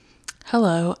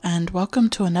Hello, and welcome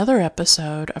to another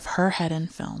episode of Her Head in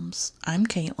Films. I'm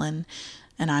Caitlin,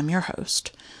 and I'm your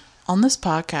host. On this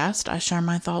podcast, I share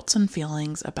my thoughts and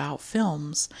feelings about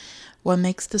films. What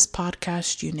makes this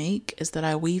podcast unique is that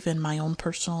I weave in my own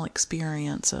personal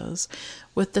experiences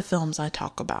with the films I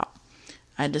talk about.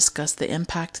 I discuss the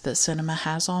impact that cinema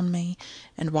has on me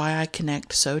and why I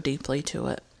connect so deeply to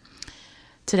it.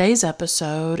 Today's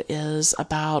episode is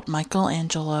about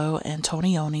Michelangelo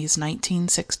Antonioni's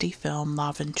 1960 film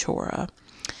L'Avventura.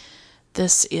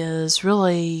 This is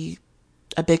really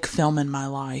a big film in my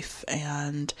life,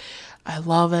 and I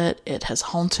love it. It has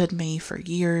haunted me for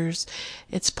years.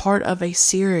 It's part of a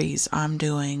series I'm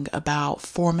doing about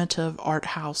formative art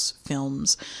house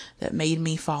films that made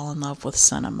me fall in love with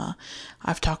cinema.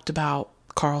 I've talked about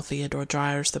Carl Theodor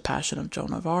Dreyer's The Passion of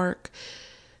Joan of Arc,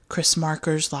 Chris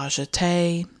Marker's La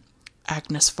Jetée,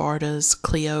 Agnes Varda's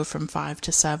Cleo from 5 to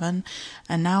 7,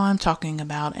 and now I'm talking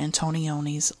about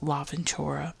Antonioni's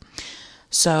L'Avventura.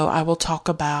 So I will talk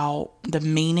about the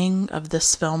meaning of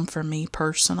this film for me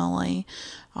personally.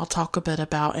 I'll talk a bit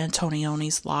about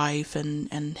Antonioni's life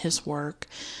and his work,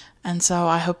 and so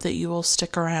I hope that you will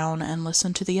stick around and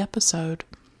listen to the episode.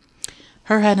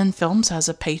 Her Head in Films has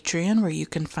a Patreon where you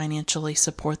can financially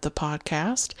support the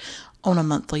podcast on a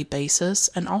monthly basis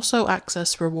and also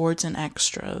access rewards and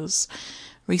extras.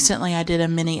 Recently, I did a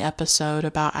mini episode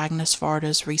about Agnes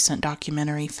Varda's recent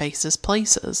documentary Faces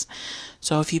Places.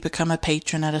 So if you become a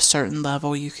patron at a certain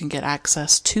level, you can get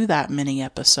access to that mini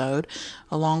episode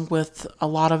along with a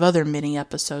lot of other mini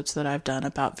episodes that I've done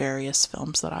about various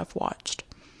films that I've watched.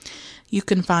 You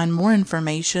can find more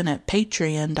information at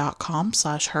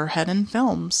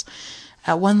patreon.com/herheadinfilms.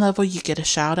 At one level, you get a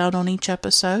shout out on each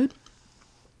episode.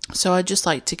 So I'd just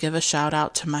like to give a shout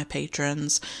out to my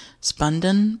patrons,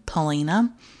 Spunden,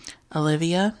 Paulina,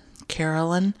 Olivia,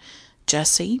 Carolyn,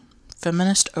 Jessie,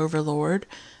 Feminist Overlord,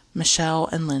 Michelle,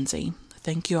 and Lindsay.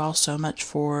 Thank you all so much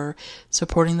for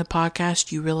supporting the podcast.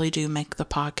 You really do make the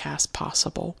podcast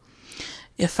possible.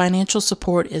 If financial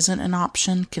support isn't an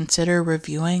option, consider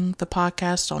reviewing the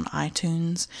podcast on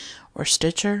iTunes or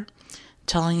Stitcher,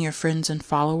 telling your friends and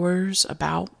followers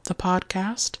about the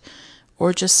podcast,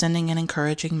 or just sending an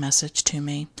encouraging message to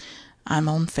me. I'm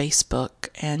on Facebook,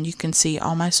 and you can see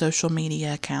all my social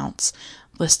media accounts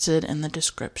listed in the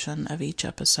description of each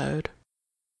episode.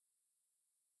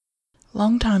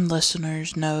 Longtime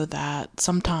listeners know that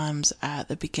sometimes at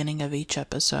the beginning of each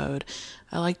episode,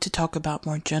 I like to talk about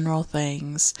more general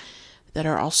things that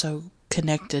are also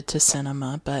connected to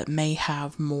cinema, but may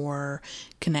have more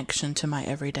connection to my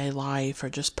everyday life or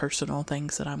just personal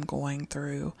things that I'm going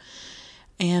through.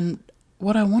 And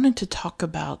what I wanted to talk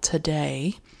about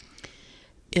today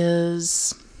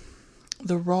is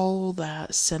the role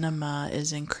that cinema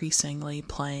is increasingly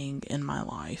playing in my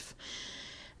life.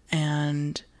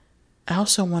 And I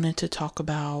also wanted to talk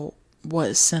about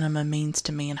what cinema means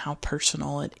to me and how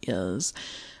personal it is.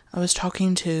 I was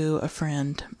talking to a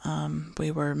friend. We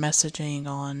were messaging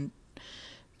on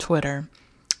Twitter,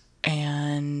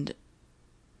 and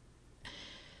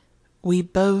we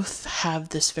both have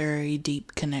this very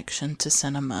deep connection to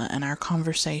cinema, and our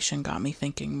conversation got me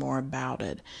thinking more about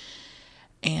it.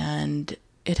 And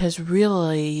it has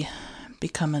really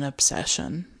become an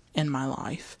obsession in my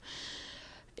life.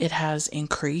 It has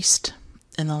increased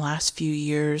in the last few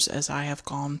years as I have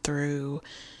gone through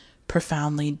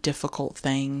profoundly difficult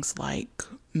things like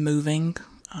moving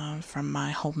from my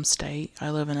home state.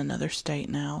 I live in another state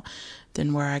now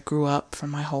than where I grew up for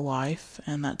my whole life,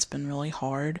 and that's been really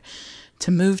hard.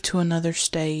 To move to another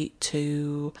state,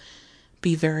 to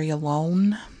be very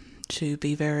alone, to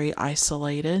be very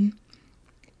isolated,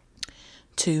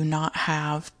 to not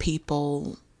have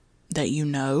people that you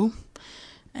know.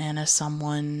 And as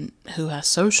someone who has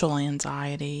social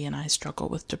anxiety and I struggle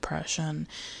with depression,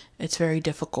 it's very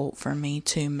difficult for me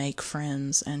to make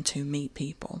friends and to meet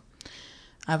people.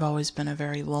 I've always been a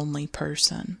very lonely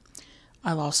person.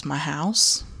 I lost my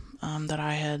house that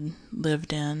I had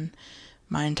lived in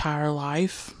my entire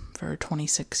life for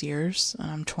 26 years,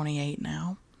 and I'm 28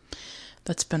 now.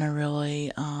 That's been a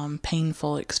really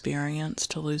painful experience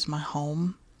to lose my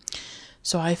home.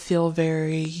 So I feel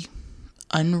very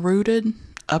uprooted.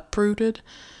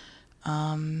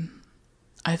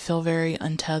 I feel very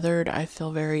untethered. I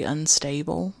feel very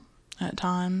unstable at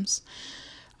times.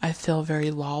 I feel very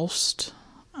lost.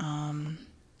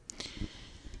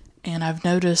 And I've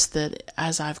noticed that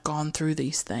as I've gone through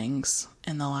these things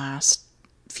in the last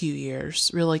few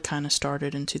years, really kind of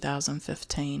started in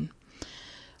 2015,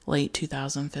 late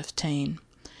 2015,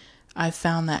 I've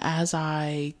found that as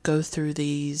I go through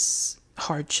these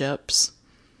hardships,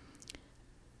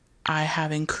 I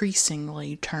have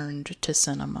increasingly turned to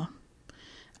cinema.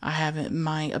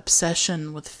 My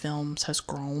obsession with films has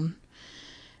grown,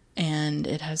 and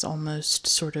it has almost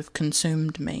sort of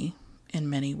consumed me in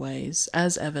many ways,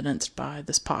 as evidenced by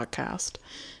this podcast.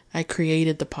 I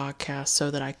created the podcast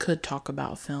so that I could talk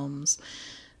about films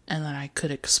and that I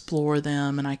could explore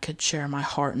them and I could share my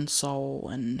heart and soul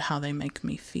and how they make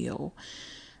me feel.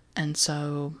 And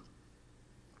so,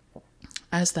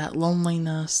 as that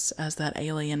loneliness, as that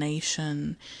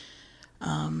alienation,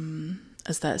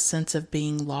 as that sense of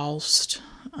being lost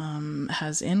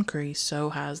has increased, so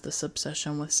has this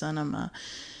obsession with cinema.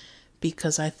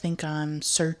 Because I think I'm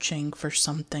searching for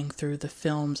something through the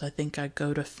films. I think I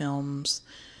go to films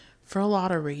for a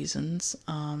lot of reasons.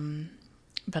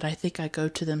 But I think I go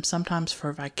to them sometimes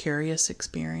for vicarious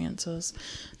experiences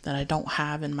that I don't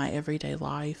have in my everyday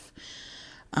life.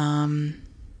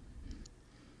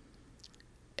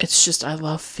 It's just, I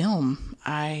love film.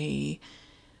 I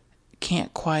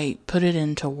can't quite put it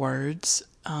into words.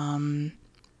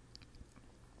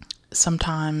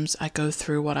 Sometimes I go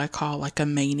through what I call like a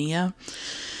mania,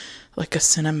 like a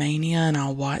cinemania, and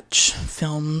I'll watch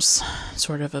films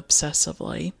sort of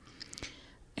obsessively.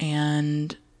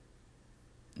 And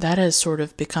that has sort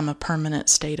of become a permanent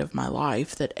state of my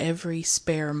life, that every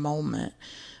spare moment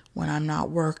when I'm not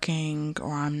working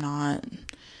or I'm not,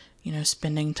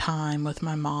 spending time with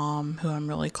my mom, who I'm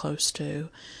really close to,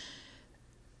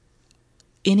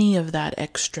 any of that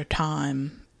extra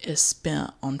time is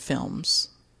spent on films.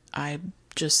 I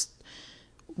just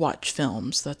watch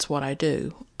films. That's what I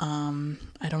do.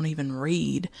 I don't even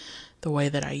read the way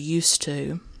that I used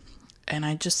to. And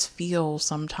I just feel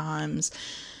sometimes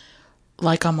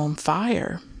like I'm on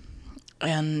fire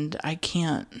and I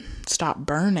can't stop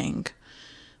burning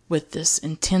with this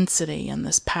intensity and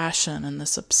this passion and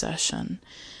this obsession.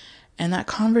 And that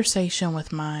conversation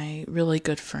with my really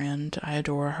good friend, I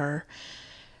adore her,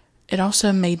 it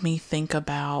also made me think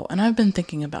about, and I've been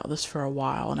thinking about this for a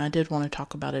while, and I did want to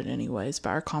talk about it anyways,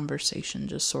 but our conversation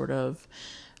just sort of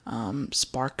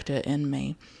sparked it in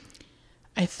me.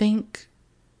 I think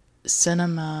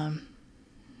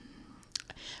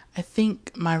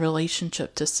my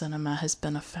relationship to cinema has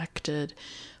been affected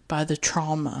by the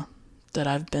trauma that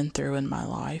I've been through in my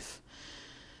life.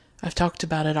 I've talked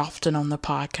about it often on the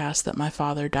podcast that my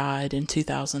father died in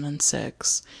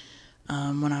 2006.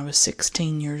 When I was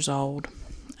 16 years old.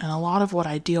 And a lot of what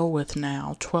I deal with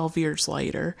now, 12 years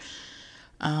later,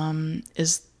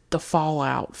 is the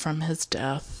fallout from his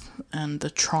death and the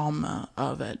trauma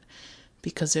of it,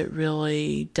 because it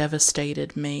really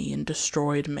devastated me and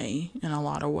destroyed me in a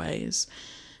lot of ways.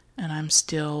 And I'm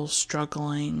still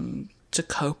struggling to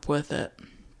cope with it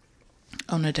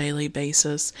on a daily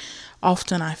basis.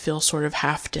 Often I feel sort of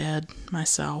half dead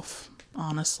myself.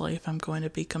 Honestly, if I'm going to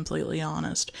be completely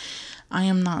honest, I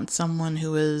am not someone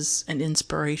who is an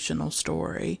inspirational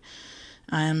story.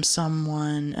 I am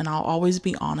someone, and I'll always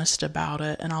be honest about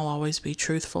it, and I'll always be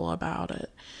truthful about it.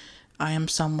 I am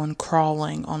someone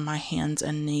crawling on my hands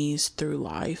and knees through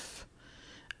life.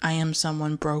 I am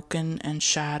someone broken and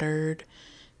shattered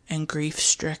and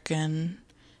grief-stricken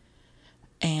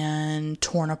and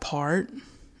torn apart,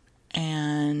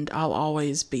 and I'll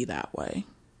always be that way.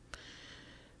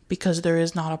 Because there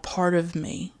is not a part of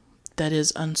me that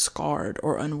is unscarred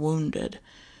or unwounded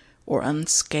or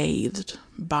unscathed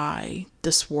by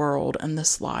this world and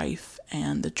this life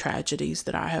and the tragedies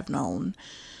that I have known.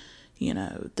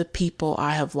 The people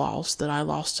I have lost, that I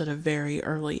lost at a very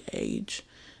early age,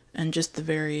 and just the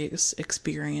various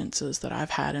experiences that I've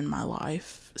had in my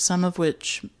life, some of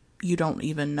which you don't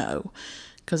even know,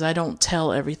 because I don't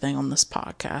tell everything on this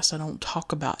podcast. I don't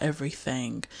talk about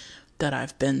everything that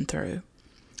I've been through.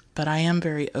 But I am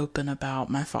very open about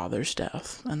my father's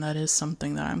death, and that is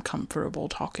something that I'm comfortable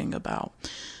talking about.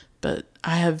 But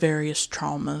I have various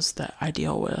traumas that I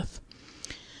deal with.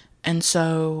 And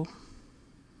so,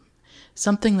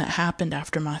 something that happened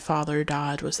after my father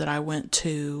died was that I went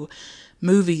to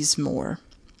movies more.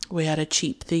 We had a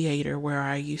cheap theater where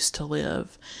I used to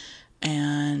live,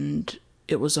 and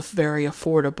it was very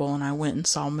affordable, and I went and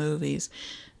saw movies.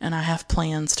 And I have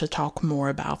plans to talk more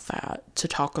about that, to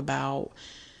talk about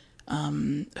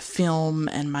film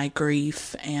and my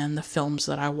grief and the films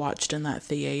that I watched in that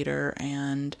theater,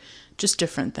 and just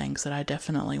different things that I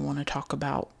definitely want to talk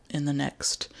about in the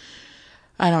next,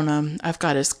 I don't know, I've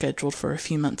got it scheduled for a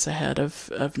few months ahead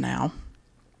of now.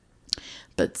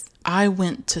 But I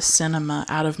went to cinema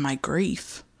out of my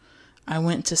grief. I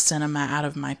went to cinema out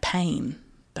of my pain.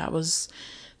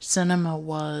 Cinema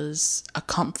was a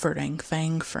comforting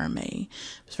thing for me.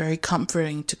 It was very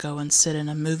comforting to go and sit in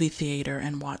a movie theater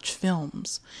and watch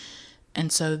films.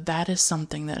 And so that is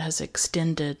something that has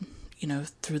extended,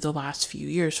 through the last few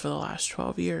years, for the last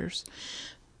 12 years.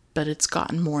 But it's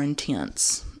gotten more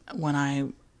intense when I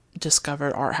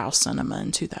discovered art house cinema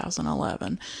in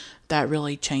 2011. That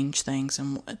really changed things,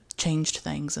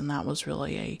 and that was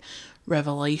really a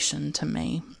revelation to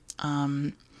me.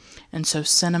 And so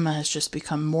cinema has just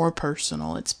become more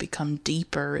personal. It's become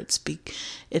deeper.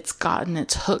 It's gotten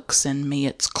its hooks in me,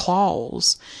 its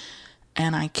claws,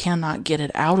 and I cannot get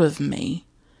it out of me.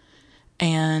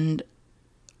 And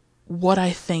what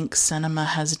I think cinema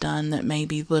has done that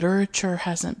maybe literature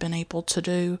hasn't been able to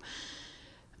do,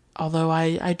 although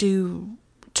I do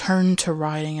turn to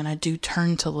writing and I do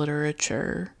turn to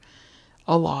literature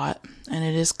a lot, and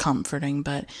it is comforting,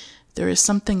 but there is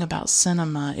something about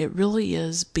cinema. It really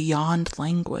is beyond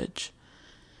language.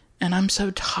 And I'm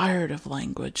so tired of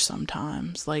language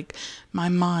sometimes. Like, my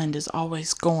mind is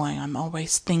always going. I'm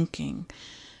always thinking.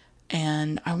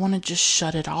 And I want to just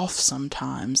shut it off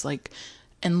sometimes.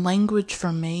 And language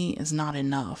for me is not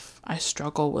enough. I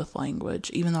struggle with language,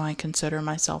 even though I consider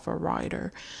myself a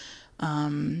writer.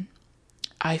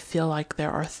 I feel like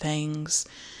there are things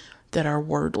that are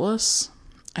wordless.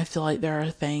 I feel like there are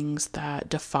things that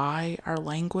defy our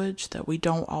language, that we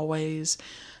don't always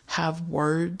have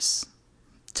words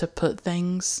to put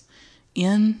things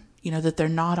in, that they're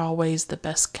not always the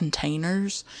best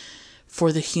containers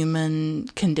for the human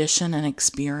condition and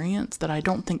experience, that I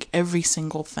don't think every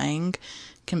single thing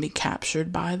can be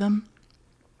captured by them.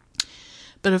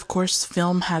 But of course,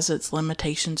 film has its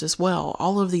limitations as well.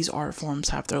 All of these art forms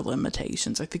have their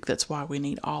limitations. I think that's why we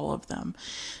need all of them.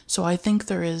 So I think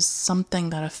there is something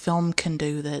that a film can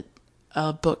do that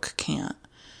a book can't.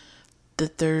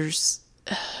 That there's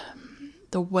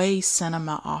the way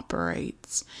cinema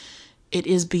operates, it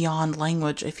is beyond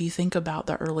language. If you think about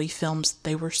the early films,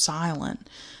 they were silent.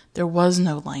 There was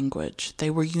no language.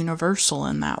 They were universal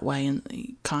in that way,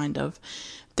 and kind of.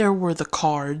 There were the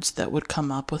cards that would come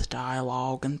up with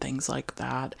dialogue and things like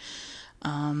that.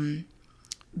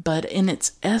 But in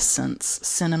its essence,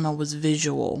 cinema was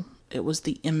visual. It was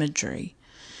the imagery.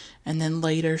 And then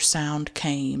later sound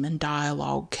came and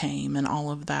dialogue came and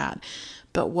all of that.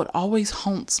 But what always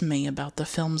haunts me about the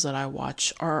films that I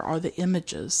watch are the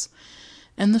images.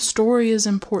 And the story is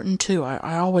important too.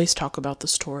 I always talk about the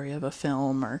story of a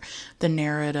film or the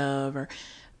narrative,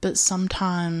 but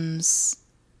sometimes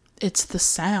it's the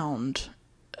sound.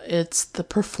 It's the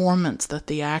performance that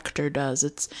the actor does.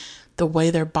 It's the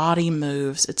way their body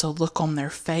moves. It's a look on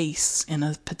their face in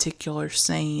a particular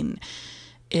scene.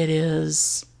 It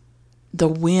is the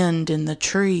wind in the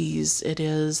trees. It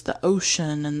is the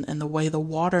ocean and the way the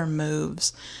water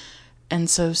moves. And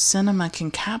so cinema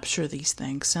can capture these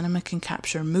things. Cinema can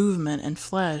capture movement and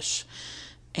flesh.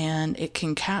 And it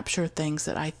can capture things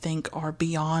that I think are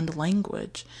beyond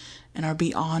language and are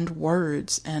beyond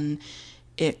words. And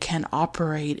it can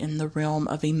operate in the realm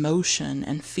of emotion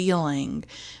and feeling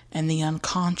and the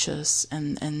unconscious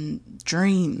and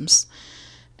dreams.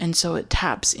 And so it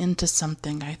taps into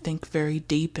something, I think, very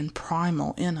deep and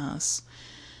primal in us.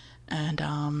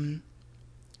 And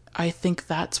I think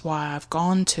that's why I've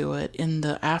gone to it in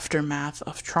the aftermath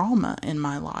of trauma in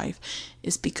my life,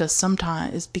 is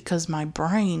because my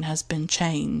brain has been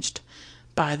changed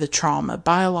by the trauma.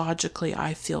 Biologically,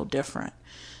 I feel different.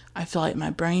 I feel like my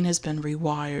brain has been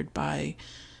rewired by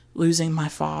losing my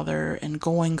father and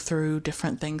going through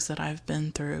different things that I've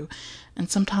been through. And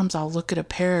sometimes I'll look at a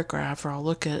paragraph or I'll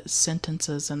look at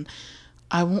sentences and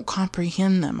I won't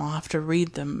comprehend them. I'll have to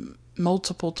read them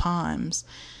multiple times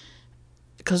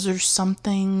because there's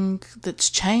something that's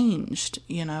changed.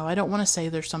 I don't want to say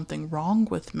there's something wrong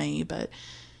with me, but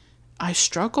I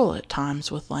struggle at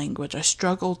times with language. I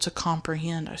struggle to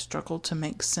comprehend. I struggle to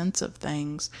make sense of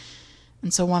things.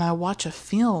 And so when I watch a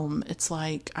film, it's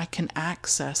like I can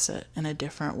access it in a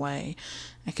different way.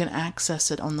 I can access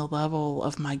it on the level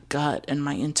of my gut and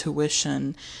my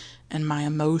intuition and my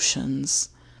emotions.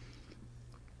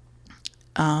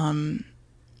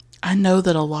 I know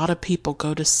that a lot of people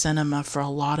go to cinema for a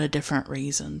lot of different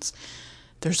reasons.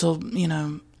 There's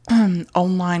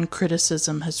online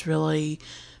criticism has really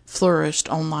flourished.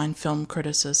 Online film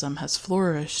criticism has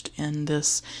flourished in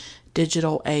this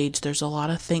digital age. There's a lot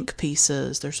of think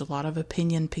pieces. There's a lot of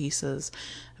opinion pieces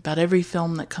about every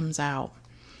film that comes out.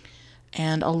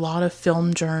 And a lot of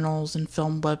film journals and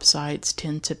film websites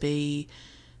tend to be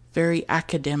very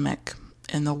academic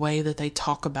in the way that they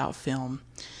talk about film.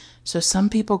 So some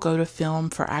people go to film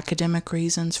for academic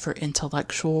reasons, for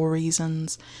intellectual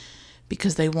reasons,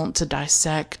 because they want to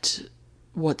dissect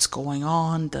what's going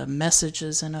on, the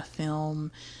messages in a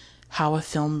film, how a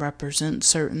film represents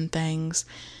certain things.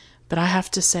 But I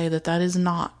have to say that that is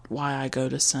not why I go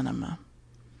to cinema.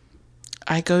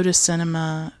 I go to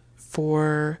cinema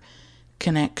for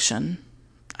connection.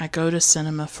 I go to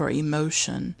cinema for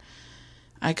emotion.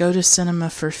 I go to cinema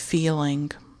for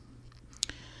feeling.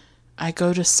 I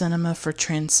go to cinema for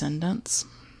transcendence.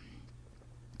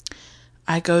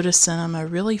 I go to cinema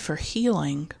really for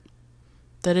healing.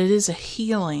 That it is a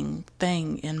healing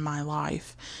thing in my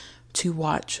life to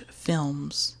watch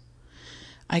films.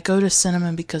 I go to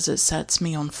cinema because it sets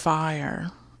me on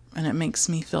fire and it makes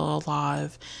me feel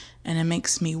alive and it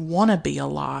makes me want to be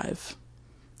alive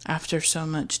after so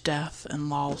much death and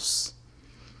loss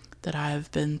that I have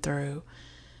been through.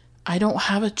 I don't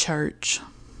have a church.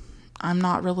 I'm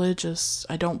not religious.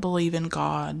 I don't believe in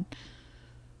God.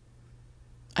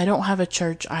 I don't have a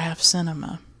church. I have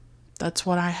cinema. That's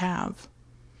what I have.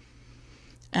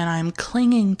 And I'm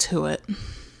clinging to it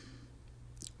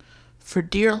for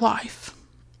dear life,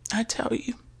 I tell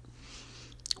you,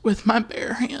 with my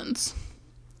bare hands.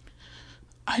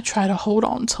 I try to hold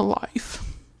on to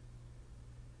life.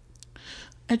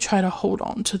 I try to hold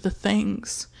on to the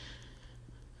things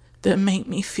that make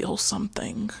me feel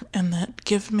something and that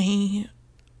give me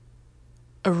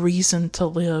a reason to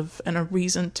live and a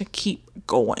reason to keep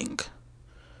going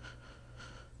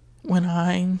when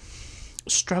I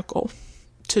struggle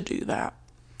to do that.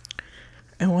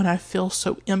 And when I feel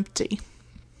so empty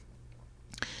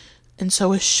and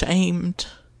so ashamed.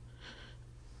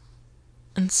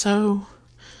 And so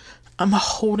I'm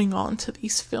holding on to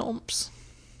these films.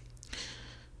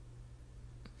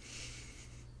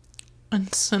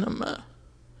 And cinema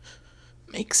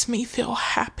makes me feel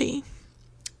happy.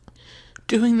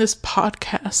 Doing this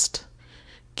podcast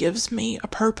gives me a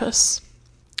purpose.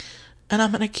 And I'm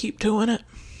going to keep doing it.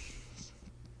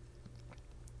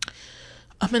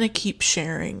 I'm going to keep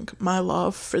sharing my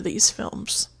love for these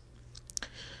films.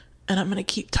 And I'm going to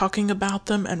keep talking about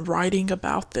them and writing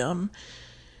about them.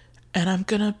 And I'm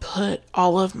going to put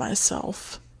all of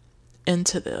myself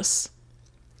into this.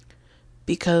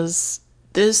 Because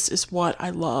this is what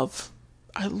I love.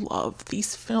 I love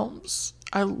these films.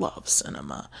 I love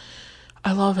cinema.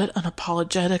 I love it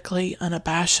unapologetically,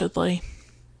 unabashedly.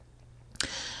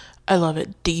 I love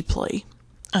it deeply.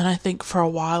 And I think for a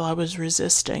while I was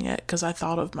resisting it because I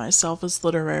thought of myself as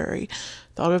literary,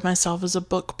 thought of myself as a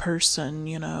book person,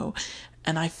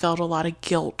 and I felt a lot of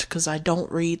guilt because I don't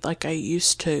read like I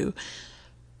used to.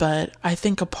 But I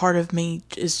think a part of me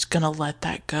is going to let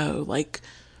that go. Like,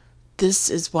 this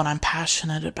is what I'm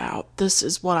passionate about. This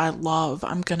is what I love.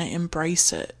 I'm going to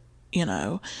embrace it,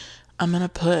 I'm going to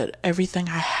put everything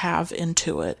I have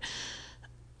into it.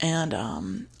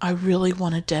 And I really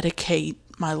want to dedicate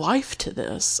my life to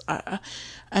this. I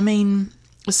mean,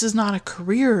 this is not a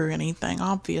career or anything,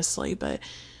 obviously, but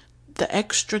the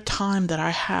extra time that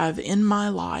I have in my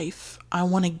life, I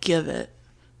want to give it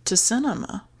to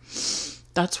cinema.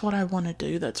 That's what I want to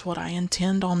do. That's what I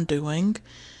intend on doing.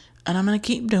 And I'm going to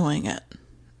keep doing it,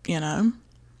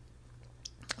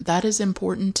 That is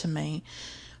important to me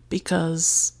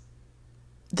because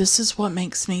this is what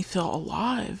makes me feel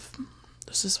alive.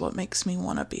 This is what makes me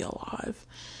want to be alive.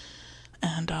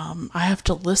 And I have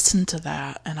to listen to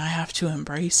that and I have to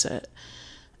embrace it.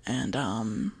 And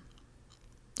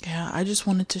I just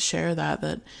wanted to share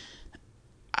that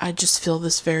I just feel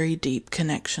this very deep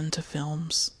connection to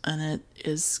films, and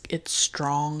it's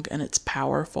strong and it's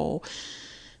powerful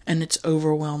and it's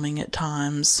overwhelming at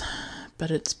times,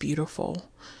 but it's beautiful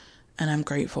and I'm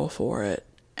grateful for it.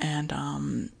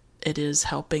 And it is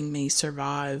helping me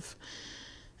survive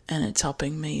and it's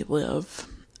helping me live.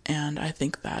 And I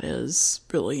think that is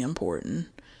really important.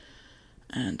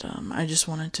 And I just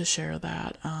wanted to share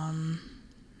that.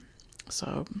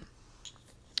 So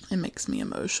it makes me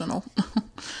emotional.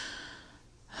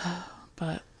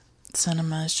 But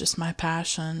cinema is just my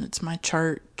passion. It's my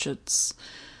church. It's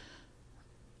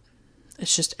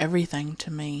just everything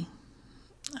to me.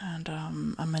 And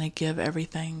I'm going to give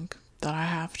everything that I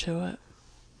have to it.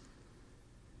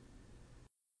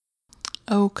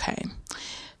 Okay.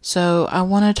 So I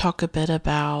want to talk a bit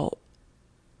about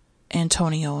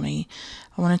Antonioni.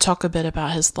 I want to talk a bit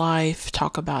about his life,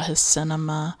 talk about his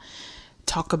cinema,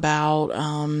 talk about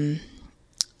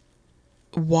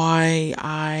why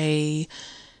I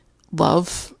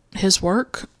love his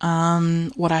work,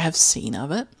 what I have seen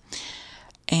of it,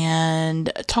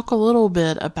 and talk a little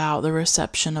bit about the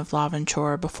reception of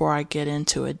L'Avventura before I get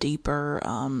into a deeper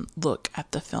look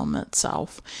at the film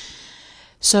itself.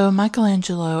 So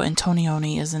Michelangelo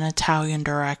Antonioni is an Italian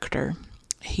director.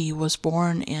 He was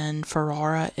born in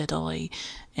Ferrara, Italy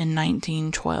in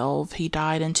 1912. He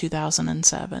died in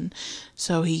 2007,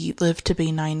 so he lived to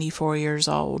be 94 years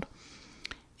old.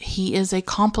 he is a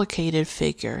complicated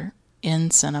figure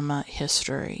in cinema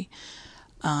history.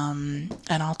 And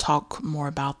I'll talk more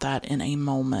about that in a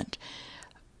moment.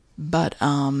 But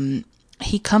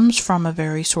he comes from a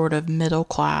very sort of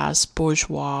middle-class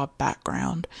bourgeois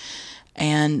background.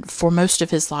 And for most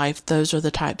of his life, those are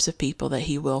the types of people that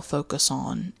he will focus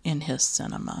on in his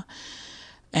cinema.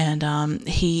 And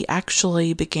he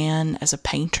actually began as a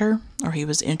painter, or he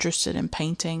was interested in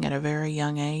painting at a very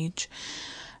young age.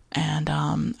 And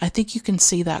I think you can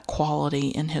see that quality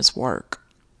in his work.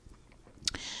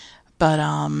 But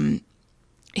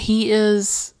he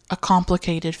is a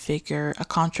complicated figure, a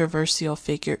controversial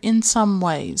figure in some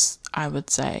ways, I would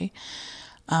say,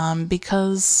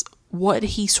 because what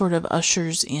he sort of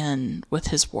ushers in with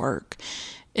his work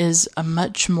is a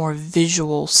much more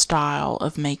visual style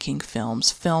of making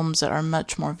films that are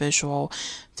much more visual,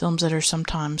 films that are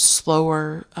sometimes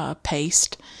slower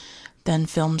paced than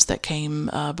films that came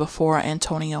before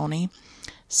Antonioni.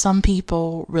 Some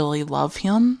people really love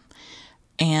him,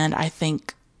 and I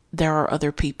think there are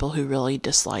other people who really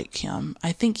dislike him.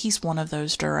 I think he's one of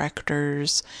those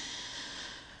directors.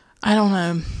 I don't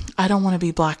know. I don't want to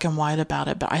be black and white about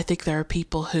it, but I think there are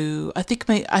people who I think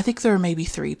there are maybe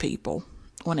three people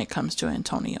when it comes to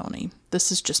Antonioni.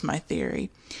 This is just my theory.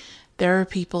 There are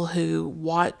people who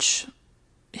watch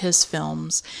his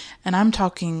films, and I'm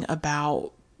talking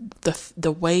about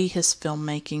the way his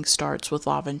filmmaking starts with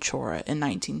L'Avventura in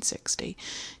 1960,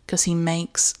 because he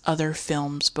makes other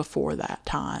films before that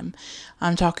time.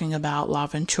 I'm talking about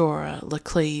L'Avventura,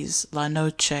 L'Eclisse, La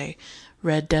Noche,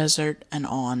 Red Desert, and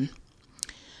on.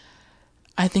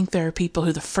 I think there are people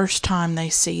who the first time they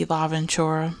see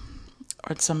L'Avventura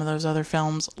or some of those other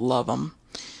films love them.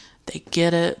 They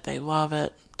get it, they love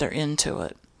it, they're into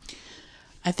it.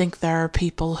 I think there are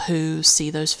people who see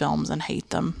those films and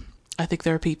hate them. I think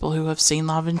there are people who have seen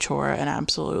L'Avventura and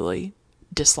absolutely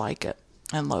dislike it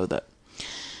and loathe it.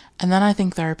 And then I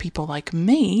think there are people like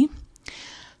me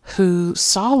who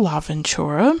saw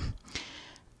L'Avventura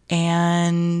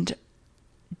and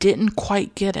didn't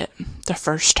quite get it the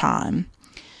first time,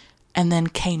 and then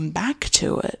came back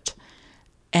to it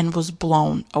and was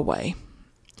blown away.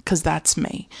 Because that's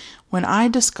me. When I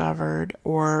discovered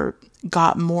or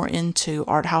got more into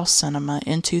art house cinema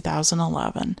in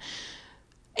 2011,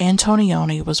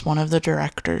 Antonioni was one of the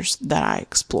directors that I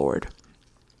explored.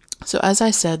 So as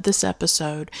I said, this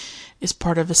episode is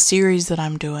part of a series that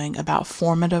I'm doing about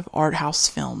formative art house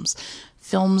films.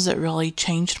 Films that really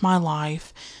changed my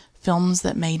life. Films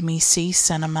that made me see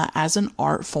cinema as an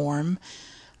art form.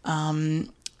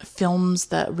 Films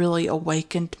that really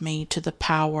awakened me to the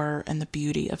power and the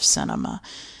beauty of cinema.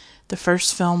 The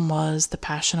first film was The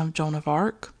Passion of Joan of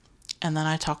Arc. And then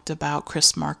I talked about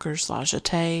Chris Marker's La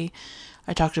Jetée.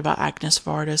 I talked about Agnes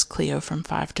Varda's Cleo from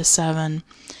 5 to 7.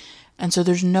 And so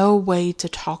there's no way to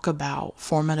talk about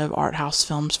formative art house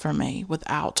films for me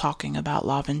without talking about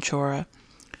L'Avventura,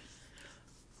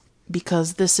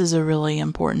 because this is a really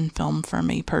important film for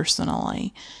me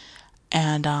personally.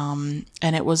 And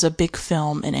it was a big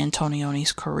film in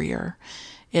Antonioni's career.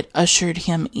 It ushered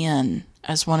him in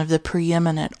as one of the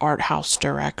preeminent art house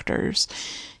directors.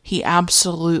 He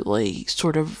absolutely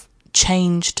sort of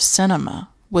changed cinema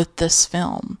with this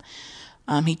film.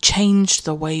 He changed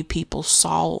the way people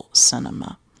saw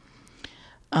cinema.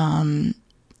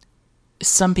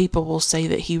 Some people will say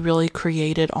that he really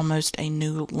created almost a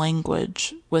new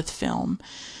language with film,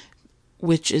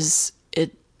 which is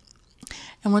it.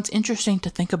 And what's interesting to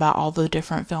think about all the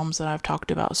different films that I've talked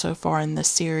about so far in this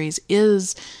series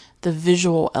is the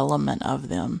visual element of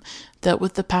them. That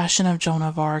with The Passion of Joan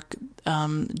of Arc,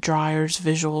 Dreyer's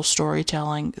visual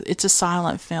storytelling, it's a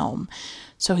silent film.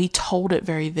 So he told it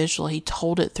very visually. He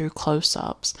told it through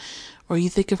close-ups. Or you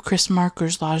think of Chris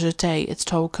Marker's La Jetée, it's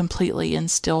told completely in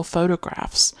still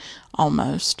photographs,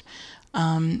 almost.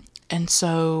 And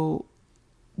so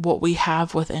what we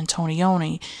have with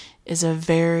Antonioni is a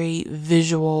very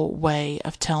visual way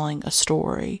of telling a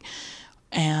story.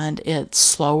 And it's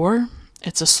slower.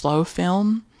 It's a slow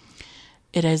film.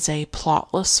 It is a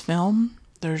plotless film.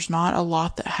 There's not a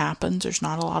lot that happens. There's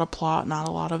not a lot of plot, not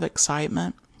a lot of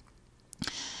excitement.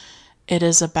 It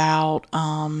is about,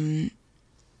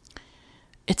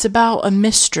 it's about a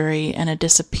mystery and a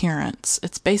disappearance.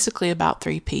 It's basically about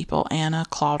three people, Anna,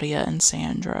 Claudia, and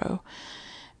Sandro.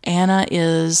 Anna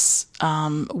is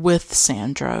with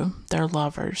Sandro. They're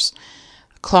lovers.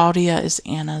 Claudia is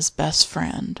Anna's best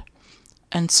friend.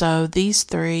 And so these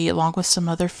three, along with some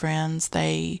other friends,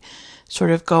 they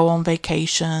sort of go on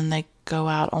vacation. They go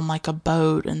out on like a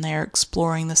boat and they're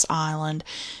exploring this island,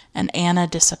 and Anna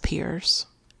disappears.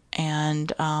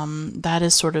 And that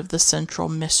is sort of the central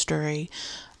mystery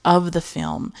of the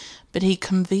film, but he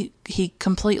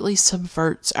completely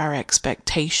subverts our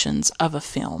expectations of a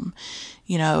film.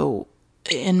 You know,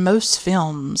 in most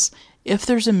films, if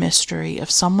there's a mystery,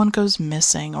 if someone goes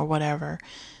missing or whatever,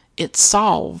 it's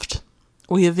solved.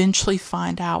 We eventually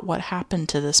find out what happened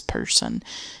to this person.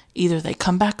 Either they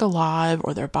come back alive,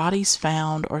 or their body's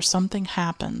found, or something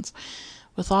happens.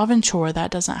 With L'Avventura,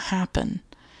 that doesn't happen.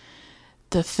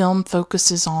 The film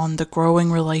focuses on the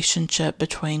growing relationship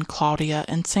between Claudia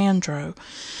and Sandro,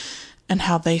 and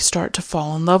how they start to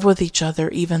fall in love with each other,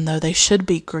 even though they should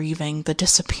be grieving the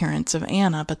disappearance of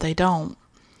Anna, but they don't.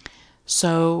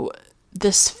 So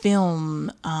this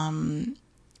film,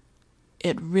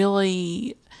 it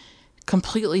really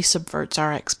completely subverts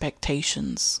our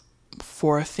expectations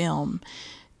for a film.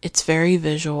 It's very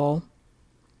visual,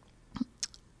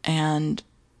 and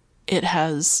it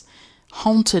has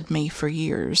haunted me for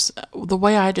years. The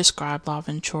way I describe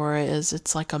L'Avventura is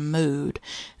it's like a mood.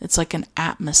 It's like an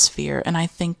atmosphere. And I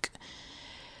think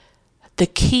the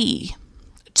key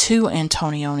to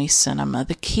Antonioni's cinema,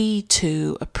 the key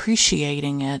to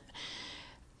appreciating it,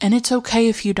 and it's okay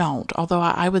if you don't, although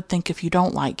I would think if you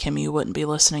don't like him, you wouldn't be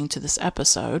listening to this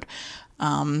episode.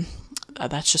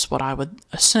 That's just what I would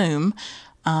assume.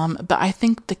 But I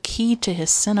think the key to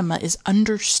his cinema is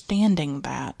understanding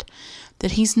that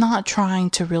he's not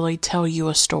trying to really tell you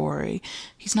a story.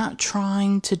 He's not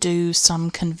trying to do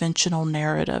some conventional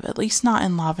narrative, at least not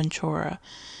in L'Avventura.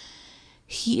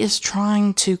 He is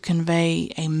trying to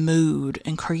convey a mood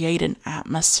and create an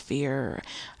atmosphere.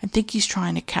 I think he's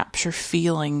trying to capture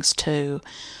feelings too.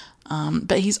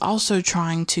 But he's also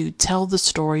trying to tell the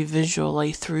story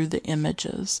visually through the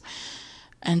images.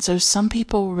 And so some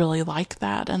people really like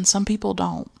that, and some people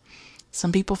don't.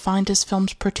 Some people find his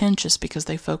films pretentious because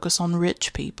they focus on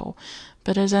rich people.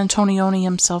 But as Antonioni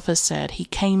himself has said, he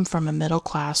came from a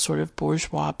middle-class sort of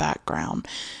bourgeois background.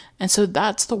 And so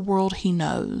that's the world he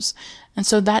knows. And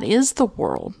so that is the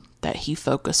world that he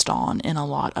focused on in a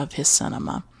lot of his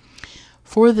cinema.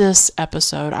 For this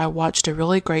episode, I watched a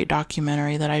really great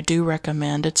documentary that I do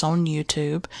recommend. It's on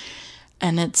YouTube,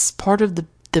 and it's part of the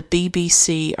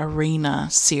BBC Arena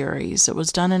series. It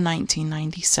was done in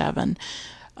 1997,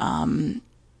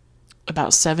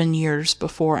 about 7 years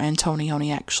before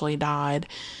Antonioni actually died.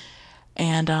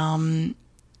 And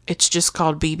it's just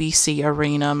called BBC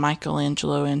Arena,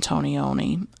 Michelangelo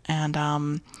Antonioni.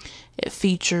 And it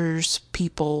features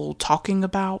people talking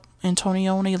about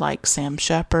Antonioni, like Sam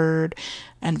Shepard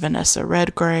and Vanessa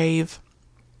Redgrave.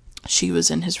 She was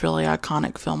in his really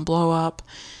iconic film Blow Up.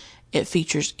 It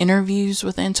features interviews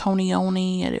with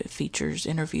Antonioni, and it features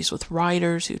interviews with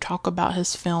writers who talk about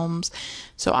his films.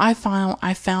 So I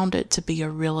found it to be a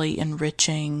really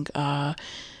enriching,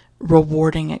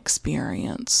 rewarding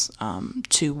experience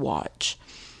to watch.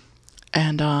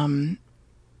 And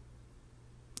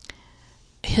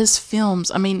his films,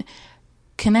 I mean,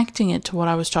 connecting it to what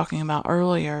I was talking about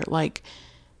earlier, like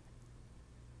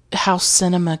how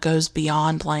cinema goes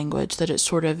beyond language, that it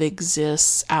sort of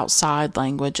exists outside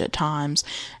language at times.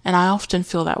 And I often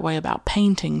feel that way about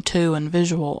painting too, and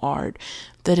visual art,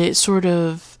 that it sort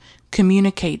of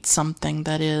communicates something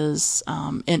that is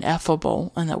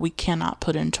ineffable and that we cannot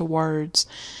put into words.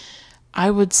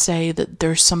 I would say that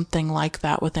there's something like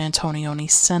that with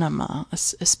Antonioni's cinema,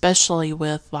 especially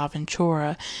with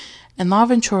L'Avventura. And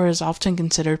L'Avventura is often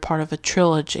considered part of a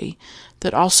trilogy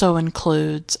that also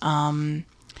includes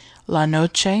La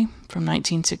Noche from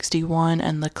 1961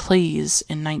 and L'Eclisse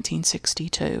in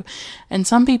 1962. And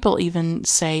some people even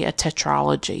say a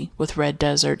tetralogy with Red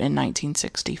Desert in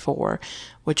 1964,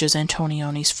 which is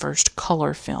Antonioni's first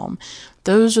color film.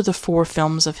 Those are the 4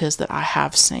 films of his that I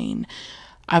have seen.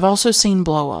 I've also seen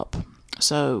Blow Up.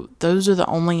 So those are the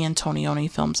only Antonioni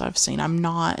films I've seen. I'm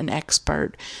not an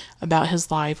expert about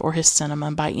his life or his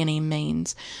cinema by any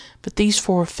means. But these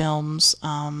 4 films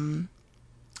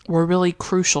were really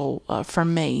crucial for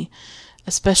me,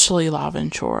 especially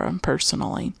L'Avventura,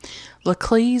 personally.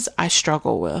 L'Eclisse, I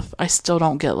struggle with. I still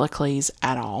don't get L'Eclisse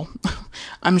at all.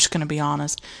 I'm just going to be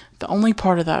honest. The only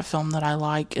part of that film that I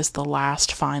like is the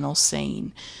last final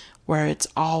scene, where it's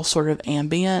all sort of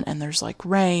ambient, and there's like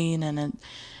rain, and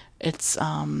it's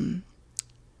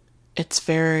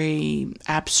very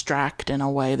abstract in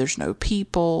a way. There's no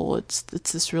people. It's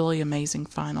this really amazing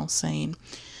final scene.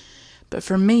 But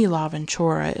for me,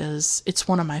 L'Avventura it's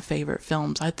one of my favorite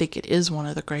films. I think it is one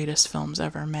of the greatest films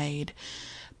ever made,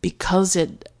 because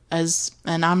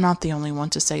and I'm not the only one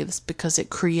to say this, because it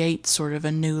creates sort of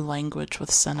a new language with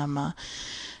cinema.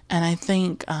 And I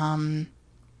think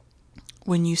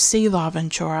when you see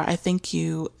L'Avventura, I think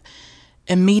you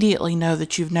immediately know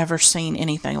that you've never seen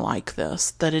anything like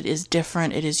this, that it is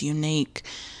different, it is unique,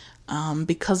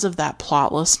 because of that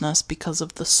plotlessness, because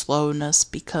of the slowness,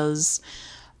 because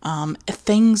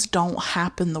things don't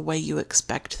happen the way you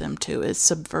expect them to. It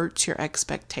subverts your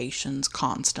expectations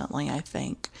constantly, I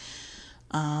think.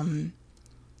 And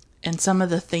some of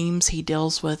the themes he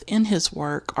deals with in his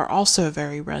work are also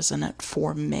very resonant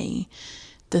for me.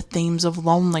 The themes of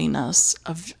loneliness,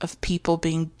 of people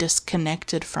being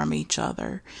disconnected from each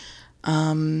other.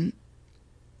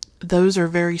 Those are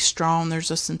very strong.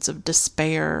 There's a sense of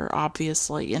despair,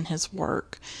 obviously, in his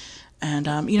work. And,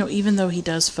 even though he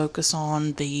does focus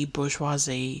on the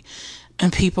bourgeoisie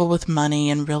and people with money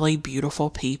and really beautiful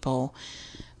people,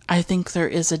 I think there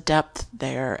is a depth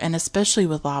there. And especially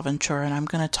with L'Avventura, and I'm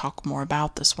going to talk more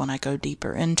about this when I go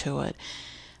deeper into it,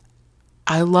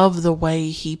 I love the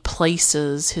way he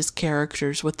places his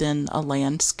characters within a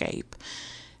landscape.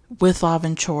 With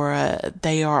L'Avventura,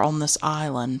 they are on this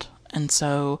island, and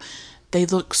so they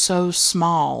look so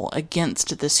small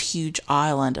against this huge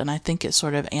island, and I think it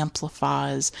sort of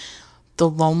amplifies the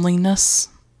loneliness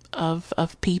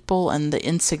of people and the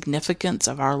insignificance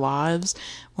of our lives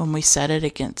when we set it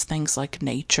against things like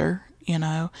nature,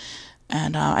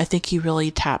 and I think he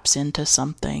really taps into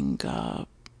something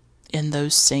in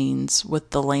those scenes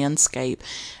with the landscape.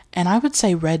 And I would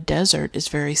say Red Desert is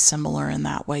very similar in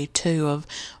that way too, of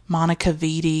Monica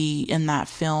Vitti in that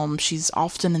film. She's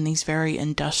often in these very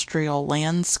industrial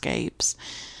landscapes,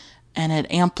 and it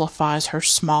amplifies her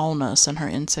smallness and her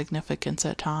insignificance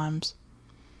at times.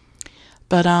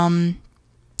 But I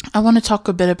want to talk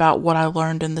a bit about what I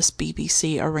learned in this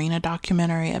BBC Arena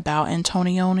documentary about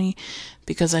Antonioni,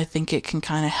 because I think it can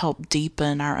kind of help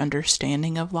deepen our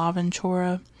understanding of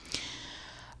L'Avventura.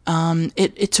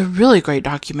 It's a really great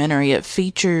documentary. It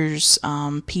features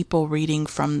people reading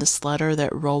from this letter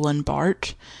that Roland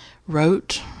Barthes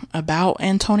wrote about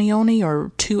Antonioni,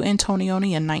 or to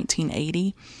Antonioni, in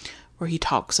 1980, where he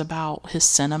talks about his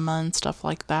cinema and stuff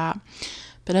like that.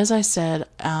 But as I said,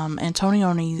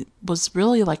 Antonioni was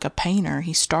really like a painter.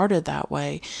 He started that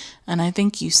way, and I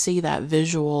think you see that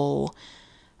visual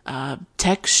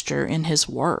texture in his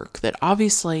work that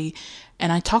obviously.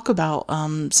 And I talk about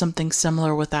something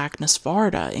similar with Agnes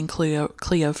Varda in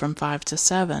Cleo from 5 to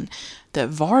 7, that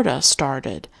Varda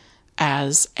started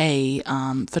as a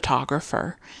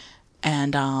photographer,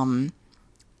 and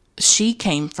she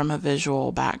came from a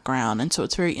visual background, and so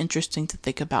it's very interesting to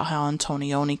think about how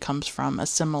Antonioni comes from a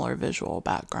similar visual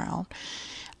background.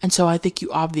 And so I think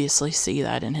you obviously see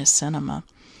that in his cinema.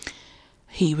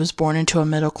 He was born into a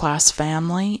middle-class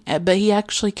family, but he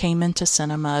actually came into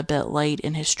cinema a bit late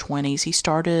in his 20s. He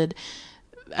started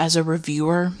as a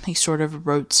reviewer. He sort of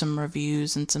wrote some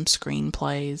reviews and some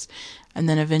screenplays, and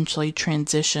then eventually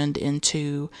transitioned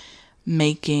into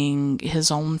making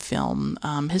his own film.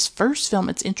 His first film,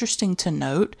 it's interesting to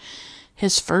note,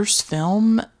 his first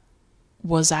film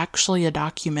was actually a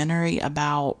documentary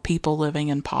about people living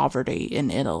in poverty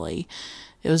in Italy.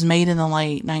 It was made in the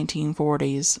late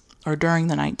 1940s, or during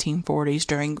the 1940s,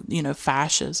 during,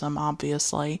 fascism,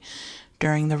 obviously,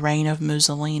 during the reign of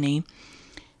Mussolini.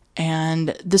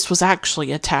 And this was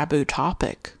actually a taboo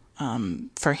topic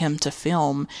for him to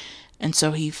film. And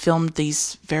so he filmed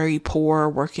these very poor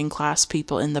working class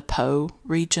people in the Po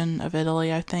region of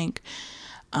Italy, I think.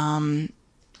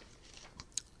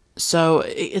 So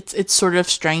it's sort of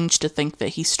strange to think that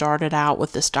he started out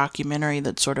with this documentary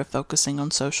that's sort of focusing on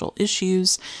social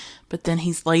issues, but then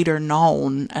he's later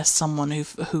known as someone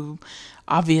who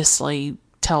obviously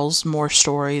tells more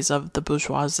stories of the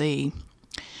bourgeoisie.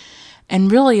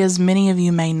 And really, as many of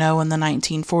you may know, in the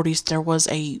 1940s, there was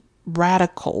a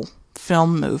radical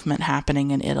film movement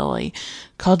happening in Italy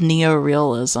called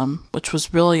neorealism, which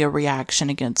was really a reaction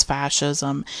against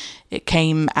fascism. It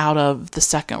came out of the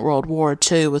Second World War,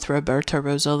 too, with Roberto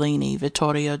Rossellini,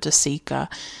 Vittorio De Sica.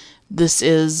 This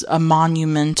is a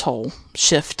monumental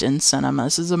shift in cinema.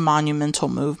 This is a monumental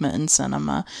movement in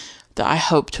cinema that I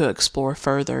hope to explore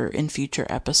further in future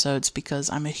episodes, because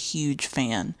I'm a huge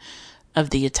fan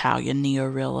of the Italian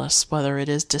neorealists, whether it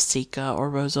is De Sica or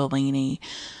Rossellini.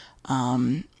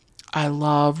 I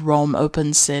love Rome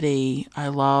Open City. I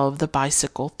love The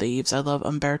Bicycle Thieves. I love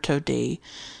Umberto D.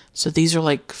 So these are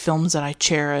like films that I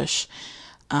cherish.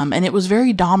 And it was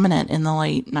very dominant in the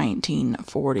late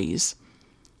 1940s.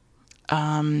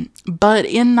 But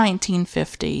in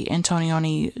 1950,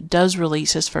 Antonioni does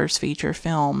release his first feature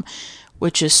film,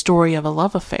 which is Story of a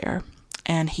Love Affair,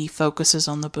 and he focuses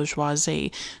on the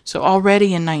bourgeoisie. So already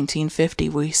in 1950,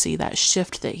 we see that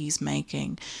shift that he's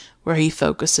making, where he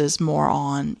focuses more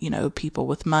on, people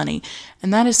with money.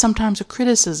 And that is sometimes a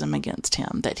criticism against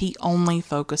him, that he only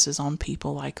focuses on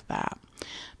people like that.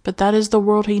 But that is the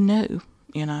world he knew,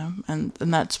 and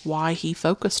that's why he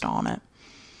focused on it.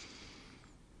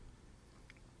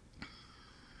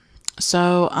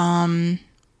 So, I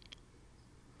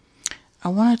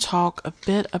want to talk a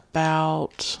bit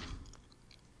about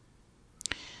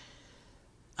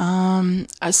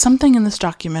something in this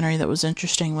documentary that was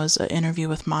interesting was an interview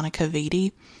with Monica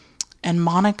Vitti. And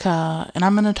Monica, and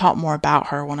I'm going to talk more about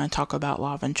her when I talk about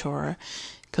La Ventura,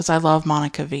 because I love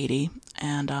Monica Vitti,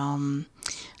 and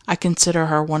I consider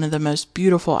her one of the most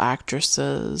beautiful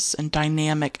actresses and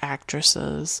dynamic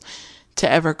actresses to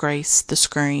ever grace the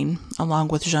screen, along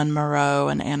with Jeanne Moreau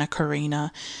and Anna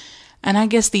Karina. And I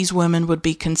guess these women would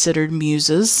be considered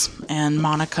muses, and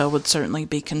Monica would certainly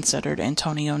be considered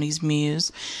Antonioni's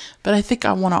muse. But I think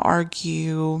I want to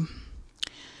argue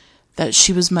that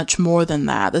she was much more than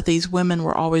that these women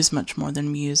were always much more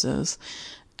than muses,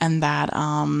 and that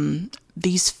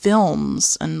these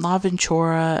films, and La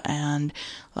Ventura and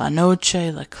La Noche,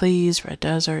 L'Eclisse, Red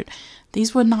Desert,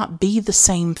 these would not be the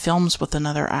same films with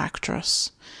another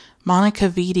actress. Monica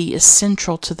Vitti is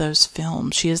central to those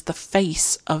films. She is the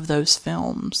face of those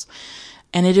films.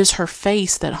 And it is her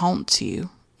face that haunts you,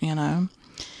 And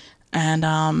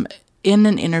in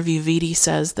an interview, Vitti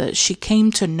says that she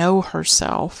came to know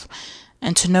herself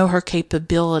and to know her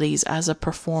capabilities as a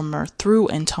performer through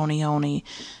Antonioni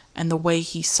and the way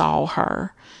he saw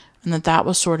her. And that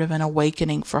was sort of an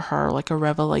awakening for her, like a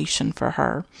revelation for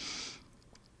her.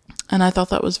 And I thought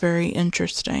that was very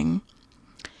interesting.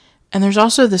 And there's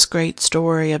also this great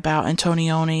story about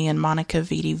Antonioni and Monica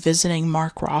Vitti visiting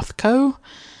Mark Rothko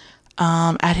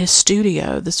at his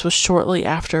studio. This was shortly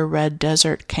after Red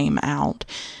Desert came out.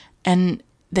 And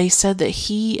they said that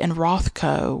he and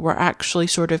Rothko were actually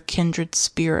sort of kindred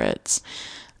spirits.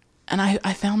 And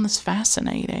I found this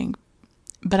fascinating.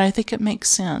 But I think it makes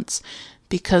sense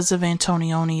because of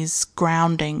Antonioni's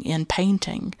grounding in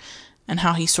painting and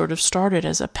how he sort of started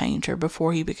as a painter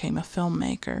before he became a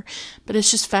filmmaker. But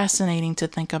it's just fascinating to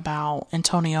think about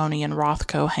Antonioni and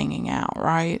Rothko hanging out,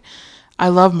 right? I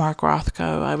love Mark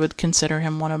Rothko. I would consider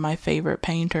him one of my favorite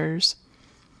painters.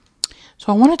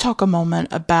 So I want to talk a moment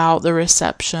about the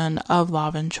reception of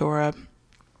La Ventura.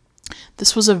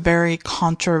 This was a very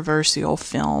controversial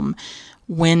film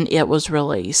when it was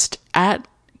released. At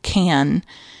Cannes,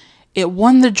 it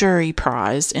won the jury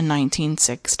prize in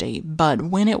 1960, but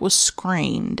when it was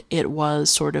screened, it was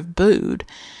sort of booed,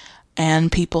 and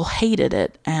people hated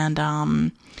it,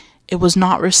 and it was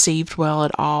not received well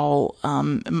at all.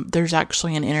 There's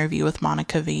actually an interview with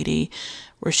Monica Vitti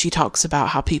where she talks about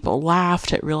how people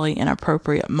laughed at really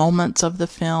inappropriate moments of the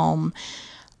film.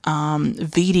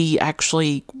 Vitti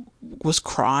actually was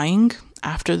crying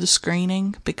after the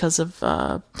screening because of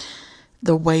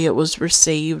the way it was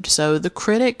received. So the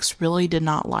critics really did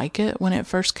not like it when it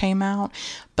first came out,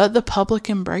 but the public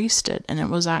embraced it, and it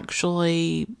was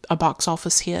actually a box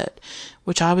office hit,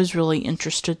 which I was really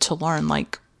interested to learn.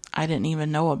 Like, I didn't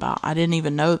even know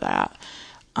that.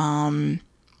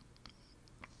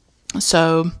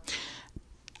 So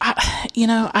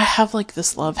I have like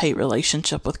this love-hate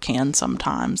relationship with Cannes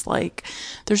sometimes. Like,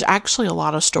 there's actually a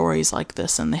lot of stories like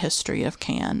this in the history of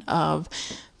Cannes, of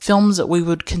films that we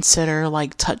would consider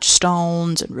like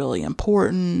touchstones and really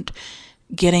important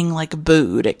getting like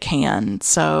booed at Cannes.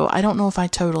 So I don't know if I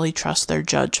totally trust their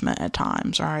judgment at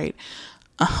times, right?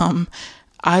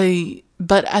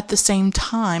 But at the same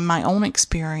time, my own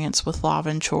experience with La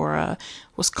Ventura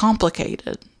was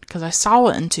complicated because I saw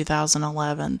it in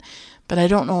 2011, but I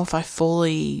don't know if I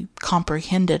fully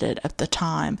comprehended it at the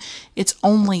time. It's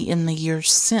only in the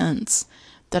years since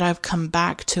that I've come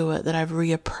back to it, that I've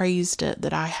reappraised it,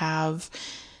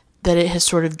 that it has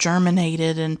sort of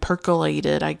germinated and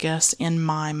percolated, I guess, in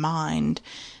my mind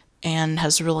and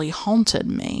has really haunted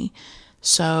me.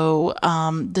 So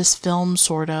this film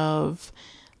sort of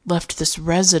left this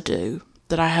residue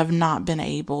that I have not been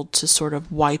able to sort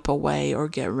of wipe away or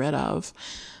get rid of.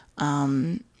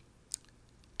 And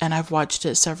I've watched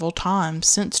it several times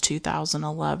since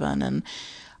 2011, and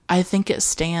I think it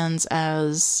stands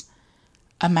as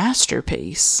a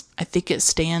masterpiece. I think it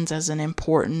stands as an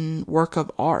important work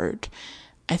of art.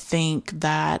 I think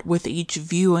that with each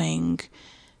viewing,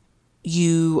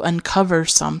 you uncover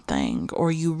something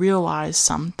or you realize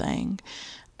something.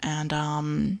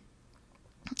 And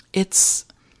it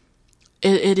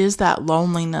is that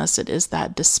loneliness, it is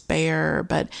that despair,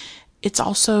 but it's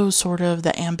also sort of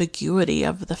the ambiguity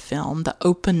of the film, the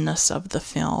openness of the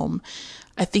film.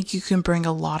 I think you can bring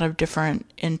a lot of different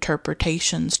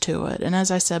interpretations to it. And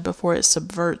as I said before, it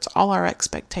subverts all our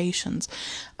expectations.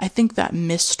 I think that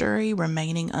mystery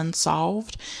remaining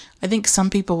unsolved, I think some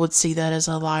people would see that as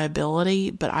a liability,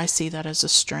 but I see that as a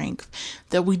strength,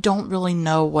 that we don't really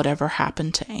know whatever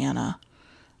happened to Anna.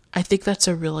 I think that's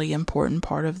a really important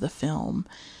part of the film.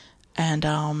 And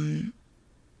I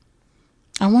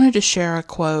wanted to share a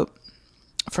quote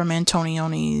from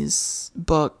Antonioni's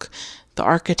book, The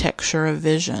Architecture of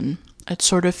Vision. It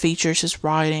sort of features his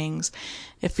writings,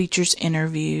 it features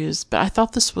interviews, but I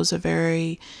thought this was a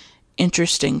very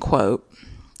interesting quote.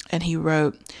 And he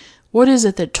wrote, "What is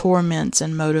it that torments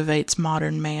and motivates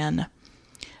modern man?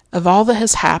 Of all that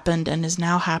has happened and is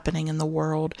now happening in the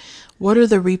world, what are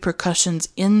the repercussions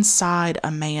inside a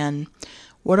man?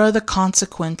 What are the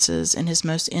consequences in his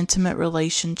most intimate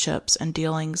relationships and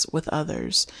dealings with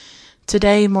others?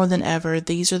 Today, more than ever,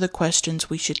 these are the questions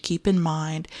we should keep in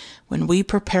mind when we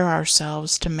prepare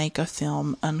ourselves to make a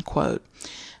film," unquote.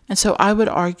 And so I would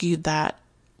argue that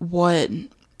what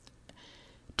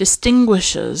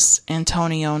distinguishes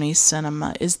Antonioni's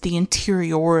cinema is the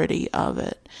interiority of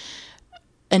it.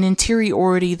 An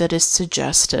interiority that is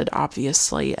suggested,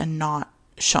 obviously, and not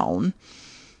shown.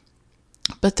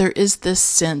 But there is this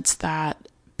sense that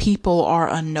people are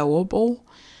unknowable,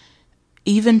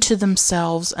 even to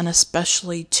themselves and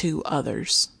especially to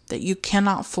others, that you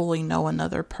cannot fully know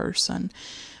another person,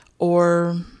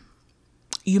 or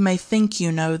you may think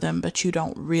you know them, but you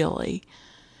don't really.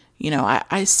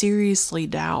 I seriously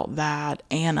doubt that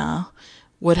Anna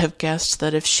would have guessed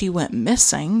that if she went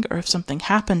missing or if something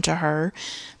happened to her,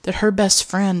 that her best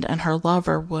friend and her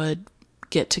lover would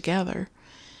get together.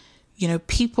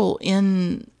 People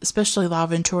in, especially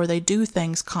L'Avventura, they do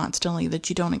things constantly that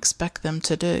you don't expect them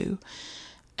to do.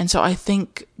 And so I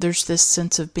think there's this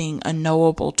sense of being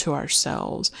unknowable to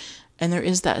ourselves. And there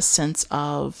is that sense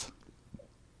of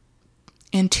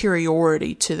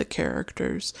interiority to the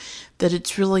characters, that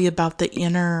it's really about the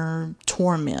inner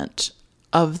torment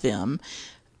of them.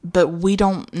 But we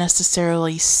don't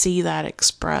necessarily see that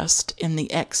expressed in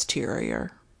the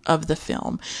exterior of the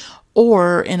film.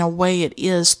 Or in a way it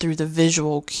is through the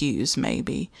visual cues,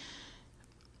 maybe.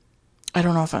 I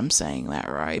don't know if I'm saying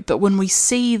that right. But when we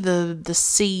see the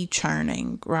sea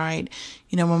churning, right?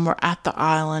 When we're at the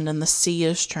island and the sea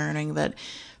is churning, that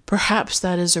perhaps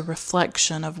that is a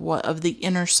reflection of the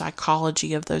inner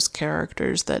psychology of those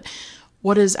characters, that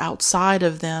what is outside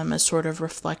of them is sort of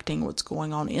reflecting what's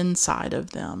going on inside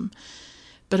of them.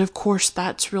 But of course,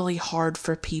 that's really hard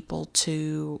for people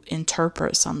to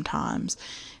interpret sometimes.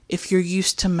 If you're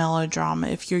used to melodrama,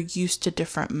 if you're used to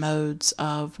different modes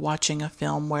of watching a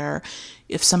film where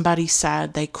if somebody's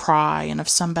sad, they cry, and if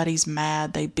somebody's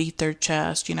mad, they beat their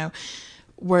chest,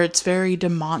 where it's very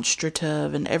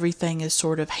demonstrative and everything is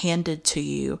sort of handed to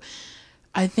you.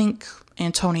 I think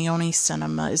Antonioni's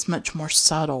cinema is much more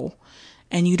subtle,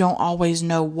 and you don't always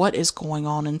know what is going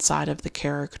on inside of the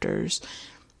characters.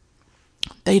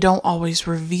 They don't always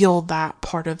reveal that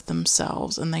part of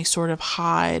themselves, and they sort of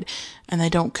hide, and they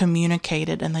don't communicate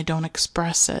it, and they don't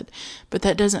express it. But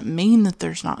that doesn't mean that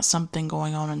there's not something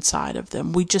going on inside of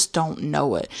them. We just don't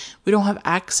know it. We don't have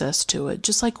access to it,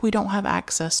 just like we don't have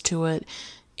access to it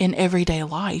in everyday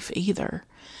life either.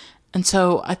 And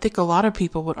so I think a lot of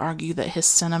people would argue that his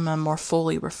cinema more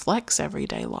fully reflects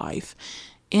everyday life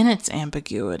in its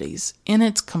ambiguities, in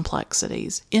its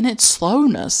complexities, in its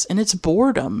slowness, in its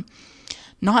boredom.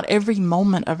 Not every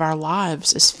moment of our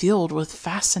lives is filled with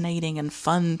fascinating and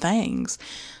fun things.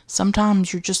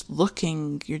 Sometimes you're just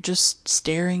looking, you're just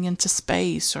staring into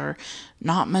space, or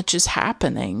not much is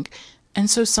happening. And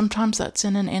so sometimes that's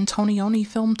in an Antonioni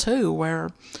film too, where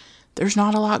there's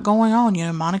not a lot going on.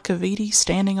 Monica Vitti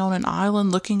standing on an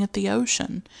island looking at the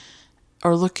ocean,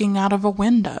 or looking out of a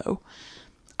window.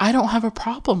 I don't have a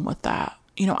problem with that.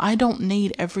 I don't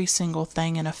need every single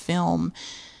thing in a film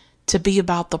to be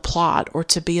about the plot, or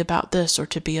to be about this, or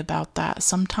to be about that.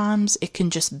 Sometimes it can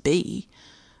just be,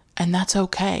 and that's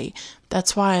okay.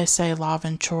 That's why I say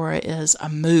L'Avventura is a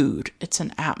mood. It's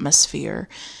an atmosphere.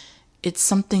 It's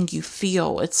something you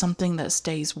feel. It's something that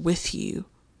stays with you,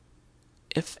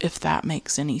 if that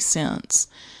makes any sense.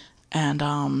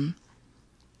 And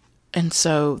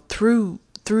so through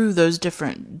those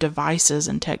different devices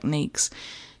and techniques,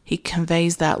 he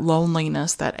conveys that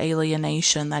loneliness, that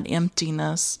alienation, that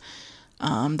emptiness,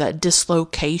 that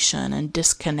dislocation and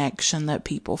disconnection that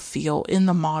people feel in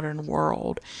the modern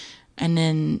world and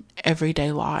in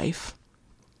everyday life.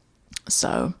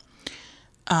 So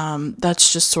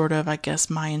that's just sort of, I guess,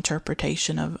 my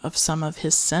interpretation of some of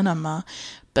his cinema.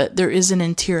 But there is an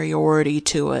interiority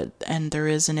to it, and there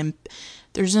is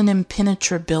there's an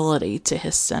impenetrability to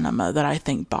his cinema that I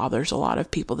think bothers a lot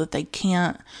of people, that they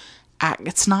can't act,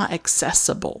 it's not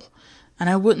accessible. And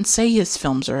I wouldn't say his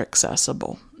films are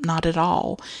accessible, not at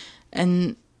all.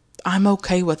 And I'm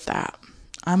okay with that.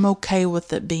 I'm okay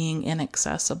with it being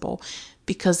inaccessible,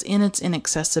 because in its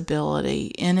inaccessibility,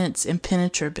 in its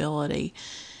impenetrability,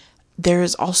 there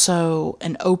is also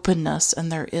an openness,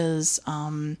 and there's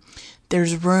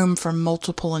room for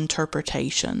multiple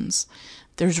interpretations.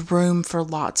 There's room for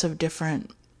lots of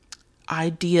different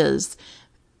ideas,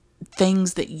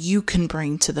 things that you can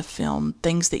bring to the film,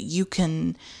 things that you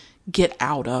can get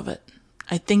out of it.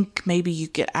 I think maybe you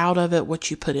get out of it what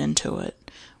you put into it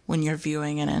when you're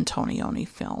viewing an Antonioni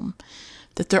film.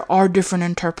 That there are different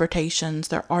interpretations,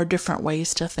 there are different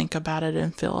ways to think about it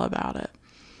and feel about it.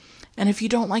 And if you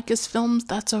don't like his films,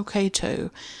 that's okay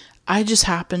too. I just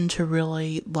happen to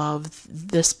really love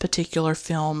this particular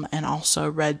film, and also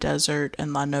Red Desert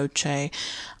and La Noche.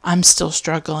 I'm still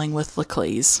struggling with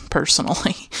L'Éclise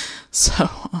personally. So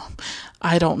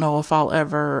I don't know if I'll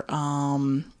ever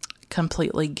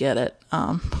completely get it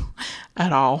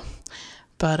at all.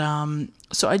 But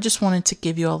so I just wanted to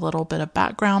give you a little bit of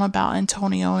background about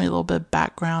Antonioni, a little bit of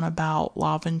background about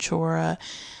L'Avventura,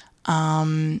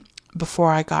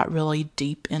 before I got really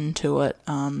deep into it.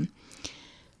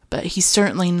 But he's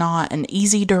certainly not an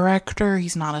easy director.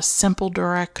 He's not a simple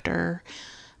director.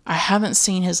 I haven't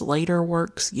seen his later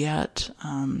works yet.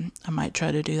 I might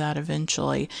try to do that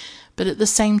eventually. But at the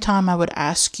same time, I would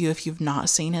ask you, if you've not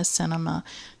seen his cinema,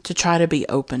 to try to be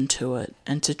open to it,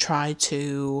 and to try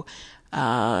to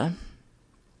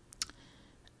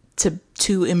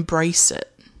embrace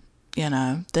it. You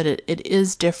know, that it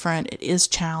is different, it is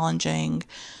challenging,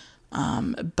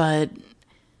 but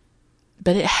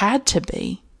it had to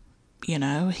be. You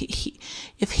know,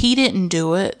 if he didn't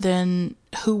do it, then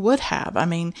who would have? I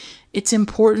mean, it's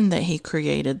important that he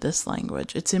created this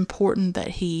language. It's important that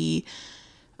he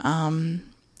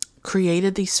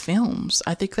created these films.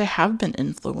 I think they have been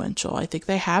influential. I think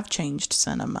they have changed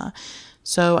cinema.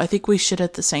 So I think we should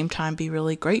at the same time be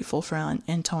really grateful for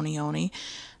Antonioni.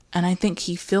 And I think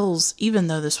he feels, even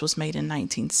though this was made in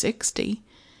 1960,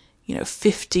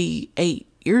 58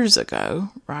 years ago,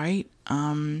 right?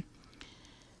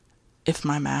 If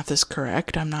my math is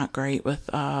correct, I'm not great with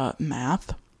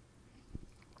math.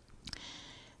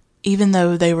 Even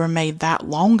though they were made that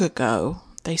long ago,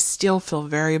 they still feel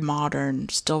very modern,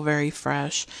 still very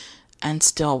fresh, and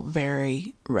still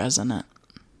very resonant.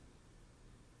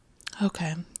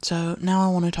 Okay, so now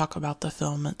I want to talk about the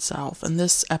film itself, and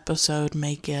this episode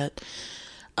may get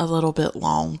a little bit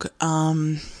long.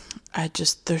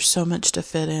 There's so much to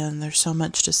fit in, there's so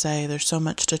much to say, there's so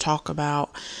much to talk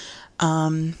about.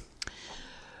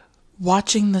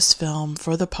 Watching this film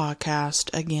for the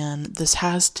podcast, again, this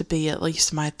has to be at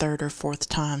least my third or fourth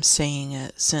time seeing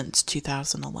it since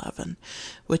 2011,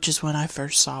 which is when I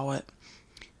first saw it,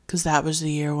 because that was the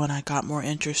year when I got more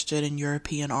interested in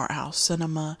European art house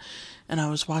cinema, and I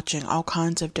was watching all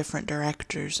kinds of different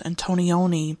directors, and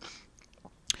Antonioni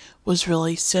was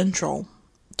really central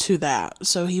to that.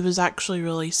 So he was actually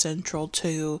really central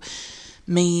to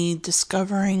me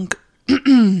discovering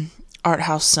art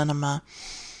house cinema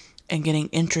and getting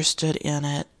interested in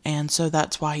it. And so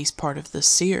that's why he's part of this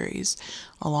series,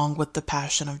 along with The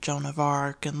Passion of Joan of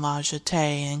Arc and La Jetée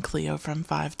and Cleo from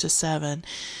 5 to 7,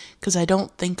 because I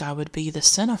don't think I would be the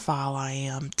cinephile I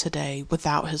am today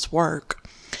without his work.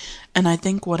 And I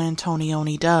think what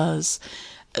Antonioni does,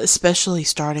 especially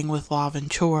starting with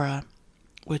L'Avventura,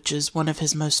 which is one of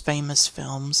his most famous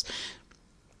films,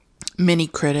 many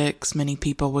critics, many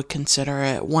people would consider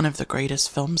it one of the greatest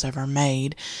films ever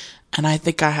made. And I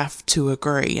think I have to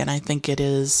agree. And I think it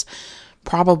is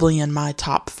probably in my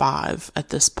top 5 at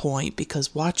this point,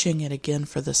 because watching it again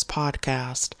for this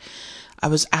podcast, I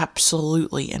was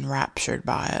absolutely enraptured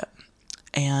by it.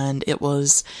 And it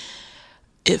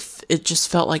just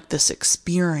felt like this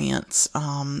experience.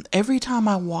 Every time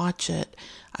I watch it,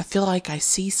 I feel like I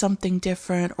see something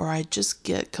different, or I just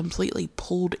get completely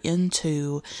pulled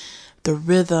into the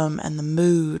rhythm and the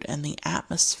mood and the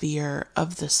atmosphere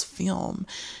of this film.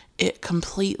 It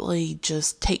completely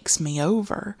just takes me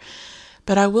over.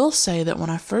 But I will say that when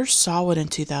I first saw it in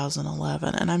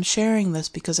 2011, and I'm sharing this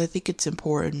because I think it's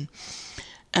important,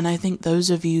 and I think those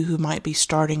of you who might be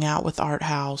starting out with art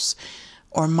house,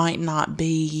 or might not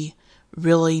be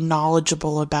really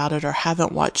knowledgeable about it, or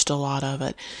haven't watched a lot of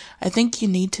it, I think you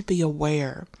need to be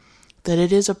aware that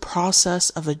it is a process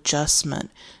of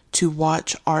adjustment to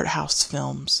watch art house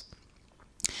films.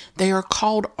 They are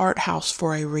called art house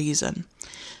for a reason,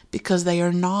 because they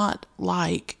are not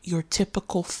like your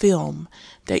typical film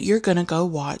that you're going to go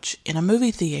watch in a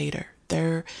movie theater.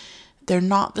 They're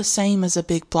not the same as a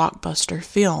big blockbuster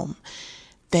film.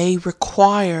 They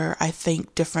require, I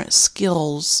think, different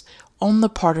skills on the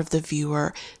part of the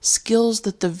viewer, skills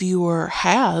that the viewer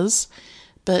has,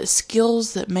 but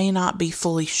skills that may not be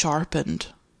fully sharpened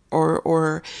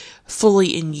or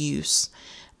fully in use.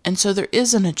 And so there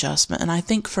is an adjustment. And I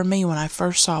think for me, when I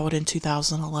first saw it in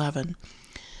 2011,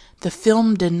 the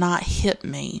film did not hit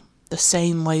me the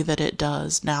same way that it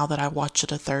does now that I watch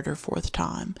it a third or fourth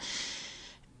time.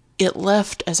 It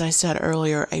left, as I said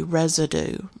earlier, a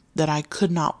residue that I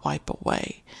could not wipe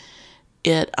away.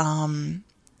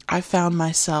 I found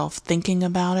myself thinking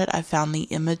about it. I found the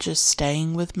images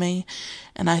staying with me.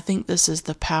 And I think this is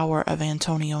the power of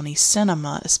Antonioni's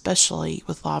cinema, especially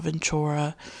with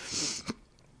L'Avventura,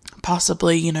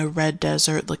 possibly, Red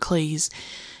Desert, L'Éclisse.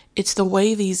 It's the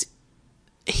way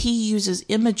he uses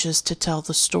images to tell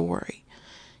the story.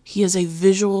 He is a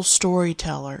visual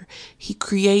storyteller. He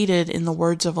created, in the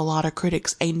words of a lot of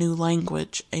critics, a new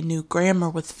language, a new grammar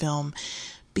with film,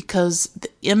 because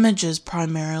the images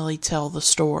primarily tell the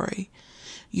story.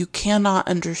 You cannot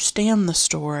understand the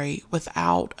story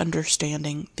without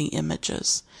understanding the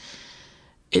images.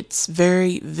 It's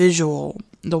very visual,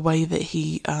 the way that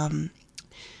he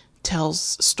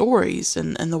tells stories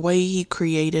and the way he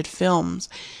created films.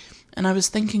 And I was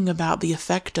thinking about the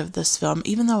effect of this film,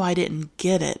 even though I didn't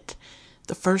get it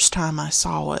the first time I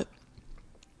saw it.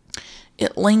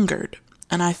 It lingered.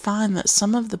 And I find that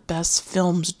some of the best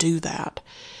films do that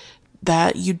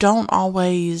you don't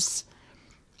always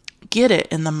get it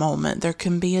in the moment. There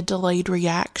can be a delayed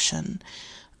reaction.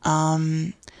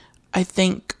 I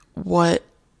think what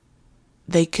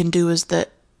they can do is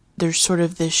that there's sort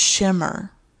of this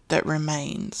shimmer that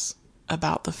remains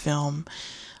about the film.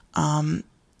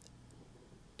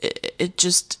 It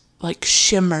just like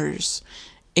shimmers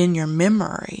in your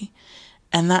memory.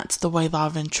 And that's the way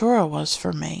L'Avventura was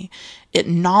for me. It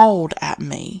gnawed at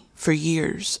me for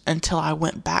years until I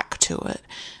went back to it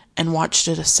and watched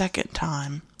it a second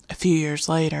time a few years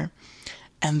later.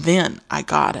 And then I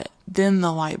got it. Then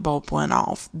the light bulb went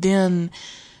off. Then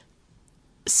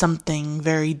something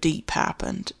very deep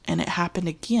happened. And it happened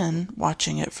again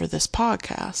watching it for this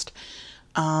podcast.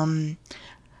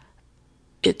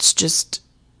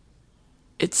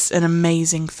 It's an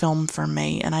amazing film for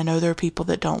me, and I know there are people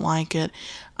that don't like it.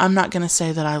 I'm not going to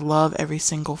say that I love every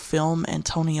single film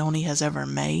Antonioni has ever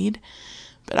made,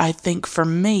 but I think for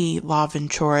me,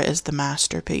 L'Avventura is the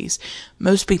masterpiece.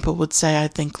 Most people would say I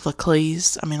think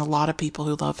L'Éclisse. I mean, a lot of people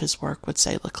who love his work would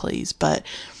say L'Éclisse, but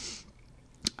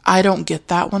I don't get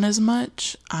that one as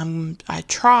much. I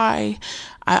try.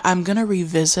 I'm going to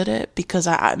revisit it because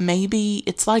maybe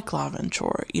it's like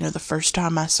L'Avventura. The first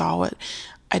time I saw it,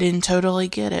 I didn't totally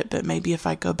get it, but maybe if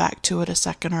I go back to it a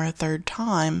second or a third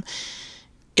time,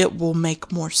 it will make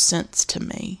more sense to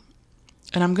me.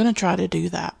 And I'm going to try to do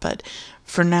that. But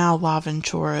for now,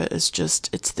 L'Avventura is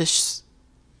it's this,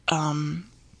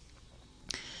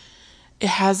 it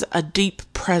has a deep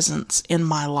presence in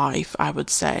my life, I would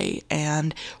say.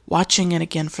 And watching it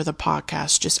again for the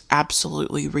podcast just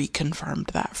absolutely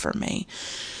reconfirmed that for me.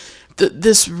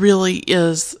 This really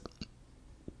is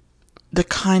the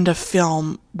kind of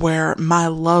film where my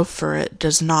love for it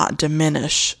does not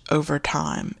diminish over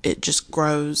time. It just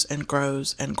grows and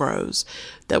grows and grows.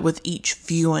 That with each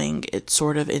viewing, it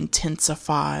sort of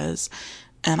intensifies.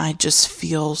 And I just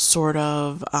feel sort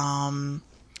of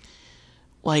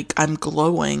like I'm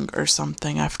glowing or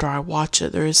something after I watch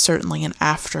it. There is certainly an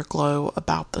afterglow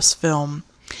about this film.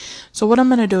 So what I'm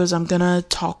going to do is I'm going to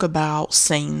talk about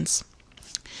scenes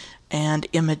and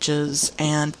images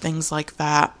and things like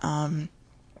that.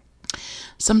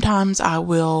 Sometimes I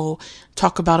will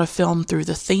talk about a film through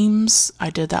the themes. I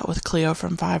did that with Cleo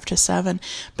from 5 to 7,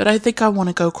 but I think I want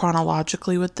to go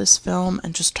chronologically with this film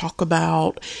and just talk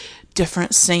about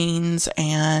different scenes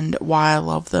and why I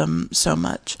love them so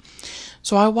much.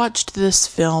 So I watched this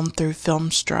film through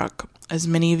Filmstruck. As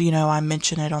many of you know, I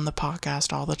mention it on the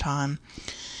podcast all the time.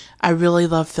 I really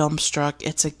love Filmstruck.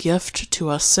 It's a gift to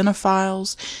us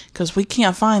cinephiles because we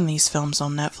can't find these films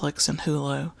on Netflix and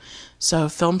Hulu. So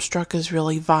Filmstruck is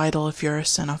really vital if you're a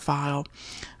cinephile.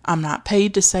 I'm not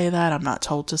paid to say that. I'm not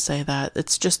told to say that.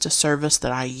 It's just a service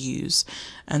that I use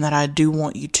and that I do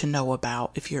want you to know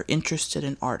about if you're interested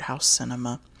in art house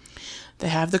cinema. They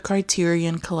have the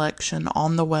Criterion Collection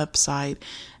on the website,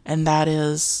 and that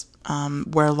is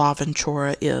where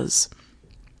L'Avventura is.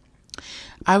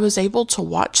 I was able to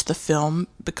watch the film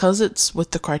because it's with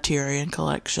the Criterion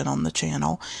Collection on the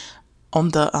channel, on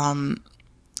the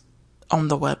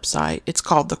website. It's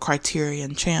called the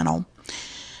Criterion Channel.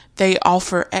 They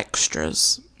offer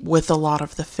extras with a lot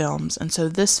of the films. And so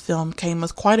this film came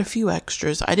with quite a few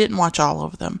extras. I didn't watch all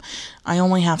of them. I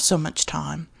only have so much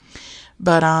time.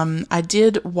 But I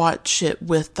did watch it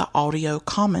with the audio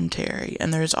commentary,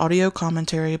 and there's audio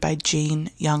commentary by Gene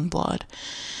Youngblood.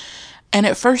 And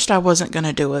at first I wasn't going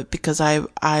to do it because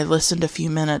I listened a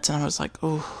few minutes and I was like,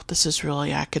 oh, this is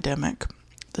really academic.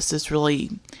 This is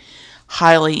really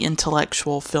highly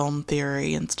intellectual film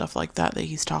theory and stuff like that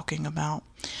he's talking about.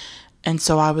 And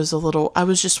so I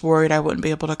was just worried I wouldn't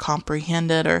be able to comprehend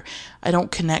it, or I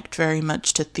don't connect very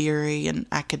much to theory and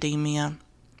academia.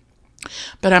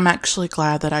 But I'm actually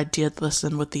glad that I did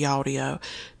listen with the audio,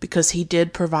 because he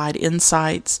did provide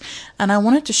insights, and I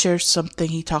wanted to share something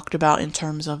he talked about in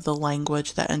terms of the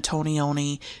language that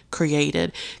Antonioni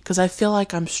created, because I feel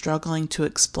like I'm struggling to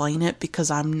explain it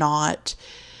because I'm not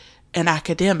an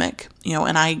academic,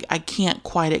 and I can't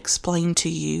quite explain to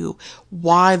you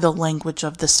why the language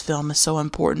of this film is so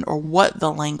important, or what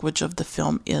the language of the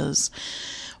film is.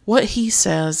 What he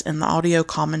says in the audio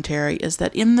commentary is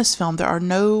that in this film there are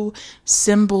no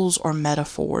symbols or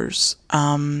metaphors,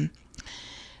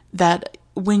 that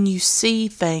when you see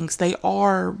things, they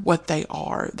are what they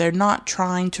are. They're not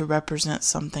trying to represent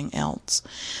something else,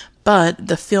 but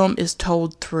the film is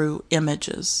told through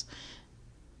images.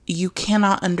 You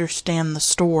cannot understand the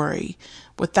story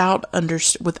without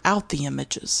the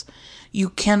images. You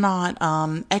cannot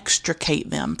extricate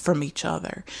them from each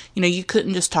other. You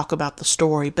couldn't just talk about the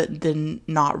story but then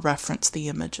not reference the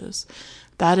images.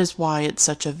 That is why it's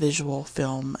such a visual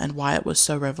film and why it was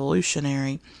so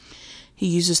revolutionary. He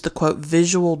uses the quote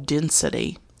visual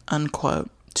density unquote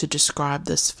to describe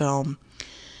this film.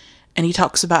 And he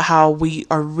talks about how we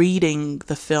are reading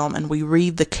the film and we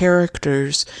read the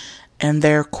characters and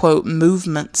their, quote,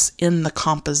 movements in the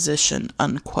composition,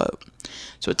 unquote.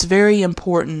 So it's very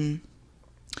important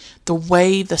the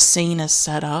way the scene is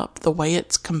set up, the way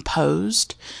it's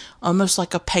composed, almost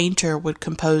like a painter would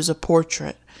compose a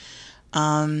portrait.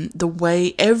 The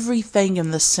way everything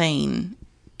in the scene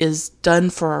is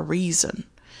done for a reason.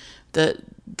 That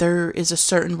there is a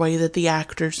certain way that the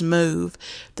actors move,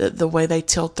 the way they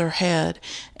tilt their head.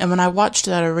 And when I watched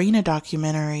that Arena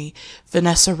documentary,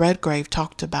 Vanessa Redgrave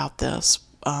talked about this,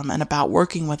 and about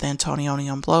working with Antonioni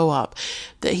on Blow Up,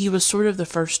 that he was sort of the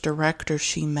first director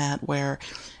she met where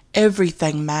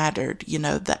everything mattered,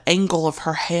 the angle of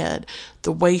her head,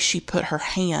 the way she put her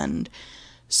hand.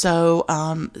 So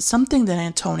something that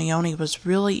Antonioni was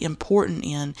really important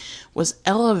in was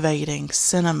elevating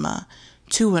cinema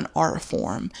to an art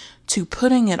form, to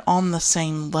putting it on the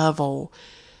same level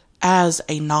as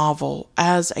a novel,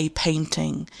 as a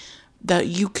painting, that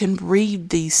you can read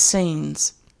these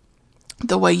scenes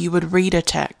the way you would read a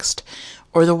text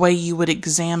or the way you would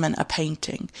examine a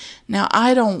painting. Now,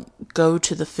 I don't go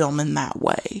to the film in that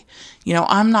way.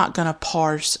 I'm not going to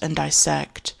parse and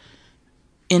dissect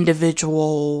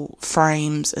individual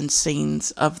frames and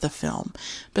scenes of the film,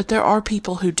 but there are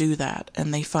people who do that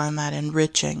and they find that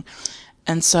enriching.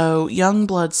 And so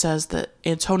Youngblood says that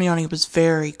Antonioni was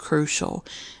very crucial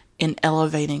in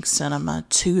elevating cinema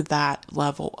to that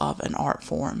level of an art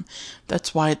form.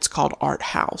 That's why it's called art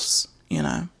house,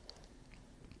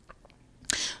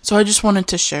 So I just wanted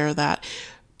to share that.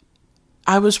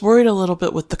 I was worried a little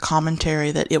bit with the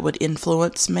commentary that it would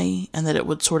influence me and that it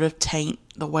would sort of taint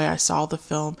the way I saw the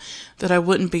film, that I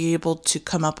wouldn't be able to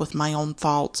come up with my own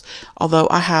thoughts, although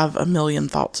I have a million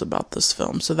thoughts about this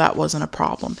film, so that wasn't a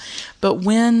problem. But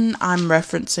when I'm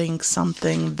referencing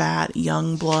something that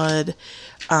Youngblood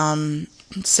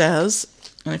says,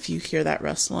 and if you hear that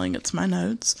rustling, it's my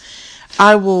notes,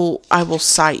 I will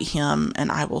cite him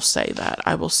and I will say that.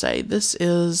 I will say this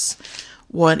is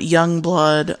what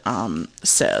Youngblood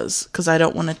says, because I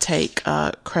don't want to take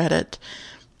credit.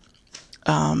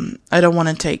 I don't want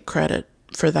to take credit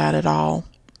for that at all.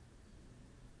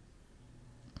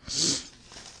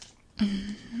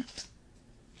 I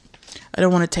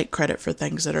don't want to take credit for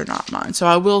things that are not mine. So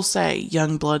I will say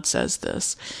Youngblood says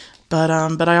this. But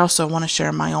I also want to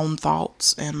share my own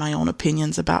thoughts and my own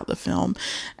opinions about the film.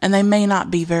 And they may not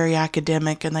be very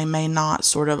academic, and they may not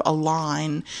sort of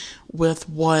align with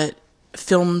what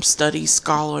film studies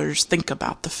scholars think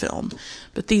about the film.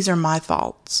 But these are my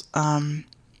thoughts.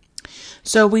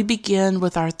 So we begin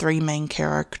with our three main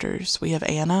characters. We have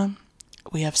Anna,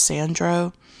 we have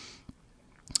Sandro,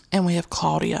 and we have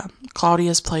Claudia.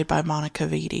 Claudia is played by Monica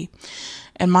Vitti.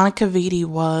 And Monica Vitti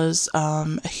was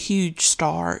a huge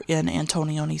star in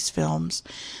Antonioni's films.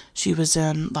 She was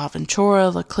in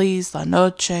L'Avventura, L'Eclisse, La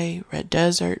Noche, Red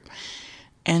Desert,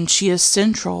 and she is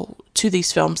central to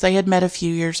these films. They had met a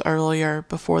few years earlier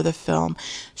before the film.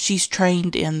 She's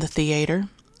trained in the theater,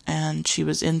 and she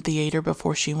was in theater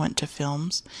before she went to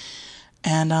films.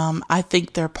 And I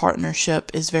think their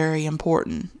partnership is very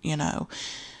important,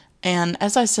 And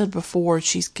as I said before,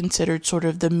 she's considered sort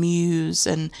of the muse,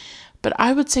 but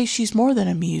I would say she's more than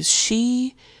a muse.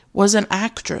 She was an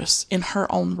actress in her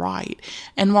own right.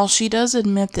 And while she does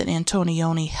admit that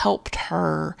Antonioni helped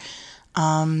her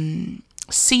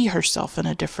see herself in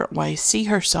a different way, see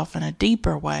herself in a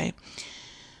deeper way,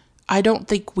 I don't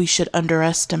think we should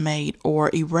underestimate or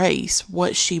erase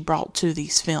what she brought to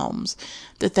these films,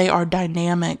 that they are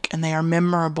dynamic and they are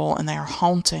memorable and they are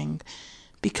haunting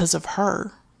because of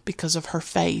her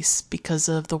face, because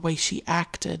of the way she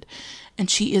acted. And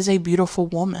she is a beautiful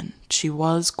woman. She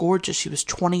was gorgeous. She was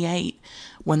 28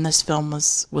 when this film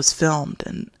was filmed,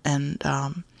 and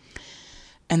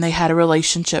they had a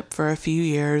relationship for a few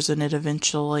years, and it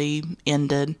eventually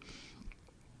ended.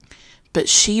 But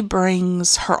she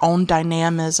brings her own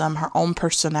dynamism, her own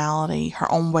personality, her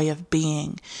own way of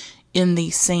being in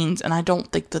these scenes, and I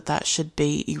don't think that should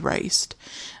be erased.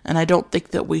 And I don't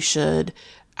think that we should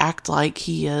act like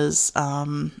he is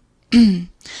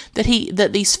that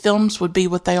these films would be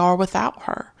what they are without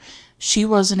her. She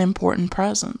was an important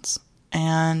presence,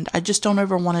 and I just don't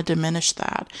ever want to diminish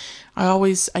that.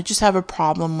 I just have a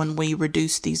problem when we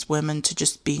reduce these women to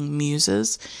just being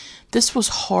muses. This was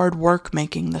hard work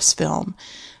making this film.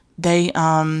 They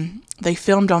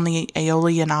filmed on the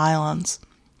Aeolian Islands.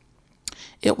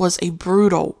 It was a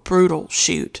brutal, brutal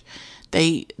shoot.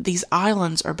 These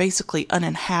islands are basically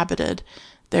uninhabited.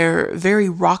 They're very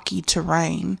rocky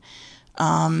terrain.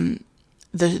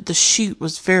 The shoot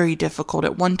was very difficult.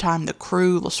 At one time, the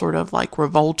crew sort of like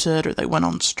revolted, or they went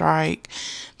on strike.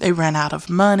 They ran out of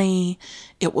money.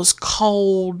 It was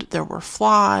cold. There were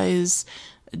flies.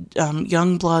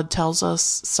 Youngblood tells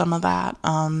us some of that.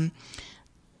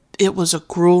 It was a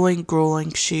grueling,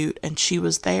 grueling shoot, and she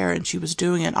was there and she was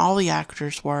doing it, and all the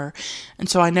actors were. And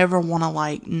so I never want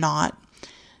to not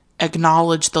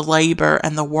acknowledge the labor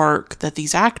and the work that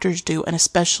these actors do, and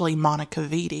especially Monica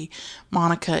Vitti.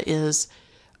 Monica is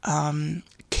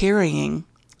carrying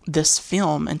this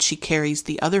film, and she carries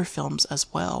the other films as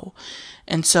well.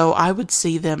 And so I would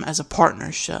see them as a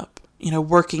partnership,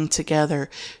 working together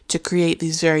to create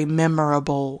these very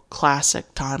memorable,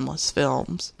 classic, timeless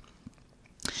films.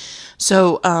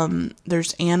 So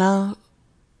there's Anna,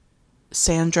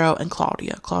 Sandro, and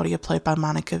Claudia. Claudia played by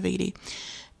Monica Vitti.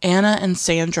 Anna and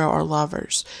Sandro are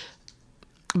lovers.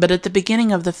 But at the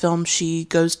beginning of the film, she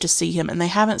goes to see him, and they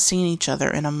haven't seen each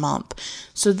other in a month.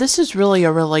 So this is really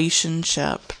a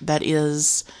relationship that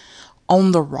is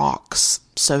on the rocks,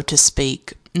 so to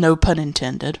speak. No pun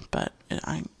intended, but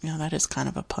that is kind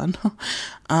of a pun.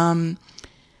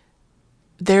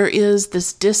 There is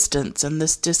this distance and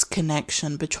this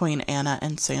disconnection between Anna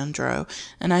and Sandro,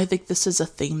 and I think this is a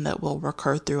theme that will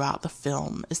recur throughout the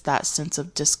film, is that sense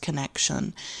of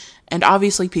disconnection. And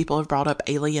obviously people have brought up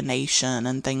alienation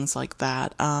and things like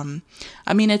that.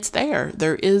 It's there.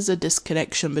 There is a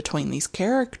disconnection between these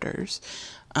characters.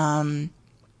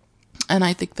 And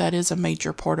I think that is a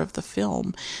major part of the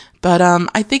film. But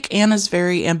I think Anna's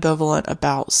very ambivalent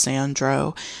about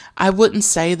Sandro. I wouldn't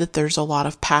say that there's a lot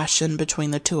of passion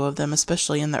between the two of them,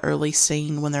 especially in the early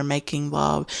scene when they're making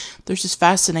love. There's this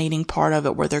fascinating part of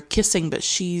it where they're kissing, but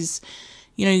she's,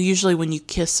 usually when you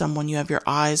kiss someone, you have your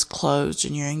eyes closed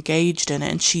and you're engaged in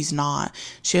it, and she's not.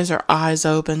 She has her eyes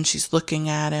open. She's looking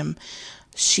at him.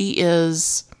 She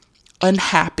is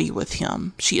unhappy with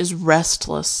him. She is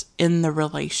restless in the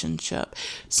relationship.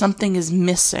 Something is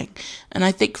missing. And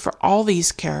I think for all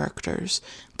these characters,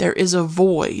 there is a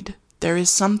void. There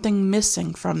is something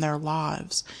missing from their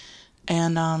lives.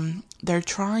 And they're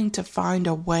trying to find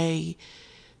a way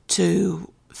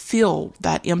to fill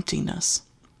that emptiness.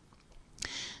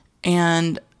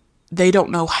 And they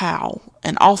don't know how.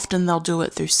 And often they'll do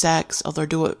it through sex,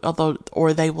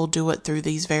 or they will do it through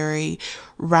these very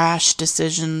rash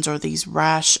decisions or these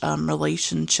rash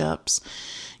relationships.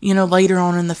 Later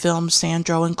on in the film,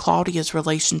 Sandro and Claudia's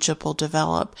relationship will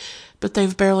develop, but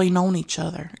they've barely known each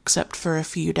other except for a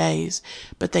few days.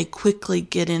 But they quickly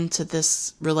get into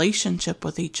this relationship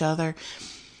with each other.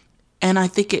 And I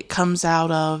think it comes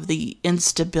out of the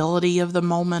instability of the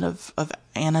moment of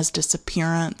Anna's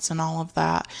disappearance and all of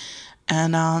that.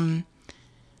 And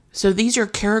so these are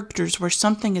characters where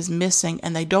something is missing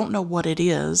and they don't know what it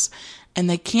is, and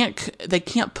they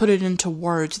can't put it into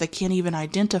words. They can't even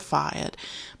identify it,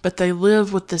 but they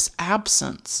live with this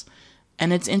absence.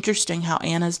 And it's interesting how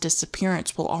Anna's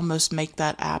disappearance will almost make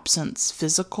that absence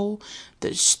physical,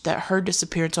 that her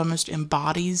disappearance almost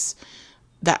embodies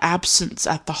the absence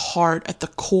at the heart, at the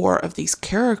core of these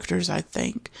characters. I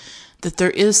think that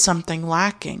there is something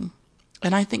lacking.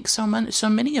 And I think so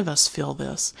many of us feel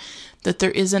this, that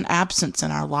there is an absence in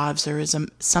our lives. There is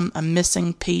a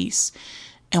missing piece,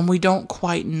 and we don't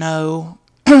quite know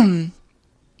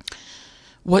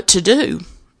what to do.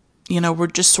 We're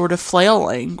just sort of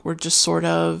flailing. We're just sort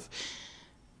of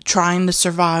trying to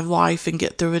survive life and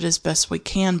get through it as best we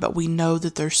can, but we know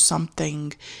that there's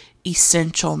something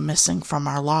essential missing from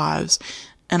our lives.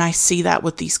 And I see that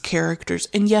with these characters.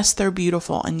 And yes, they're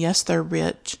beautiful, and yes, they're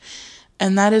rich.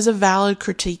 And that is a valid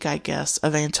critique, I guess,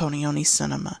 of Antonioni's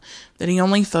cinema, that he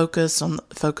only focuses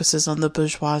on the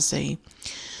bourgeoisie.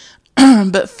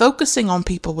 But focusing on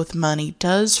people with money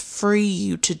does free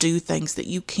you to do things that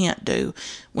you can't do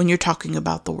when you're talking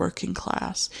about the working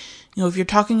class. If you're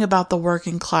talking about the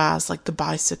working class, like the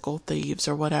bicycle thieves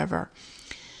or whatever,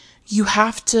 you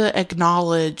have to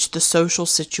acknowledge the social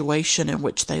situation in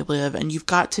which they live, and you've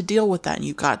got to deal with that, and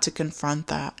you've got to confront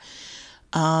that.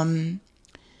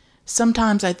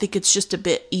 Sometimes I think it's just a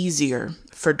bit easier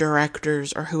for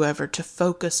directors or whoever to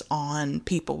focus on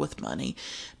people with money,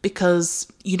 because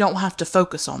you don't have to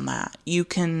focus on that. You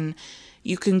can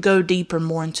go deeper,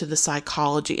 more into the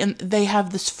psychology, and they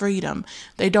have this freedom.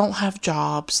 They don't have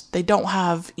jobs. They don't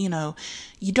have,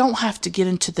 you don't have to get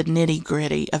into the nitty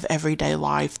gritty of everyday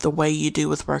life the way you do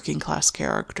with working class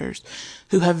characters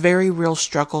who have very real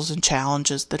struggles and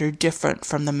challenges that are different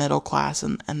from the middle class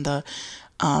and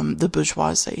the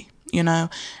bourgeoisie, and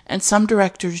some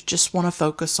directors just want to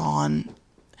focus on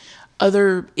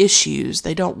other issues.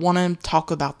 They don't want to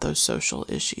talk about those social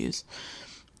issues.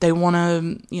 They want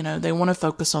to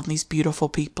focus on these beautiful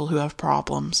people who have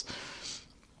problems.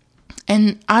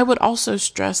 And I would also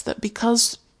stress that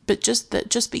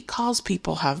just because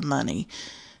people have money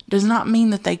does not mean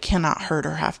that they cannot hurt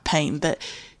or have pain. That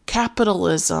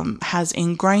capitalism has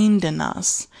ingrained in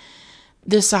us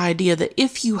this idea that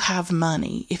if you have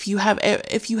money, if you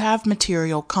have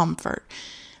material comfort,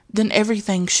 then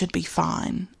everything should be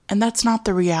fine. And that's not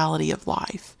the reality of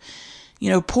life.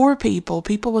 Poor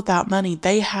people without money,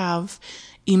 they have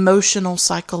emotional,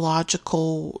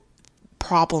 psychological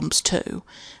problems too.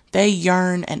 They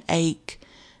yearn and ache.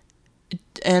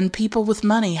 And people with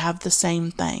money have the same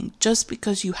thing. Just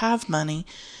because you have money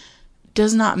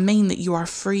does not mean that you are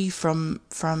free from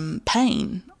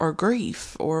pain or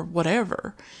grief or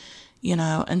whatever,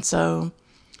 and so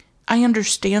I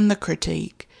understand the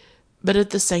critique, but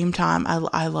at the same time,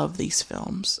 I love these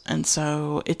films, and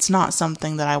so it's not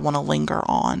something that I want to linger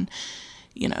on.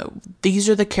 These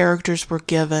are the characters we're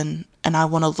given, and I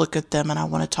want to look at them and I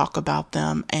want to talk about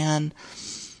them, and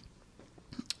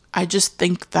I just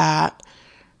think that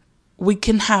we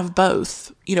can have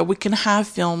both. We can have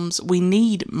films. We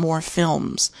need more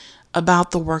films about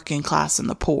the working class and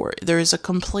the poor. There is a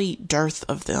complete dearth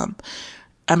of them.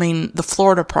 I mean, the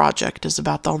Florida Project is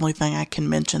about the only thing I can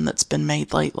mention that's been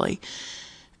made lately.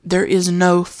 There is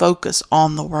no focus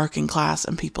on the working class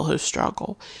and people who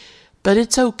struggle. But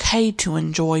it's okay to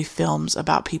enjoy films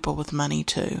about people with money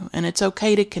too. And it's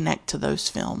okay to connect to those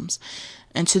films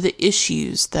and to the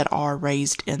issues that are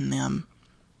raised in them.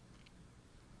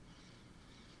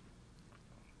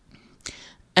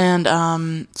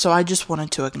 And so I just wanted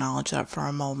to acknowledge that for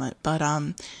a moment. But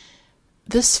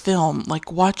this film,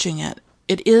 like watching it,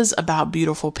 it is about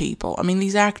beautiful people. I mean,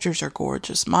 these actors are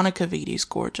gorgeous. Monica Vitti's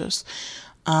gorgeous.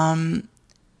 The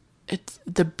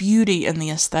beauty and the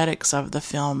aesthetics of the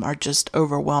film are just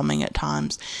overwhelming at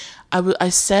times. I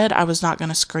said I was not going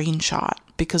to screenshot,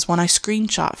 because when I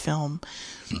screenshot film,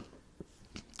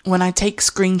 when I take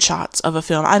screenshots of a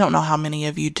film, I don't know how many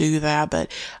of you do that,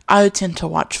 but I tend to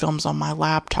watch films on my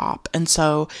laptop, and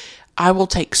so I will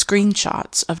take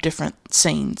screenshots of different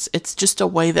scenes. It's just a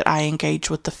way that I engage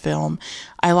with the film.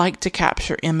 I like to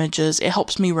capture images. It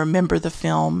helps me remember the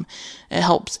film.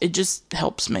 It just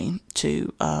helps me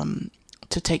to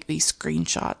take these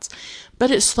screenshots. But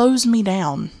it slows me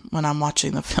down when I'm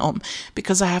watching the film,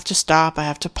 because I have to stop, I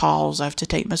have to pause, I have to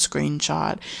take my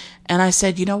screenshot. And I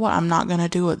said, you know what, I'm not going to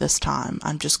do it this time.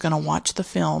 I'm just going to watch the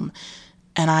film.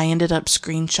 And I ended up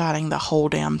screenshotting the whole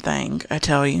damn thing, I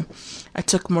tell you. I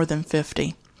took more than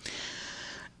 50.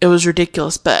 It was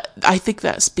ridiculous, but I think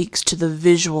that speaks to the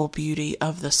visual beauty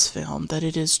of this film, that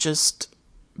it is just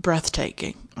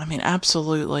breathtaking. I mean,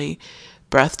 absolutely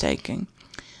breathtaking.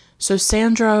 So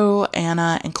Sandro,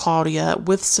 Anna, and Claudia,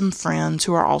 with some friends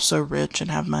who are also rich and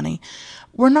have money.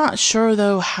 We're not sure,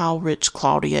 though, how rich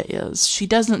Claudia is. She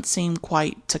doesn't seem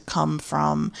quite to come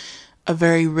from a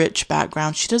very rich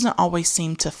background. She doesn't always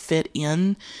seem to fit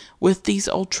in with these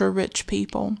ultra-rich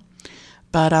people.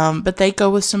 But they go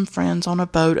with some friends on a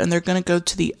boat, and they're going to go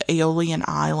to the Aeolian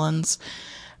Islands.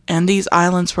 And these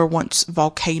islands were once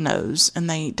volcanoes, and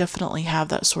they definitely have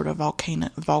that sort of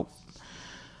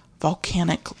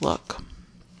volcanic look.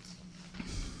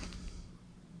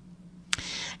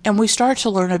 And we start to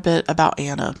learn a bit about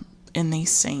Anna in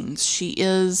these scenes. She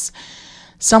is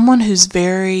someone who's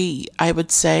very, I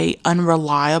would say,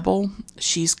 unreliable.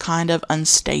 She's kind of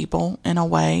unstable in a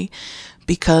way,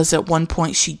 because at one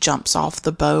point she jumps off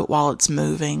the boat while it's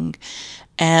moving,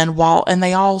 and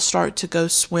they all start to go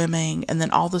swimming, and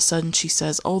then all of a sudden she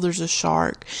says, "Oh, there's a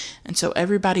shark." And so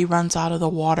everybody runs out of the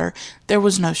water. There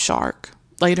was no shark.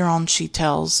 Later on she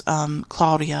tells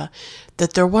Claudia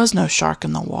that there was no shark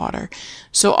in the water.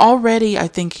 So already I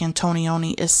think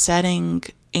Antonioni is setting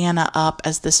Anna up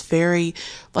as this very,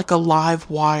 like a live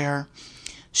wire.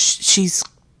 She's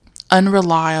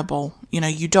unreliable.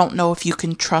 You don't know if you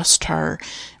can trust her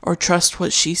or trust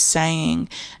what she's saying.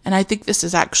 And I think this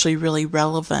is actually really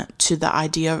relevant to the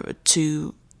idea,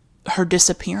 to her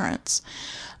disappearance.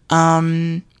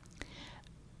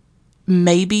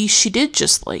 Maybe she did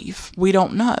just leave. We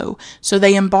don't know. So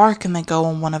they embark and they go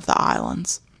on one of the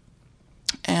islands.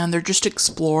 And they're just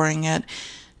exploring it.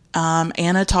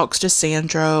 Anna talks to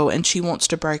Sandro, and she wants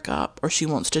to break up, or she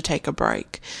wants to take a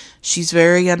break. She's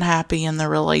very unhappy in the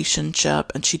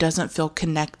relationship, and she doesn't feel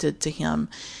connected to him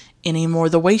anymore.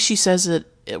 The way she says it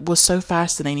was so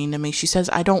fascinating to me. She says,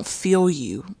 "I don't feel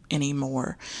you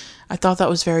anymore." I thought that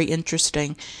was very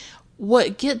interesting.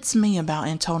 What gets me about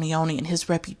Antonioni and his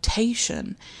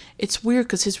reputation, it's weird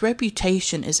because his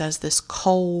reputation is as this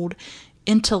cold,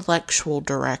 intellectual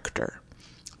director.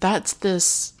 That's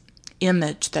this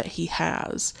image that he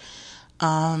has.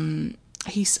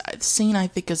 He's seen, I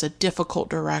think, as a difficult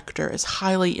director, as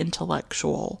highly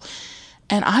intellectual.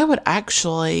 And I would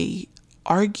actually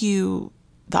argue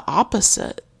the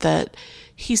opposite, that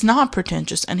he's not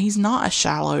pretentious, and he's not a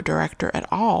shallow director at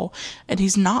all, and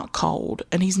he's not cold,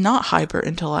 and he's not hyper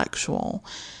intellectual.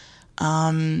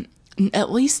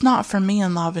 At least not for me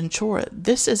in L'Avventura.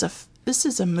 This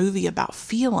is a movie about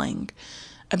feeling,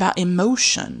 about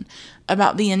emotion,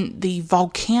 about the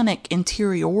volcanic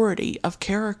interiority of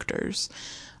characters.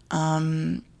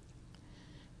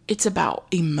 It's about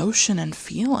emotion and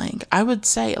feeling. I would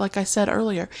say, like I said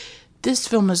earlier, this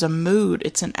film is a mood.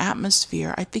 It's an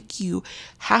atmosphere. I think you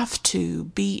have to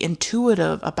be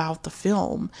intuitive about the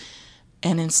film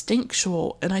and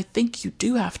instinctual, and I think you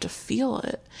do have to feel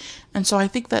it. And so I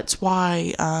think that's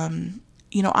why, I'm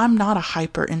not a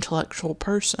hyper intellectual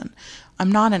person.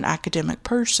 I'm not an academic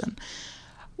person.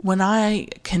 When I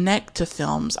connect to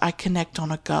films, I connect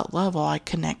on a gut level. I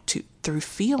connect through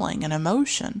feeling and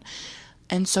emotion.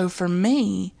 And so for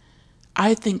me,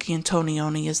 I think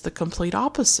Antonioni is the complete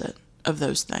opposite of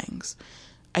those things.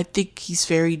 I think he's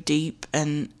very deep,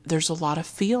 and there's a lot of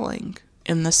feeling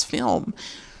in this film.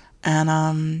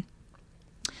 And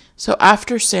so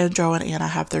after Sandro and Anna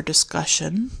have their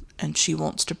discussion, and she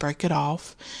wants to break it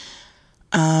off,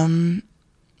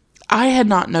 I had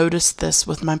not noticed this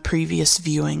with my previous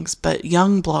viewings, but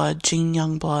Gene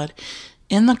Youngblood,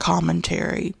 in the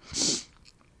commentary,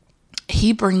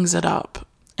 he brings it up,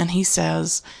 and he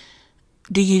says,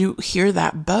 "Do you hear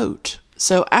that boat?"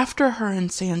 So after her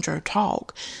and Sandro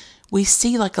talk, we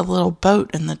see like a little boat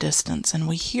in the distance, and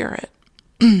we hear it.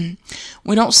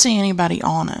 We don't see anybody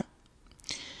on it.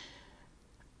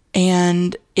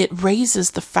 And it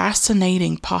raises the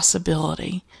fascinating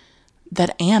possibility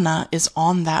that Anna is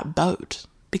on that boat,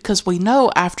 because we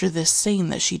know after this scene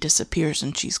that she disappears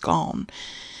and she's gone.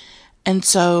 And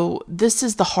so this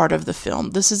is the heart of the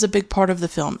film. This is a big part of the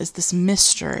film, is this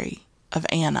mystery of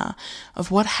Anna,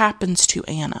 of what happens to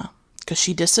Anna, because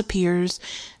she disappears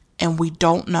and we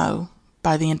don't know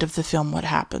by the end of the film what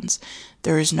happens.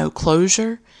 There is no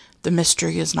closure. The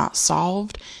mystery is not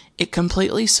solved. It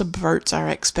completely subverts our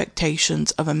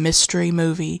expectations of a mystery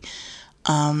movie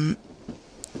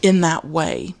in that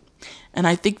way. And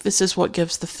I think this is what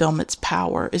gives the film its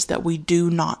power, is that we do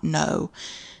not know.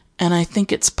 And I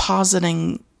think it's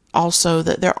positing also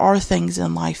that there are things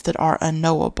in life that are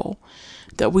unknowable,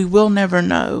 that we will never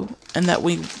know, and that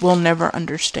we will never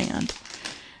understand.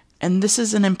 And this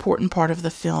is an important part of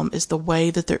the film, is the way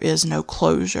that there is no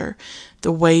closure,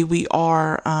 the way we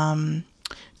are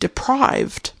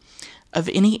deprived of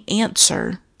any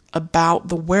answer about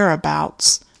the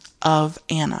whereabouts of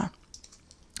Anna.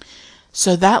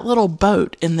 So that little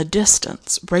boat in the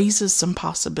distance raises some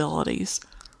possibilities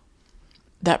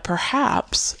that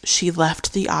perhaps she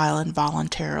left the island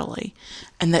voluntarily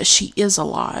and that she is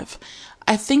alive.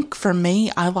 I think for me,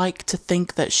 I like to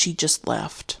think that she just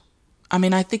left. I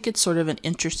mean, I think it's sort of an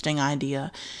interesting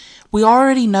idea. We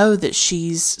already know that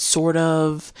she's sort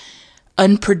of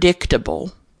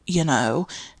unpredictable,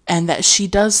 and that she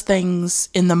does things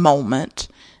in the moment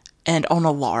and on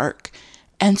a lark.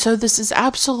 And so this is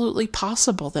absolutely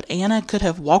possible that Anna could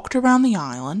have walked around the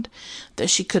island, that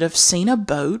she could have seen a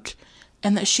boat,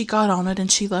 and that she got on it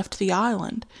and she left the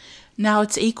island. Now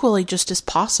it's equally just as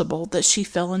possible that she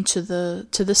fell into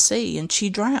the sea and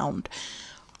she drowned.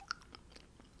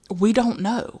 We don't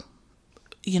know.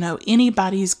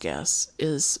 Anybody's guess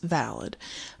is valid.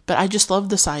 But I just love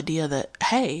this idea that,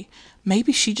 hey,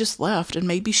 maybe she just left and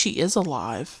maybe she is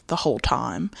alive the whole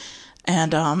time.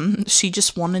 And she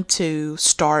just wanted to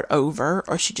start over,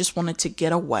 or she just wanted to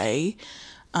get away.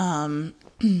 That's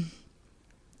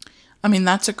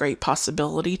a great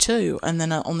possibility too. And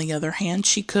then on the other hand,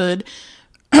 she could,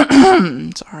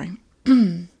 sorry,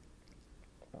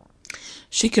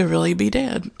 she could really be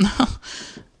dead.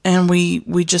 And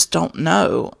we just don't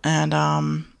know. And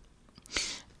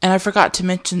I forgot to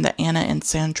mention that Anna and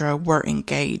Sandro were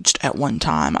engaged at one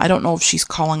time. I don't know if she's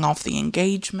calling off the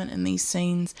engagement in these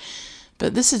scenes,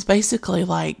 but this is basically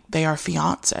like they are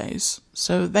fiancés.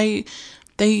 So they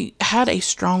had a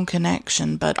strong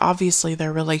connection, but obviously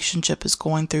their relationship is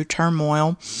going through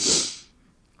turmoil.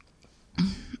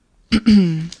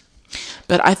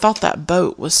 But I thought that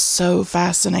boat was so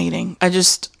fascinating. I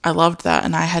loved that,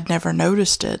 and I had never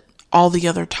noticed it all the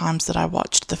other times that I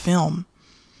watched the film.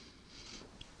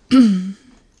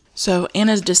 So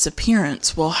Anna's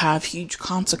disappearance will have huge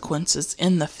consequences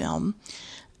in the film.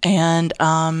 And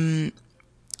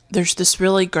there's this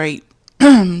really great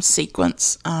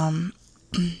sequence. And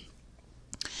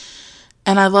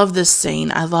I love this scene.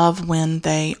 I love when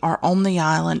they are on the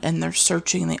island and they're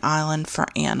searching the island for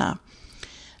Anna.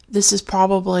 This is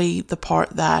probably the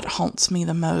part that haunts me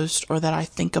the most, or that I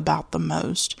think about the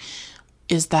most,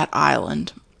 is that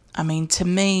island. To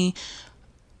me,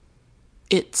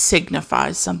 it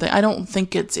signifies something. I don't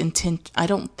think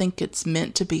it's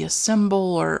meant to be a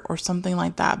symbol or something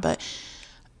like that, but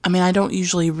I don't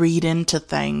usually read into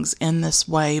things in this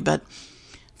way, but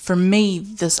for me,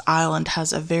 this island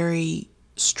has a very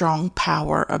strong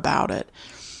power about it.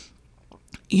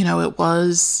 It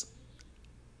was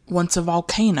once a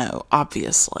volcano,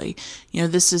 obviously.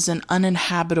 This is an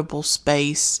uninhabitable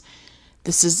space.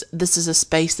 This is a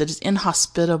space that is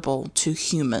inhospitable to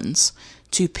humans,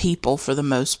 to people for the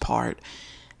most part.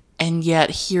 And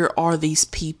yet here are these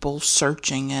people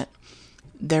searching it.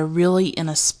 They're really in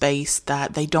a space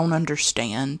that they don't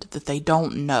understand, that they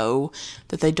don't know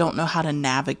how to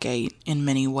navigate in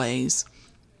many ways.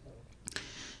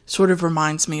 Sort of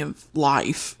reminds me of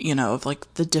life, of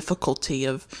like the difficulty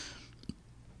of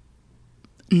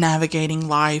navigating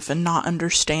life and not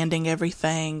understanding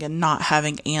everything and not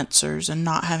having answers and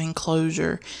not having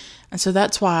closure. And so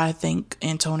that's why I think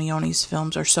Antonioni's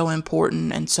films are so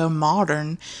important and so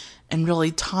modern and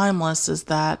really timeless, is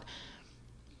that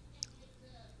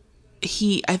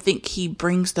I think he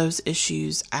brings those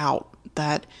issues out,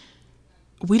 that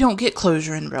we don't get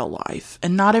closure in real life,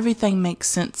 and not everything makes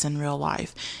sense in real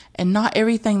life, and not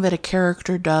everything that a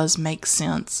character does makes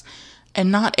sense. And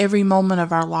not every moment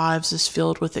of our lives is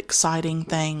filled with exciting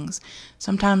things.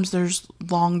 Sometimes there's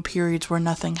long periods where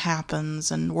nothing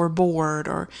happens and we're bored,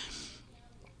 or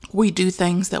we do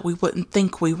things that we wouldn't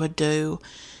think we would do.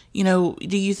 Do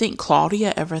you think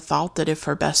Claudia ever thought that if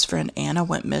her best friend Anna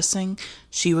went missing,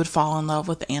 she would fall in love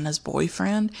with Anna's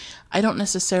boyfriend? I don't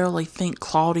necessarily think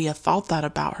Claudia thought that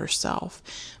about herself,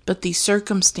 but these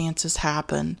circumstances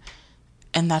happen,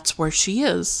 and that's where she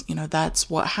is. That's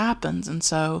what happens. And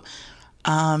so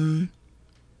I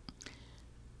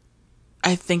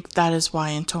think that is why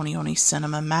Antonioni's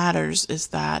cinema matters, is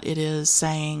that it is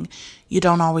saying you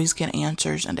don't always get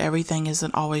answers, and everything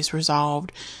isn't always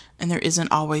resolved, and there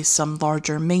isn't always some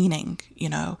larger meaning.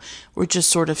 We're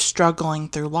just sort of struggling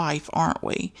through life, aren't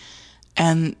we?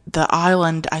 And the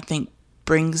island, I think,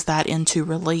 brings that into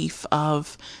relief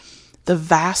of the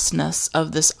vastness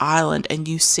of this island, and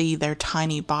you see their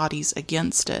tiny bodies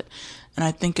against it. And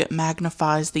I think it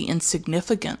magnifies the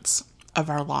insignificance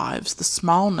of our lives, the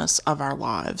smallness of our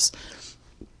lives.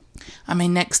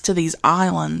 Next to these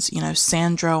islands,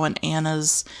 Sandro and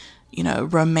Anna's,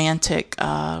 romantic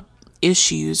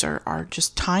issues are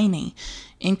just tiny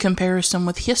in comparison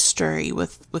with history,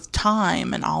 with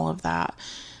time and all of that.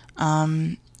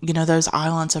 Those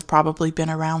islands have probably been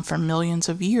around for millions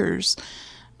of years.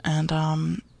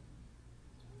 And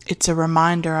it's a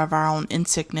reminder of our own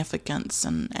insignificance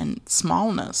and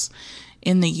smallness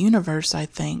in the universe, I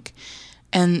think.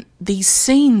 And these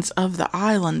scenes of the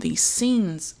island, these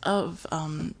scenes of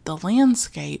the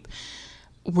landscape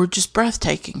were just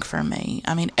breathtaking for me.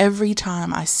 Every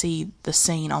time I see the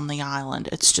scene on the island,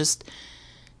 it's just,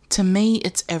 to me,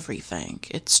 it's everything.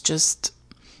 It's just,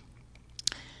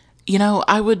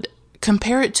 I would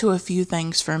compare it to a few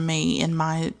things for me in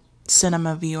my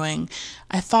cinema viewing,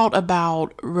 I thought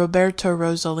about Roberto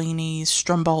Rossellini's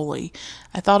Stromboli.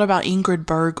 I thought about Ingrid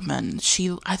Bergman.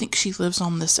 I think she lives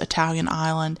on this Italian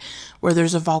island where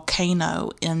there's a volcano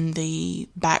in the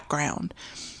background.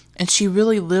 And she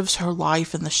really lives her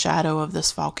life in the shadow of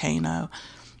this volcano.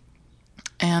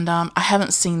 And I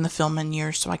haven't seen the film in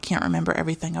years, so I can't remember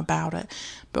everything about it.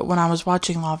 But when I was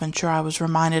watching L'Avventura, I was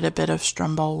reminded a bit of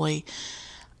Stromboli.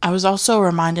 I was also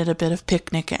reminded a bit of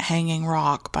Picnic at Hanging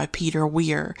Rock by Peter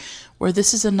Weir, where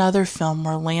this is another film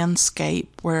where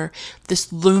landscape, where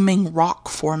this looming rock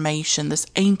formation, this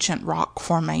ancient rock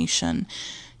formation,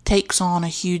 takes on a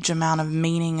huge amount of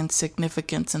meaning and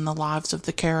significance in the lives of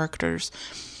the characters.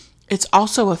 It's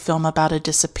also a film about a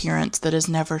disappearance that is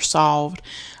never solved.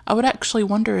 I would actually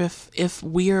wonder if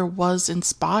Weir was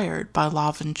inspired by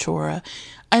L'Avventura.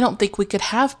 I don't think we could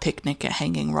have Picnic at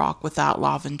Hanging Rock without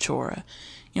L'Avventura.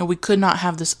 We could not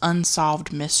have this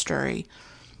unsolved mystery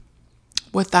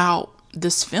without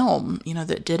this film,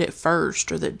 that did it first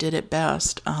or that did it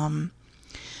best.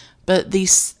 But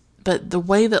the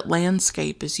way that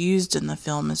landscape is used in the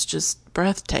film is just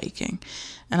breathtaking.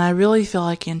 And I really feel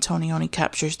like Antonioni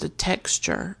captures the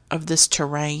texture of this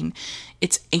terrain,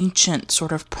 its ancient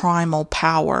sort of primal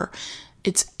power,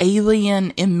 its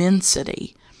alien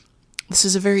immensity. This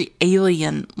is a very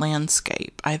alien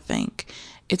landscape, I think.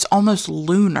 It's almost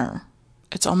lunar.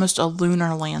 It's almost a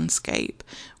lunar landscape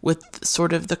with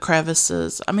sort of the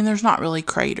crevices. I mean, there's not really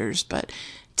craters, but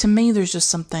to me, there's just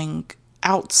something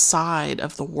outside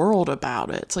of the world about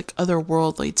it. It's like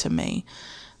otherworldly to me.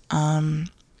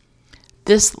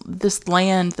 This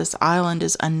land, this island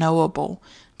is unknowable,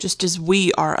 just as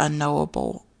we are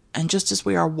unknowable, and just as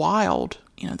we are wild.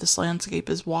 This landscape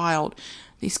is wild.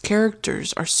 These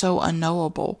characters are so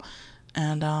unknowable,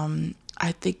 and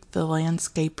I think the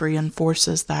landscape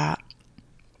reinforces that.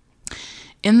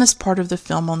 In this part of the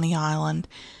film on the island,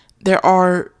 there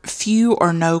are few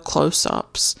or no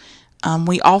close-ups.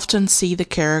 We often see the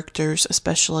characters,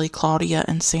 especially Claudia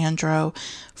and Sandro,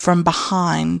 from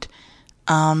behind,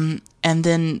 and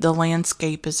then the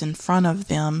landscape is in front of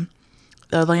them.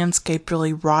 The landscape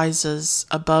really rises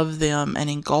above them and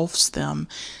engulfs them.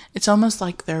 It's almost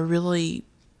like they're really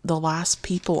the last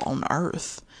people on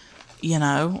Earth, we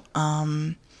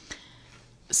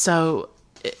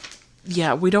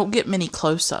don't get many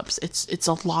close-ups. It's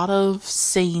a lot of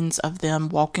scenes of them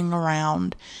walking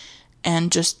around,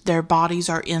 and just their bodies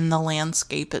are in the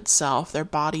landscape itself. Their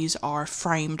bodies are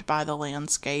framed by the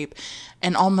landscape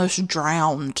and almost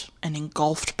drowned and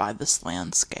engulfed by this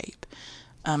landscape.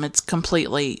 It's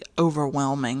completely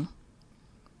overwhelming.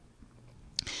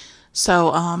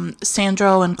 So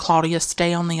Sandro and Claudia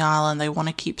stay on the island. They want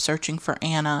to keep searching for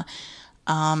Anna.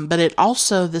 But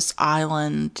this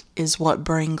island is what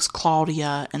brings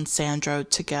Claudia and Sandro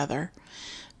together.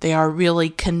 They are really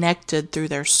connected through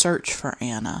their search for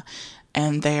Anna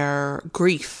and their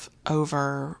grief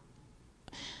over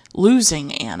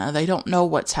losing Anna. They don't know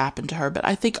what's happened to her, but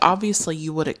I think obviously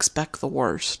you would expect the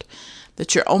worst.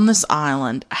 That you're on this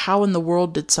island, how in the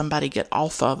world did somebody get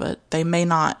off of it? They may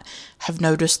not have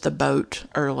noticed the boat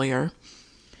earlier.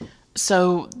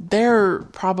 So they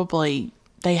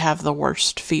have the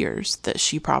worst fears that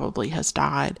she probably has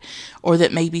died, or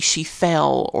that maybe she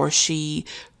fell, or she,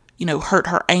 hurt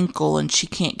her ankle and she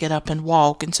can't get up and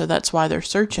walk, and so that's why they're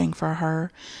searching for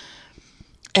her.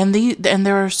 And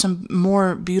there are some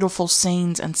more beautiful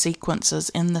scenes and sequences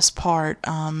in this part.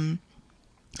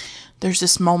 There's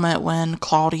this moment when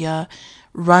Claudia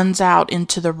runs out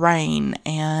into the rain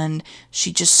and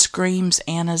she just screams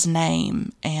Anna's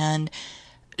name, and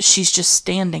she's just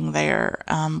standing there.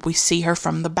 We see her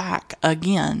from the back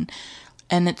again,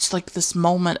 and it's like this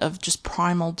moment of just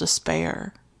primal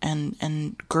despair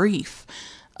and grief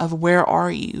of where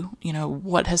are you?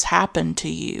 What has happened to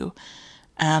you?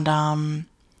 And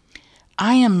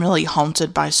I am really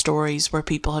haunted by stories where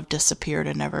people have disappeared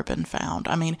and never been found.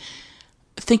 I mean,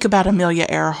 think about Amelia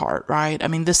Earhart, right? I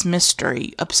mean, this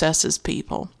mystery obsesses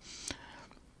people.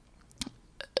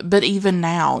 But even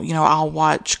now, I'll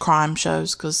watch crime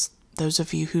shows, because those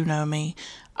of you who know me,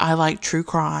 I like true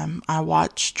crime. I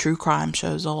watch true crime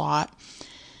shows a lot.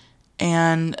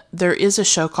 And there is a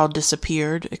show called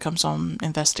Disappeared. It comes on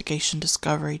Investigation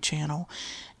Discovery Channel.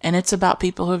 And it's about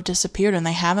people who have disappeared and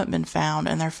they haven't been found,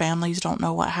 and their families don't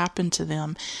know what happened to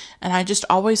them. And I just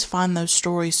always find those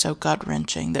stories so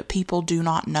gut-wrenching, that people do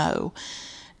not know.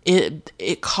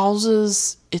 It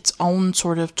causes its own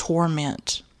sort of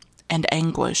torment and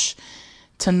anguish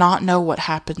to not know what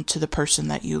happened to the person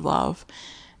that you love.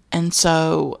 And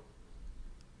so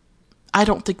I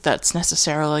don't think that's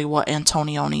necessarily what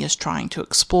Antonioni is trying to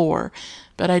explore,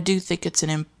 but I do think it's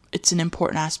it's an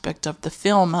important aspect of the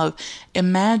film. Of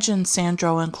imagine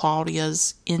Sandro and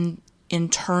Claudia's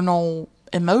internal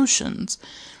emotions,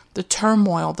 the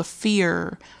turmoil, the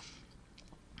fear,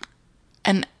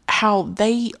 and how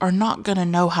they are not going to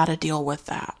know how to deal with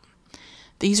that.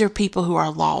 These are people who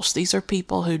are lost. These are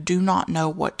people who do not know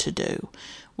what to do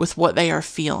with what they are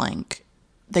feeling.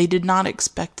 They did not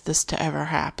expect this to ever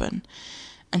happen.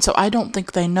 And so I don't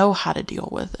think they know how to deal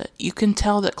with it. You can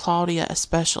tell that Claudia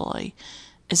especially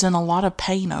is in a lot of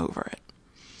pain over it.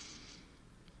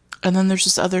 And then there's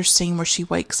this other scene where she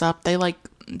wakes up.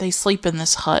 They sleep in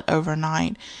this hut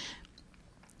overnight.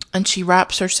 And she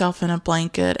wraps herself in a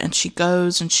blanket and she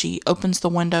goes and she opens the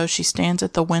window. She stands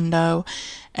at the window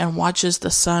and watches the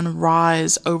sun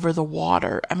rise over the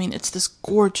water. I mean, it's this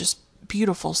gorgeous,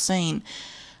 beautiful scene.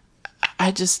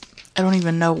 I don't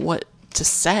even know what to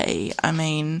say. I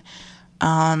mean,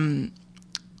 I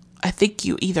think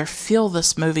you either feel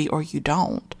this movie or you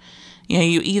don't. You know,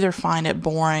 you either find it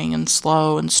boring and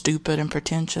slow and stupid and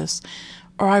pretentious,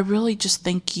 or I really just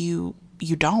think you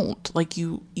don't. Like,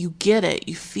 you get it,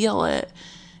 you feel it,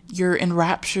 you're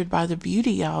enraptured by the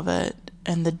beauty of it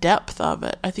and the depth of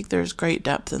it. I think there's great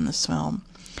depth in this film.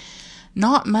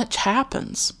 Not much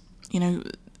happens,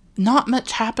 not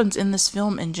much happens in this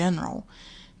film in general.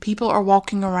 People are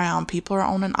walking around, people are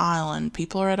on an island,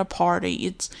 people are at a party.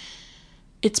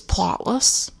 It's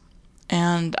plotless.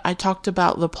 And I talked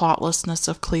about the plotlessness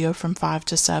of Cleo from 5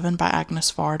 to 7 by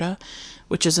Agnes Varda,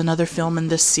 which is another film in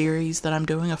this series that I'm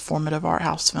doing of formative art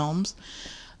house films.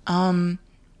 I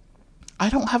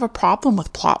don't have a problem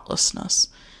with plotlessness.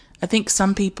 I think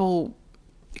some people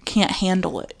can't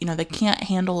handle it. They can't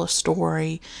handle a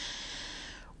story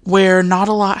where not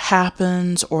a lot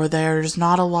happens, or there's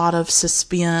not a lot of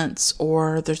suspense,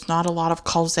 or there's not a lot of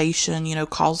causation,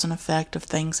 cause and effect of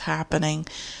things happening.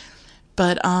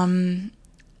 But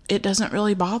it doesn't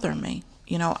really bother me.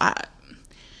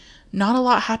 Not a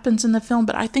lot happens in the film,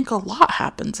 but I think a lot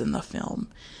happens in the film.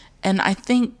 And I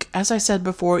think, as I said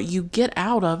before, you get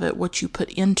out of it what you put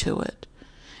into it.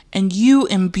 And you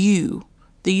imbue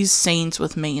these scenes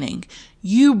with meaning.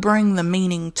 You bring the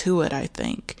meaning to it, I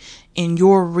think, in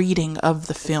your reading of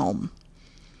the film.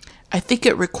 I think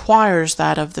it requires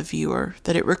that of the viewer,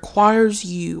 that it requires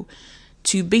you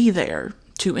to be there,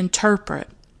 to interpret,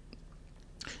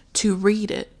 to read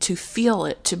it, to feel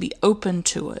it, to be open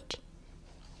to it.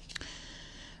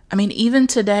 I mean, even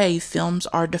today, films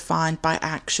are defined by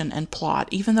action and plot.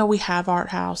 Even though we have art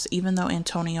house, even though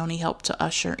Antonioni helped to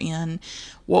usher in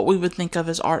what we would think of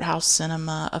as art house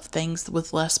cinema, of things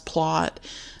with less plot,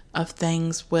 of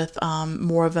things with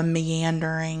more of a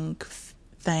meandering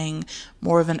thing,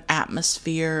 more of an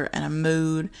atmosphere and a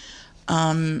mood,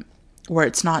 where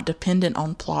it's not dependent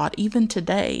on plot. Even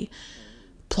today,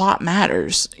 plot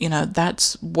matters.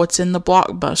 That's what's in the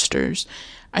blockbusters.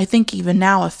 I think even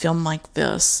now a film like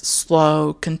this,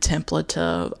 slow,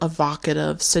 contemplative,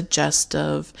 evocative,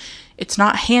 suggestive, it's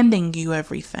not handing you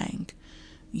everything.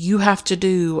 You have to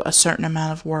do a certain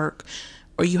amount of work,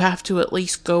 or you have to at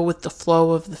least go with the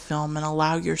flow of the film and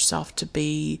allow yourself to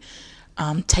be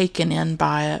taken in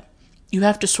by it. You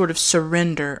have to sort of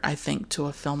surrender, I think, to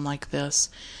a film like this.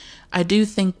 I do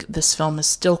think this film is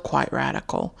still quite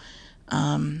radical.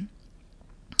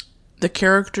 The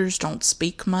characters don't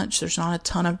speak much. There's not a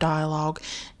ton of dialogue.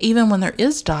 Even when there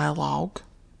is dialogue,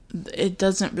 it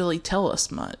doesn't really tell us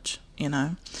much,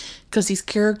 because these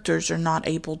characters are not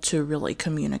able to really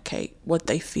communicate what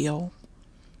they feel.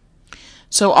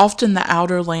 So often the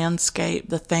outer landscape,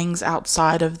 the things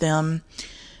outside of them,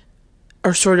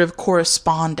 are sort of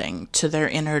corresponding to their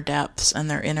inner depths and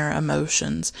their inner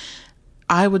emotions.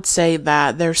 I would say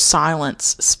that their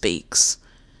silence speaks.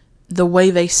 The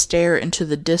way they stare into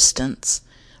the distance,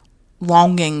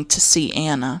 longing to see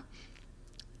Anna,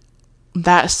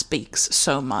 that speaks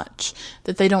so much.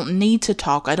 That they don't need to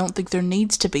talk. I don't think there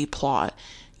needs to be plot.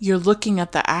 You're looking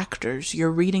at the actors.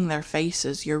 You're reading their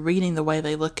faces. You're reading the way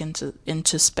they look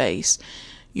into space.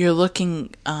 You're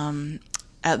looking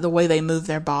at the way they move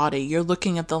their body. You're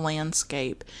looking at the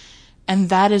landscape. And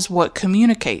that is what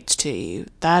communicates to you.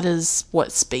 That is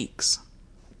what speaks.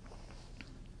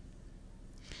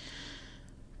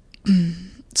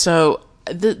 So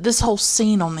this whole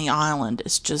scene on the island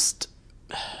is just,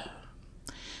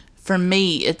 for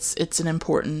me, it's an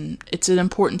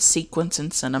important sequence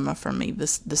in cinema for me.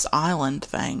 This island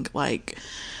thing, like,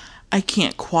 I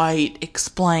can't quite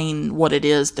explain what it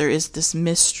is. There is this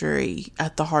mystery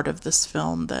at the heart of this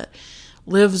film that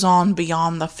lives on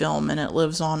beyond the film, and it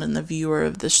lives on in the viewer,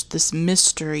 of this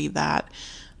mystery that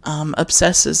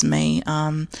obsesses me.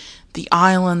 The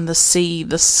island, the sea,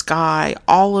 the sky,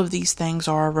 all of these things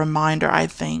are a reminder, I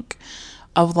think,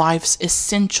 of life's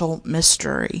essential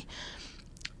mystery,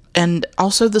 and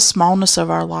also the smallness of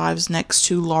our lives next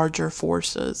to larger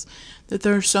forces, that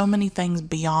there are so many things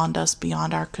beyond us,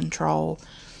 beyond our control.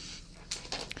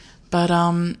 But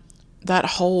that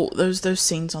whole those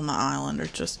scenes on the island are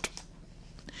just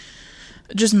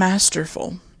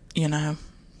masterful, you know.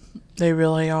 They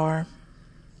really are.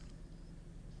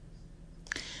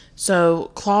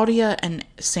 So Claudia and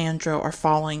Sandro are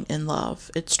falling in love.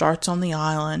 It starts on the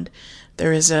island.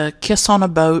 There is a kiss on a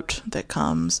boat that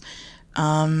comes.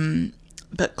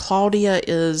 But Claudia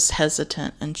is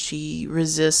hesitant and she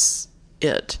resists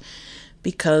it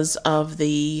because of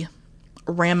the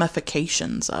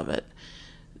ramifications of it.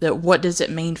 That what does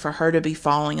it mean for her to be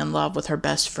falling in love with her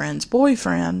best friend's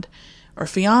boyfriend or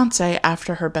fiance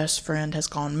after her best friend has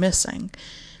gone missing?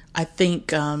 I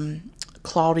think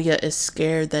Claudia is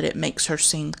scared that it makes her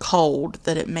seem cold,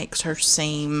 that it makes her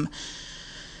seem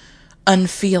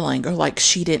unfeeling, or like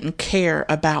she didn't care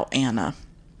about Anna.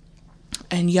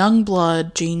 And Gene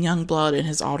Youngblood in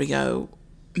his audio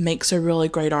makes a really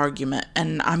great argument,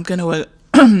 and I'm going to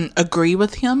agree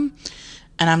with him,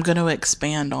 and I'm going to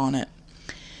expand on it.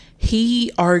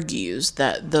 He argues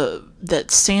that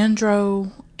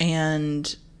Sandro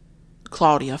and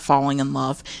Claudia falling in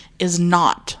love is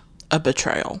not a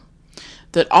betrayal.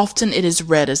 That often it is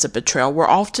read as a betrayal. We're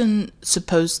often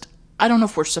I don't know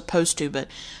if we're supposed to, but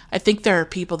I think there are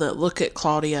people that look at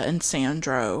Claudia and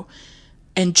Sandro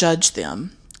and judge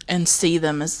them and see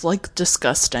them as like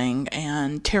disgusting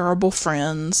and terrible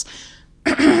friends.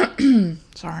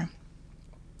 Sorry.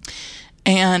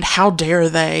 And how dare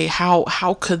they?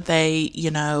 How could they,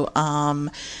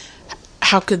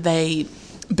 how could they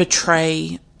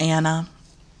betray Anna,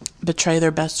 betray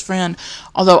their best friend?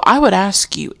 Although I would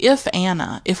ask you,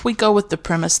 if we go with the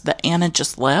premise that Anna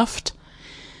just left,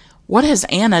 what has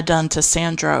Anna done to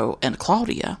Sandro and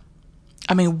Claudia?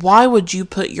 I mean, why would you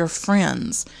put your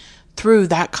friends through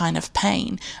that kind of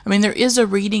pain? I mean, there is a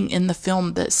reading in the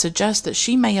film that suggests that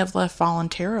she may have left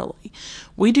voluntarily.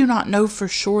 We do not know for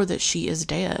sure that she is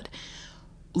dead.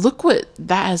 Look what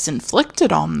that has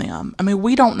inflicted on them. I mean,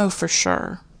 we don't know for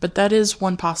sure, but that is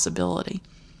one possibility.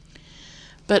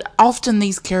 But often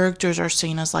these characters are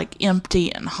seen as like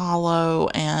empty and hollow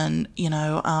and,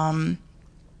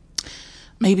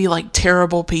 maybe like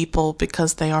terrible people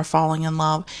because they are falling in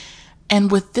love.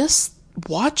 And with this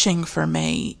watching for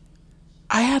me,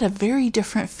 I had a very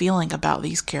different feeling about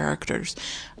these characters.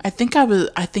 I think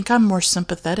I'm more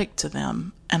sympathetic to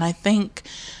them, and I think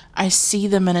I see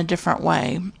them in a different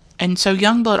way. And so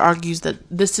Youngblood argues that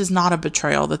this is not a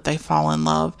betrayal, that they fall in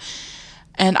love.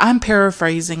 And I'm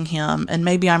paraphrasing him, and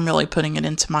maybe I'm really putting it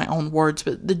into my own words,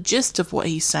 but the gist of what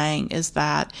he's saying is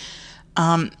that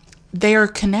they are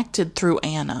connected through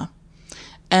Anna,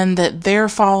 and that their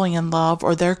falling in love,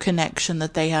 or their connection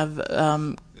that they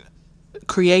have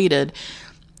created,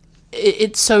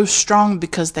 it's so strong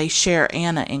because they share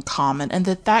Anna in common, and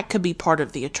that could be part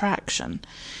of the attraction.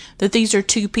 That these are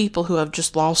two people who have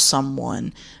just lost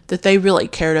someone that they really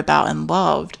cared about and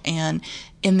loved, and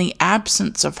in the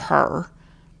absence of her,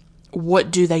 what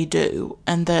do they do?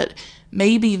 And that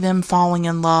maybe them falling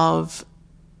in love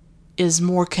is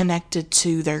more connected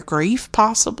to their grief,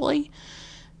 possibly,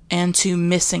 and to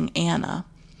missing Anna.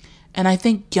 And I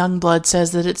think Youngblood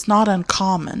says that it's not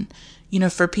uncommon,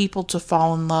 for people to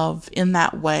fall in love in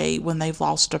that way when they've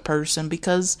lost a person,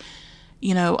 because,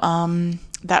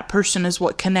 that person is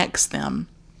what connects them.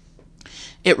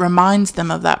 It reminds them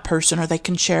of that person, or they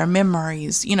can share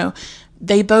memories.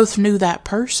 They both knew that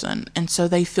person, and so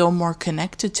they feel more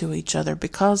connected to each other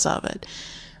because of it.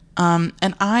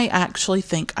 And I actually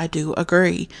think I do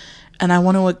agree, and I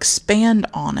want to expand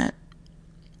on it,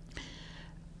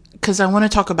 because I want to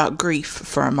talk about grief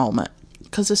for a moment.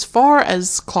 Because as far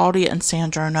as Claudia and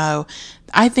Sandro know,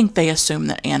 I think they assume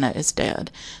that Anna is dead.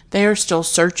 They are still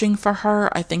searching for her.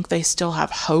 I think they still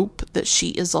have hope that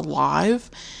she is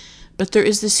alive. But there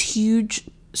is this huge,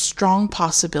 strong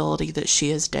possibility that she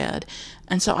is dead.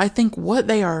 And so I think what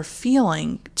they are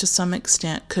feeling, to some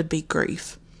extent, could be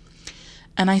grief.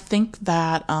 And I think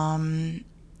that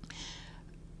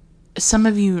some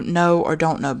of you know or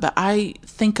don't know, but I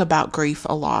think about grief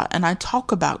a lot, and I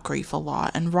talk about grief a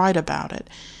lot and write about it.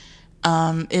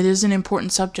 It is an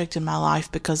important subject in my life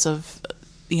because of,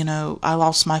 I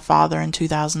lost my father in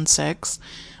 2006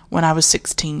 when I was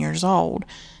 16 years old,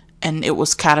 and it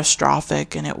was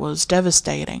catastrophic and it was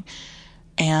devastating.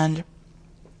 And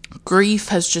grief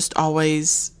has just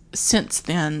always, since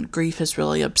then, grief has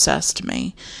really obsessed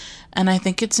me. And I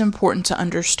think it's important to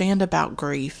understand about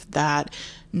grief that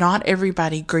not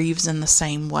everybody grieves in the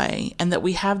same way, and that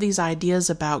we have these ideas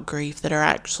about grief that are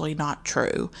actually not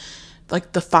true.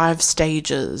 like the 5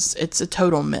 stages. It's a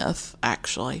total myth,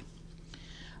 actually.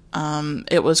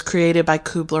 It was created by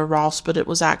Kubler-Ross, but it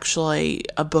was actually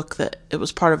it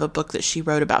was part of a book that she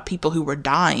wrote about people who were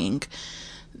dying,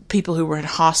 people who were in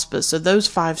hospice. So those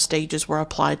 5 stages were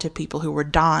applied to people who were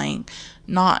dying,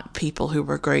 not people who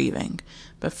were grieving.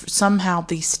 But somehow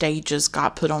these stages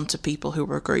got put onto people who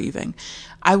were grieving.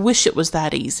 I wish it was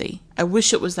that easy. I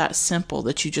wish it was that simple,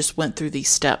 that you just went through these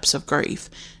steps of grief.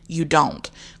 You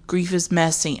don't. Grief is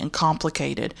messy and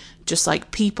complicated, just like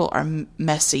people are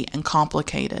messy and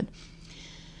complicated.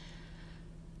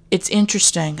 It's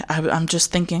interesting. I'm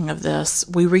just thinking of this.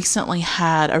 We recently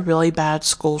had a really bad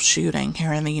school shooting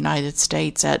here in the United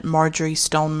States at Marjory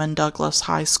Stoneman Douglas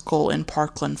High School in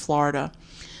Parkland, Florida.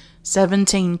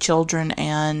 17 children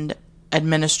and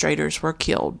administrators were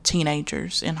killed,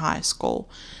 teenagers in high school.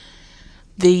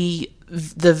 The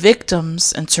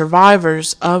victims and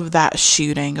survivors of that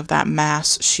shooting, of that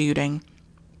mass shooting,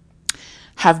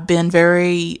 have been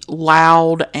very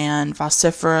loud and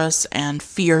vociferous and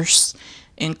fierce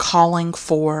in calling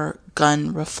for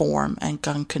gun reform and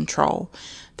gun control.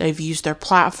 They've used their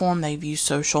platform, they've used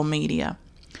social media.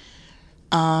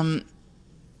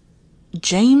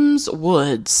 James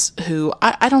Woods, who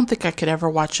I don't think I could ever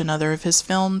watch another of his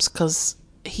films because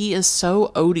he is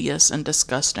so odious and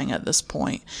disgusting at this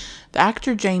point. The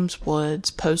actor James Woods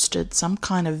posted some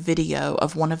kind of video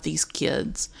of one of these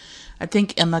kids. I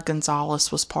think Emma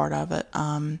Gonzalez was part of it.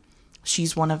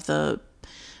 She's one of the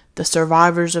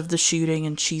survivors of the shooting,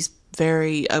 and she's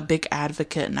a big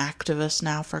advocate and activist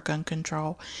now for gun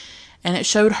control. And it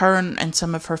showed her and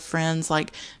some of her friends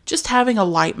like just having a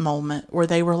light moment where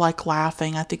they were like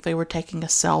laughing. I think they were taking a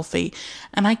selfie.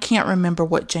 And I can't remember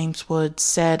what James Woods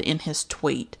said in his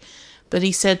tweet, but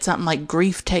he said something like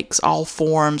grief takes all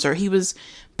forms, or he was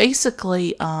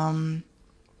basically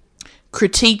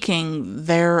critiquing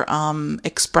their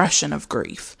expression of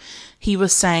grief. He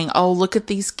was saying, oh, look at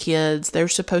these kids. They're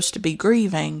supposed to be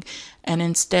grieving, and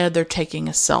instead they're taking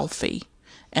a selfie.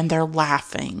 And they're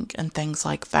laughing and things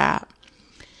like that.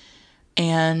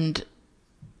 And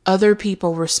other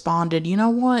people responded, you know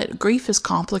what? Grief is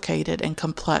complicated and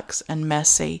complex and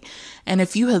messy. And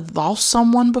if you had lost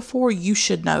someone before, you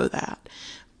should know that.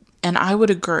 And I would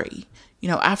agree.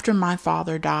 After my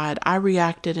father died, I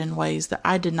reacted in ways that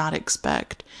I did not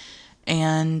expect.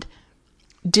 And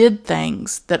did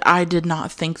things that I did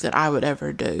not think that I would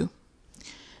ever do.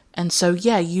 And so,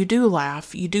 yeah, you do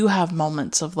laugh. You do have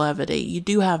moments of levity. You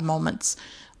do have moments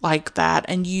like that,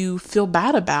 and you feel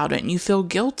bad about it, and you feel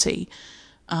guilty.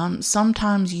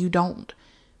 Sometimes you don't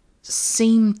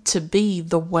seem to be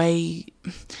the way...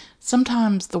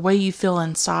 Sometimes the way you feel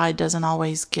inside doesn't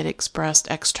always get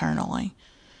expressed externally.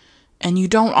 And you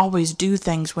don't always do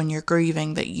things when you're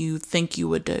grieving that you think you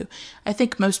would do. I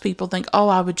think most people think, oh,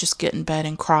 I would just get in bed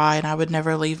and cry, and I would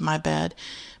never leave my bed.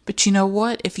 But you know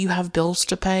what? If you have bills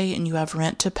to pay and you have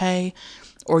rent to pay,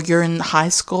 or you're in high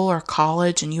school or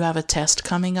college and you have a test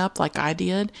coming up like I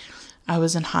did. I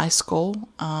was in high school,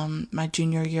 my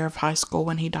junior year of high school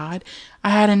when he died. I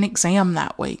had an exam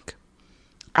that week.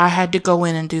 I had to go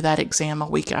in and do that exam a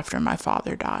week after my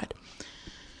father died.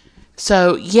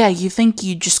 So, yeah, you think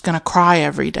you're just going to cry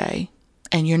every day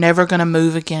and you're never going to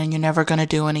move again, you're never going to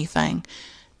do anything.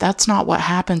 That's not what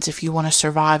happens if you want to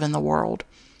survive in the world.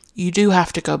 You do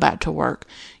have to go back to work.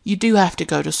 You do have to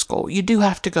go to school. You do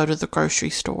have to go to the grocery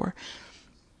store.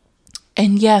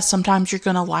 And yes, sometimes you're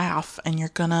going to laugh and you're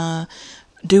going to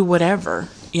do whatever,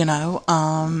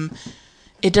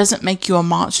 It doesn't make you a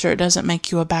monster. It doesn't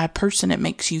make you a bad person. It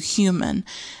makes you human.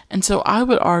 And so I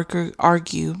would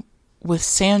argue with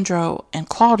Sandro and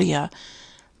Claudia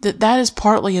that is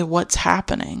partly what's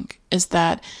happening, is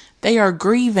that they are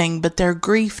grieving, but their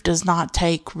grief does not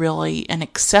take really an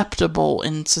acceptable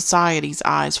in society's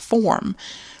eyes form.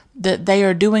 That they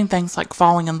are doing things like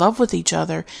falling in love with each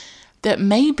other that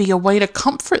may be a way to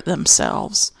comfort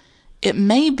themselves. It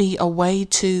may be a way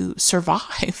to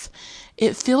survive.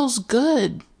 It feels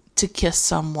good to kiss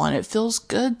someone. It feels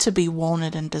good to be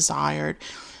wanted and desired.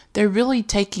 They're really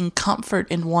taking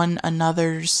comfort in one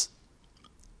another's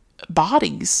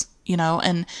bodies,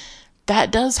 and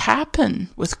that does happen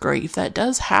with grief. That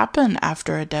does happen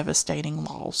after a devastating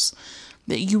loss.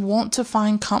 That you want to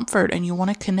find comfort and you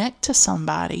want to connect to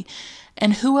somebody.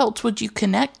 And who else would you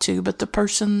connect to but the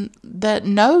person that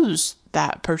knows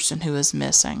that person who is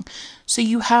missing? So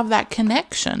you have that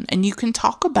connection and you can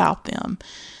talk about them.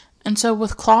 And so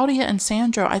with Claudia and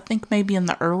Sandro, I think maybe in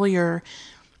the earlier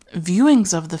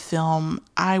viewings of the film,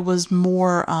 I was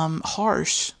more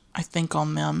harsh, I think,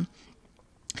 on them.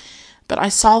 But I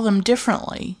saw them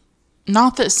differently.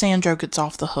 Not that Sandro gets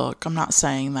off the hook. I'm not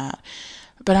saying that.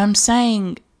 But I'm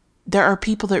saying there are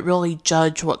people that really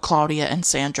judge what Claudia and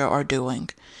Sandra are doing.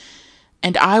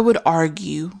 And I would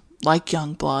argue, like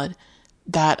Youngblood,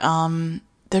 that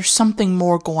there's something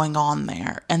more going on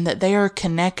there, and that they are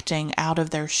connecting out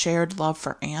of their shared love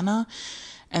for Anna,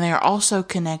 and they are also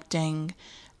connecting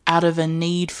out of a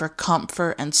need for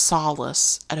comfort and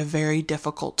solace at a very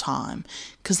difficult time,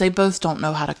 because they both don't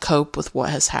know how to cope with what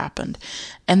has happened.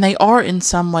 And they are in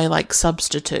some way like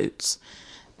substitutes.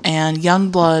 And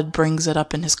Youngblood brings it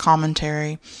up in his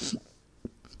commentary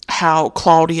how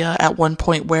Claudia at one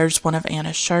point wears one of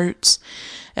Anna's shirts.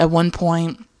 At one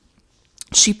point,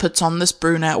 she puts on this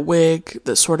brunette wig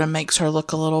that sort of makes her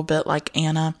look a little bit like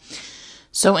Anna.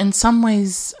 So in some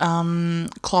ways,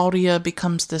 Claudia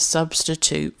becomes the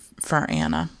substitute for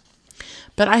Anna.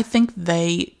 But I think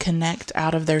they connect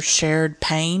out of their shared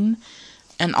pain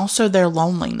and also their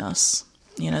loneliness.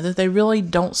 That they really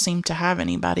don't seem to have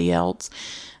anybody else.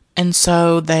 And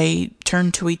so they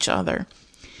turn to each other.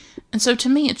 And so to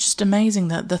me, it's just amazing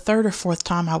that the third or fourth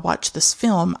time I watched this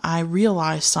film, I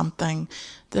realized something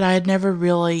that I had never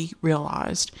really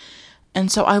realized.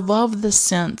 And so I love the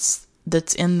sense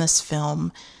that's in this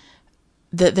film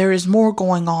that there is more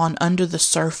going on under the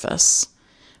surface,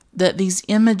 that these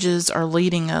images are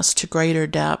leading us to greater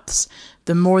depths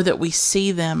the more that we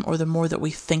see them or the more that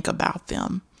we think about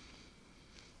them.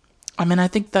 I mean, I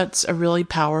think that's a really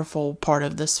powerful part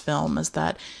of this film, is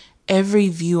that every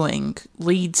viewing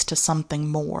leads to something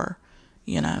more,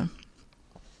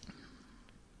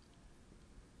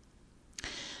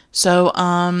 So,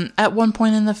 at one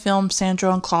point in the film,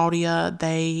 Sandra and Claudia,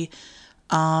 they,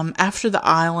 after the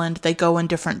island, they go in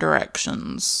different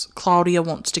directions. Claudia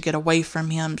wants to get away from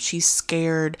him. She's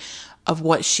scared of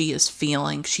what she is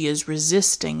feeling. She is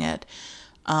resisting it,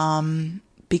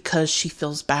 because she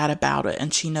feels bad about it,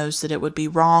 and she knows that it would be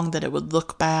wrong, that it would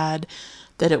look bad,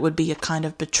 that it would be a kind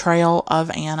of betrayal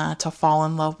of Anna to fall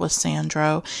in love with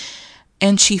Sandro.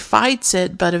 And she fights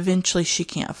it, but eventually she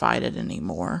can't fight it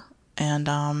anymore.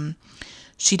 And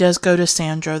she does go to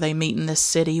Sandro. They meet in this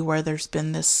city where there's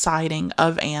been this sighting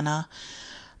of Anna.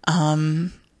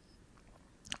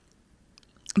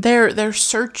 They're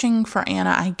searching for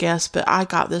Anna, I guess, but I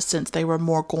got this sense they were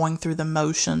more going through the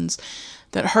motions,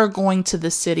 that her going to the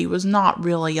city was not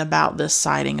really about this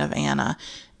sighting of Anna.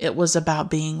 It was about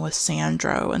being with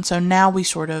Sandro. And so now we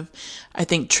sort of, I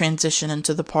think, transition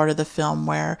into the part of the film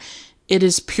where it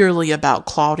is purely about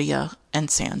Claudia and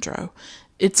Sandro.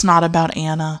 It's not about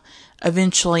Anna.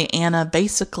 Eventually, Anna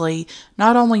basically,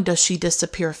 not only does she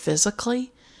disappear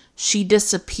physically, she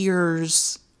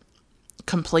disappears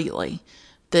completely.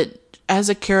 That as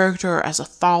a character, as a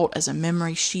thought, as a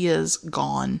memory, she is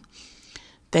gone.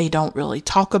 They don't really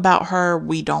talk about her.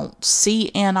 We don't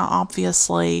see Anna,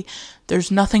 obviously.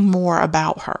 There's nothing more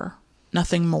about her.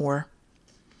 Nothing more.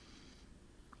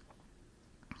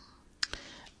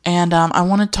 And I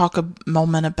want to talk a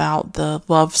moment about the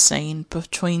love scene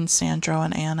between Sandro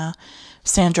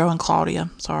and Claudia,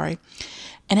 sorry.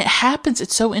 And it happens,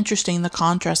 it's so interesting, the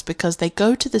contrast, because they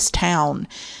go to this town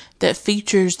that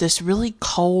features this really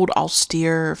cold,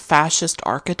 austere, fascist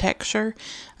architecture.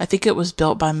 I think it was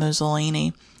built by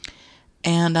Mussolini.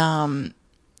 And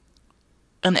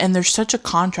there's such a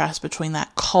contrast between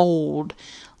that cold,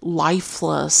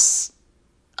 lifeless,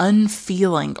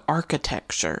 unfeeling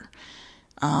architecture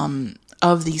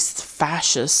of these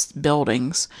fascist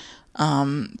buildings,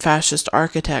 fascist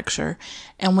architecture.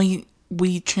 And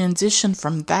we transition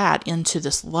from that into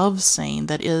this love scene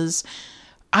that is,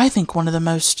 I think, one of the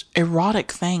most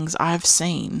erotic things I've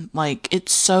seen. Like,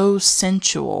 it's so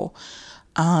sensual.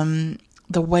 The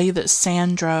way that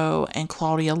Sandro and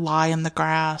Claudia lie in the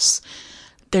grass,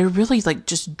 they're really like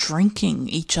just drinking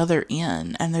each other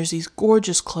in. And there's these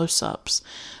gorgeous close-ups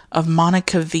of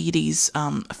Monica Vitti's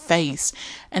face.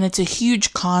 And it's a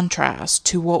huge contrast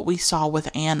to what we saw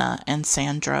with Anna and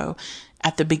Sandro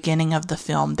at the beginning of the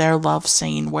film, their love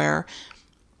scene where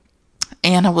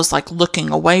Anna was like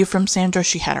looking away from Sandro.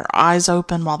 She had her eyes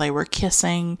open while they were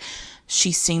kissing.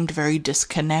 She seemed very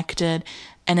disconnected.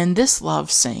 And in this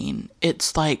love scene,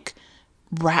 it's like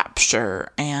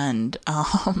rapture and,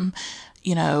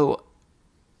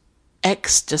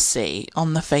 ecstasy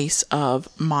on the face of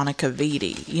Monica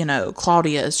Vitti.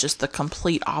 Claudia is just the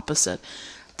complete opposite.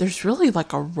 There's really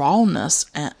like a rawness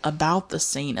about the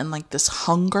scene and like this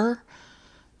hunger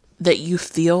that you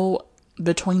feel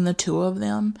between the two of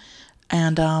them.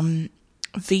 And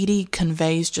Vitti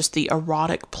conveys just the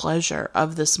erotic pleasure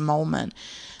of this moment.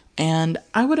 And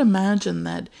I would imagine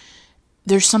that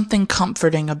there's something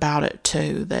comforting about it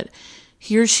too, that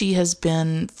here she has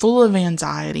been full of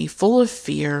anxiety, full of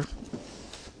fear,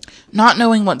 not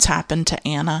knowing what's happened to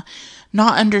Anna,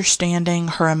 not understanding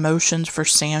her emotions for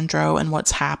Sandro and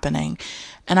what's happening.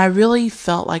 And I really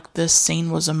felt like this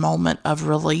scene was a moment of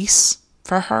release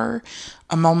for her,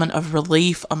 a moment of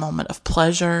relief, a moment of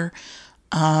pleasure.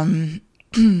 And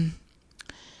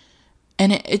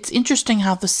it's interesting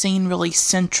how the scene really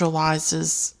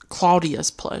centralizes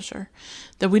Claudia's pleasure.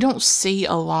 That we don't see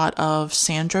a lot of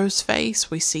Sandro's face.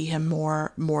 We see him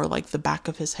more like the back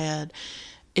of his head.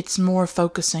 It's more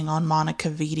focusing on Monica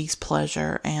Vitti's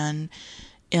pleasure and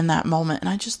in that moment. And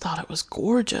I just thought it was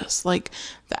gorgeous. Like,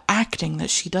 the acting that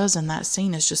she does in that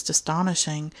scene is just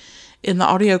astonishing. In the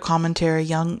audio commentary,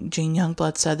 Gene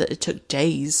Youngblood said that it took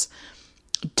days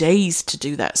to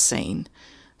do that scene.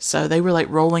 So they were like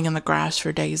rolling in the grass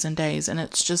for days and days. And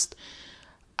it's just,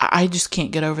 I just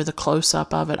can't get over the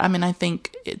close-up of it. I mean, I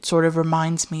think it sort of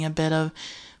reminds me a bit of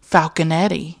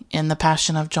Falconetti in The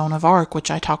Passion of Joan of Arc,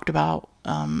 which I talked about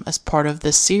as part of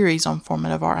this series on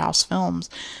Formative Art House Films.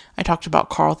 I talked about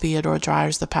Carl Theodor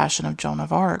Dreyer's The Passion of Joan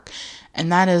of Arc.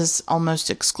 And that is almost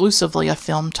exclusively a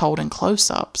film told in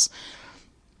close-ups.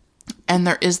 And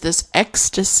there is this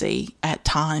ecstasy at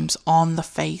times on the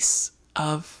face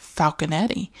of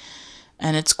Falconetti,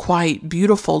 and it's quite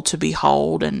beautiful to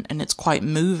behold, and it's quite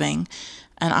moving.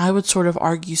 And I would sort of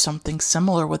argue something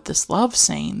similar with this love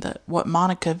scene, that what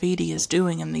Monica Vitti is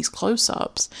doing in these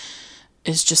close-ups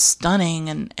is just stunning,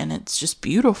 and it's just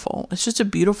beautiful. It's just a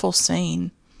beautiful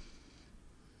scene.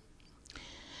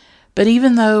 But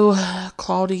even though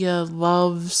Claudia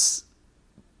loves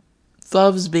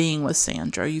being with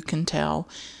Sandro, you can tell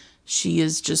she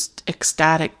is just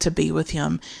ecstatic to be with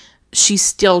him, she's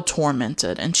still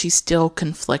tormented and she's still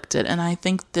conflicted. And I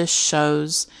think this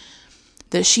shows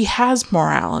that she has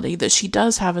morality, that she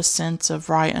does have a sense of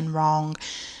right and wrong,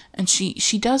 and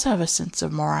she does have a sense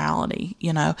of morality.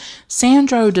 You know,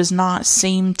 Sandro does not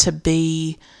seem to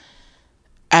be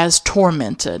as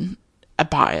tormented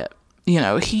by it. You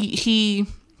know, it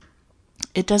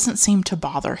doesn't seem to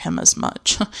bother him as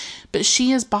much, but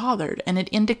she is bothered, and it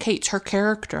indicates her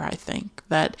character, I think,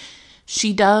 that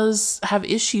she does have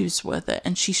issues with it,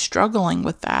 and she's struggling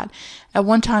with that. At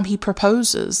one time, he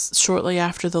proposes shortly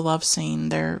after the love scene.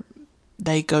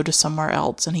 They go to somewhere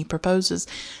else, and he proposes.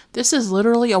 This is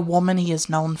literally a woman he has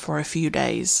known for a few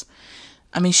days.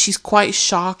 I mean, she's quite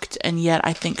shocked, and yet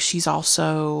I think she's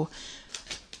also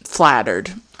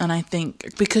flattered. And I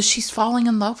think because she's falling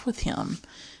in love with him,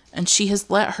 and she has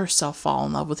let herself fall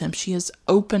in love with him. She has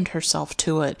opened herself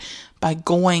to it by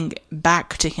going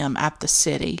back to him at the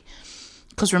city.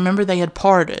 Because remember, they had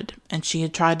parted, and she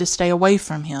had tried to stay away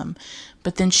from him,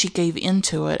 but then she gave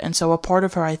into it. And so a part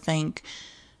of her, I think,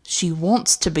 she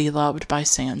wants to be loved by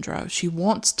Sandro. She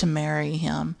wants to marry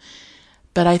him.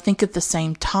 But I think at the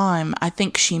same time, I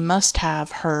think she must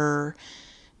have her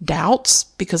doubts,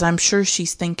 because I'm sure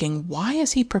she's thinking, why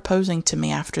is he proposing to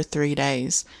me after 3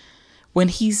 days when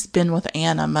he's been with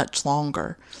Anna much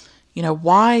longer? You know,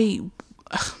 why?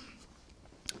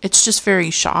 It's just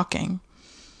very shocking.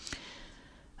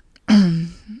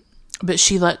 But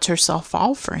she lets herself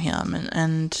fall for him,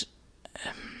 and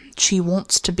she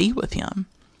wants to be with him.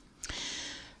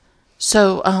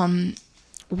 So,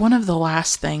 one of the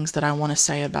last things that I want to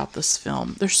say about this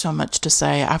film, there's so much to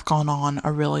say. I've gone on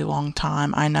a really long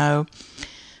time, I know,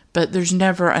 but there's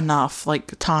never enough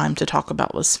time to talk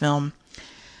about this film.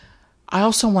 I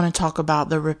also want to talk about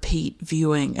the repeat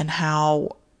viewing and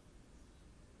how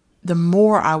the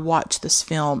more I watch this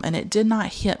film, and it did not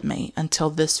hit me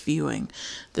until this viewing,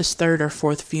 this third or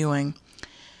fourth viewing,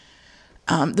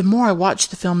 the more I watch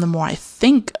the film, the more I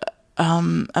think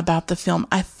about the film.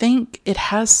 I think it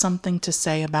has something to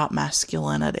say about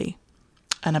masculinity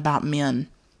and about men.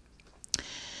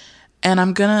 And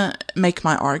I'm going to make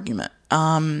my argument.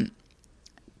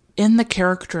 In the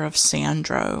character of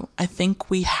Sandro, I think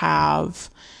we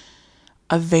have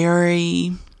a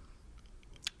very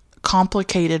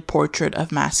complicated portrait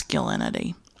of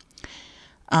masculinity,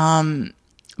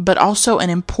 but also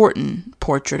an important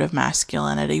portrait of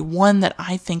masculinity, one that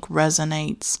I think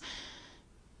resonates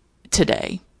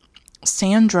today.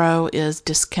 Sandro is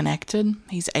disconnected.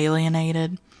 He's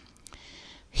alienated.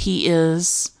 He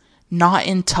is not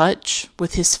in touch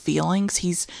with his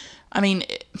feelings.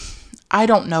 I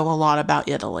don't know a lot about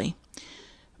Italy,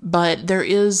 but there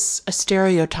is a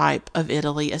stereotype of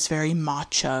Italy as very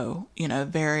macho,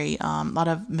 very, a lot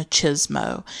of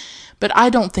machismo. But I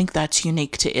don't think that's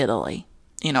unique to Italy.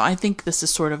 I think this is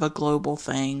sort of a global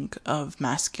thing of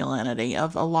masculinity,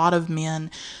 of a lot of men,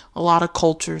 a lot of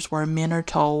cultures where men are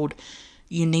told,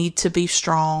 you need to be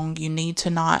strong, you need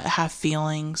to not have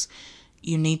feelings,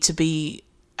 you need to be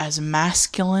as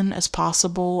masculine as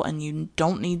possible, and you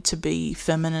don't need to be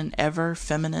feminine ever.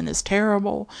 Feminine is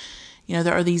terrible.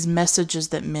 There are these messages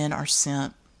that men are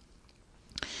sent.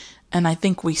 And I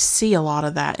think we see a lot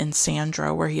of that in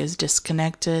Sandro, where he is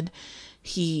disconnected.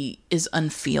 He is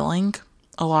unfeeling.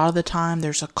 A lot of the time,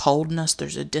 there's a coldness,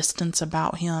 there's a distance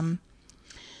about him.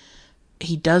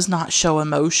 He does not show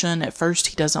emotion. At first,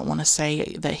 he doesn't want to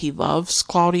say that he loves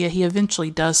Claudia. He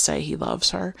eventually does say he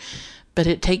loves her, but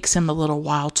it takes him a little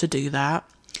while to do that.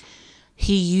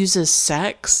 He uses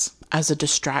sex as a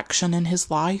distraction in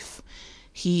his life.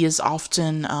 He is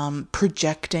often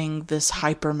projecting this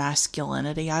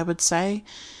hyper-masculinity, I would say,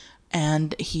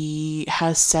 and he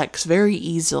has sex very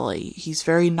easily. He's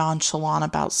very nonchalant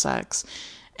about sex,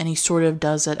 and he sort of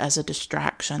does it as a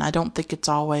distraction. I don't think it's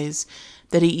always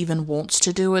that he even wants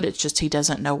to do it. It's just he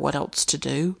doesn't know what else to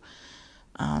do.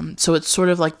 So it's sort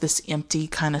of like this empty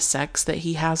kind of sex that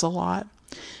he has a lot.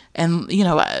 And,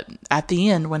 at the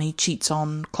end, when he cheats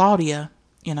on Claudia,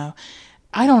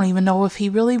 I don't even know if he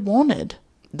really wanted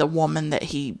the woman that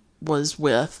he was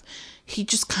with. He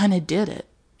just kind of did it.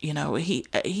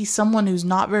 He's someone who's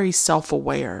not very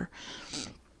self-aware.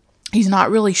 He's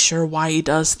not really sure why he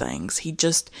does things.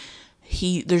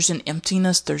 There's an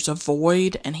emptiness, there's a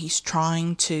void, and he's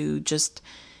trying to just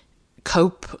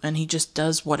cope, and he just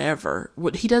does whatever.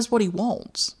 He does what he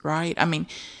wants, right? I mean,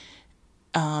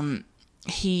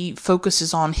 he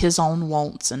focuses on his own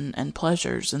wants and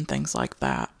pleasures and things like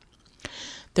that.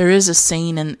 There is a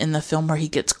scene in the film where he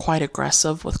gets quite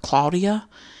aggressive with Claudia,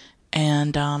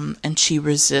 and she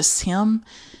resists him,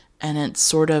 and it's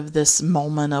sort of this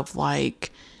moment of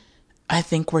I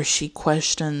think where she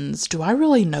questions, do I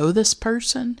really know this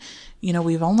person?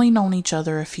 We've only known each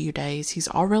other a few days. He's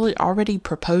already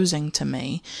proposing to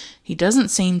me. He doesn't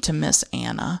seem to miss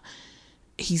Anna.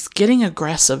 He's getting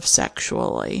aggressive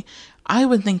sexually. I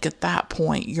would think at that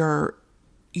point your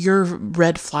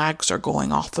red flags are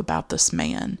going off about this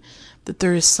man, that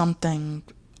there is something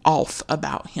off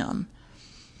about him.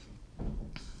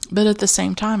 But at the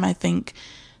same time, I think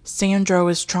Sandro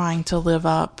is trying to live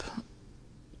up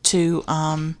to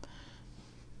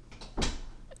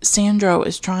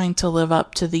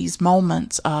these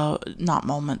moments, not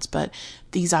moments, but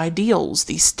these ideals,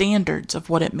 these standards of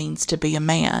what it means to be a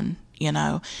man,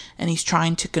 and he's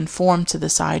trying to conform to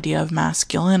this idea of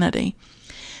masculinity.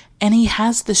 And he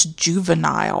has this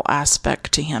juvenile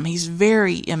aspect to him. He's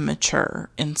very immature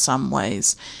in some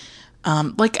ways.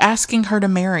 Like asking her to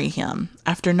marry him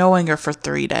after knowing her for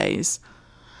 3 days.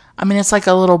 I mean, it's like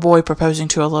a little boy proposing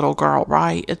to a little girl,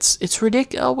 right? It's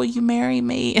ridiculous. Will you marry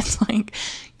me? It's like,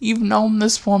 you've known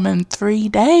this woman 3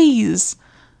 days.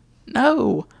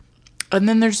 No. And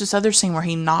then there's this other scene where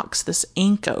he knocks this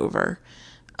ink over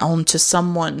onto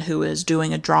someone who is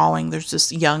doing a drawing. There's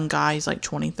this young guy, he's like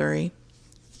 23.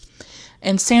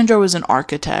 And Sandro is an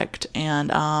architect,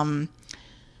 and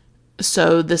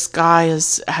so this guy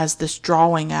has this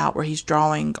drawing out where he's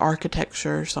drawing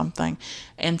architecture or something,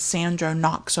 and Sandro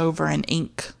knocks over an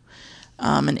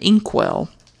inkwell,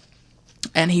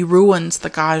 and he ruins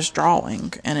the guy's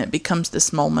drawing, and it becomes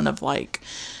this moment of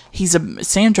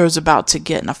Sandro's about to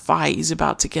get in a fight, he's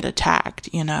about to get attacked,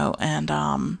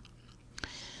 and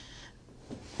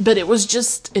but it was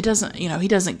just, it doesn't, he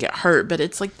doesn't get hurt, but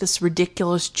it's like this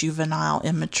ridiculous, juvenile,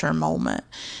 immature moment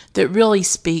that really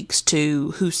speaks to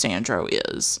who Sandro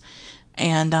is.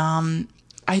 And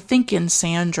I think in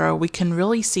Sandro, we can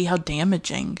really see how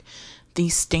damaging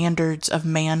these standards of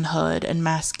manhood and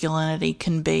masculinity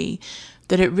can be,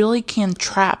 that it really can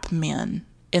trap men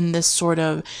in this sort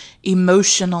of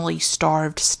emotionally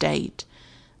starved state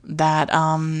that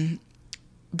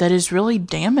is really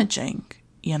damaging,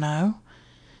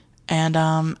 And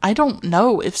I don't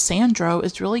know if Sandro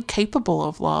is really capable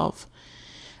of love.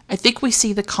 I think we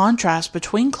see the contrast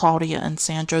between Claudia and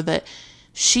Sandro, that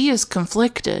she is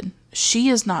conflicted. She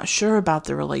is not sure about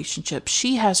the relationship.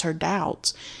 She has her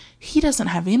doubts. He doesn't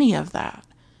have any of that,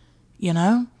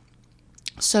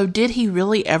 So did he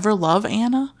really ever love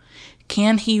Anna?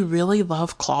 Can he really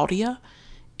love Claudia?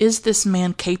 Is this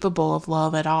man capable of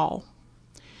love at all?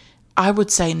 I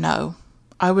would say no.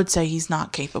 I would say he's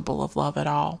not capable of love at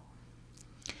all.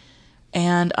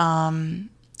 And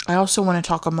I also want to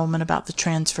talk a moment about the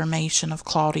transformation of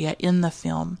Claudia in the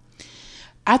film.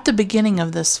 At the beginning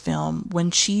of this film, when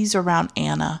she's around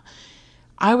Anna,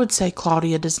 I would say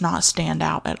Claudia does not stand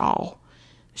out at all.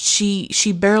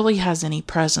 She barely has any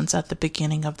presence at the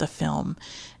beginning of the film.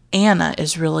 Anna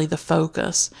is really the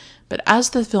focus. But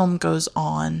as the film goes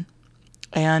on,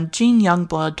 and Gene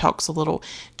Youngblood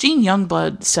Gene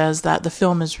Youngblood says that the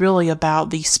film is really about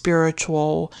the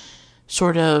spiritual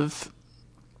sort of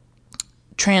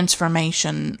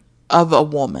transformation of a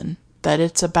woman, that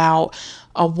it's about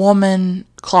a woman,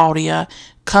 Claudia,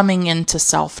 coming into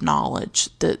self-knowledge.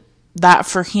 That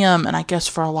for him, and I guess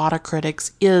for a lot of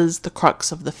critics, is the crux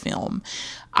of the film.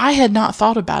 I had not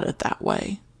thought about it that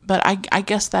way, but I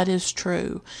guess that is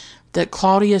true, that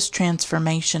Claudia's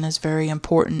transformation is very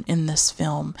important in this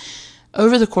film.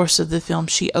 Over the course of the film,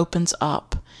 she opens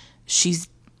up. She's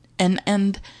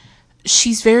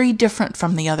very different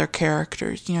from the other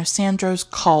characters. Sandro's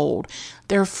cold.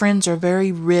 Their friends are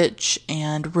very rich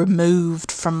and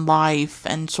removed from life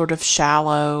and sort of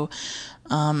shallow.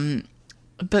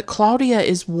 But Claudia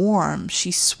is warm.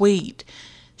 She's sweet.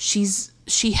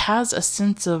 She has a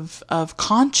sense of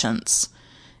conscience,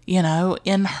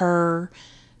 in her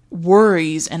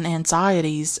worries and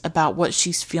anxieties about what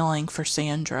she's feeling for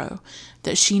Sandro.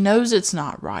 That she knows it's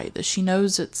not right. That she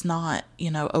knows it's not,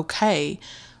 okay.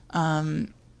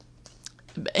 And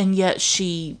yet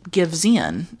she gives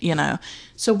in,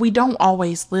 So we don't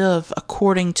always live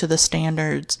according to the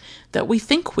standards that we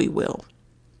think we will.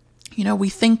 We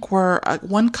think we're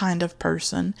one kind of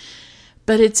person,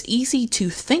 but it's easy to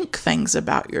think things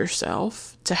about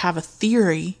yourself, to have a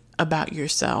theory about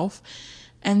yourself,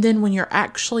 and then when you're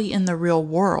actually in the real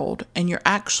world and you're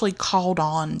actually called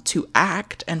on to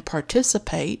act and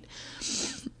participate,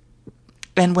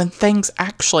 and when things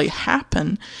actually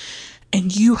happen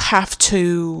and you have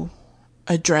to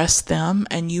address them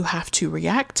and you have to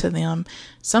react to them,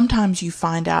 sometimes you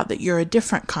find out that you're a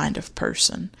different kind of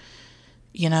person.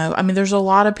 There's a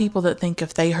lot of people that think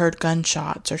if they heard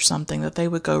gunshots or something that they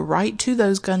would go right to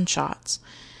those gunshots.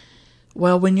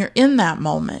 Well, when you're in that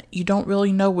moment, you don't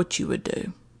really know what you would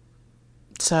do.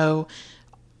 So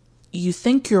you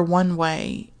think you're one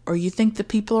way, or you think the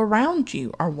people around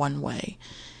you are one way.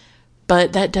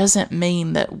 But that doesn't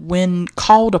mean that when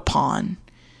called upon,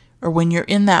 or when you're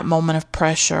in that moment of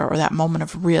pressure or that moment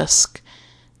of risk,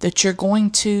 that you're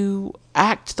going to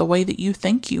act the way that you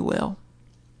think you will.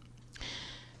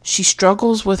 She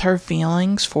struggles with her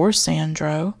feelings for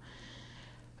Sandro,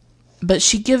 but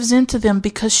she gives in to them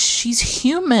because she's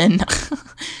human.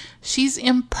 She's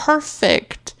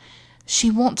imperfect.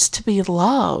 She wants to be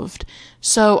loved.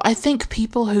 So I think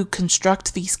people who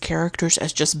construct these characters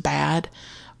as just bad,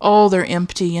 they're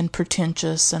empty and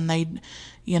pretentious, and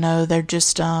they're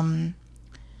just,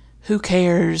 who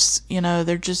cares?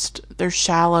 They're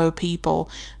shallow people.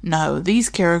 No, these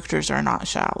characters are not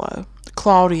shallow.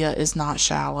 Claudia is not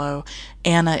shallow.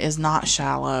 Anna is not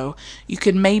shallow. You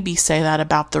could maybe say that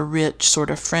about the rich sort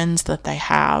of friends that they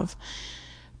have.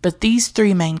 But these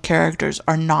three main characters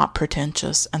are not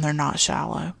pretentious and they're not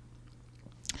shallow.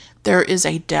 There is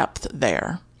a depth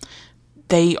there.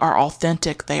 They are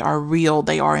authentic, they are real,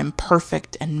 they are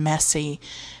imperfect and messy,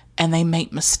 and they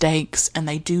make mistakes and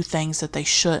they do things that they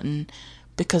shouldn't,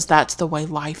 because that's the way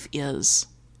life is.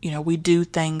 We do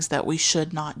things that we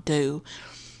should not do.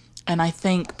 And I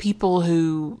think people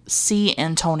who see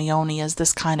Antonioni as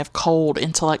this kind of cold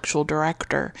intellectual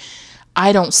director,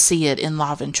 I don't see it in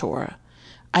La Ventura.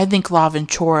 I think La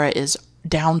Ventura is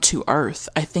down to earth.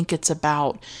 I think it's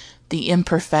about the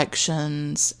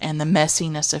imperfections and the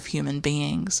messiness of human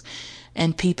beings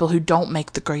and people who don't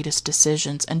make the greatest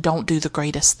decisions and don't do the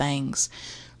greatest things.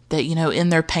 That, in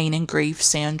their pain and grief,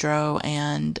 Sandro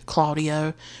and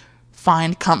Claudia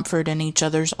find comfort in each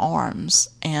other's arms.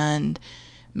 And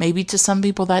maybe to some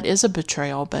people that is a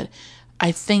betrayal, but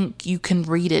I think you can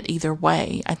read it either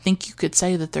way. I think you could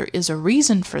say that there is a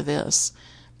reason for this,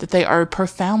 that they are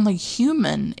profoundly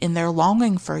human in their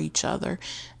longing for each other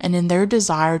and in their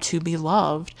desire to be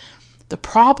loved. The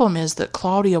problem is that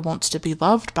Claudia wants to be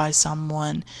loved by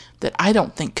someone that I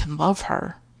don't think can love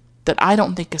her, that I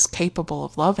don't think is capable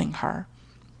of loving her.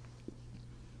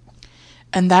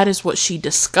 And that is what she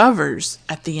discovers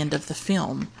at the end of the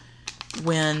film,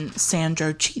 when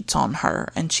Sandro cheats on her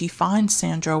and she finds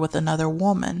Sandro with another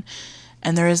woman.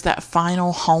 And there is that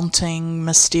final haunting,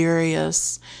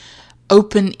 mysterious,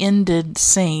 open-ended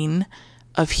scene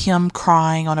of him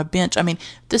crying on a bench.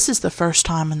 This is the first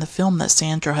time in the film that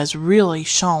Sandro has really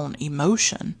shown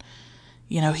emotion.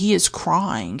 He is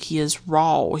crying, he is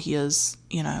raw, he is,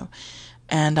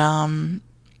 and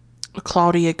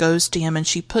Claudia goes to him and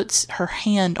she puts her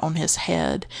hand on his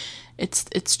head.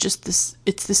 It's just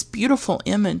this beautiful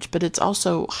image, but it's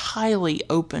also highly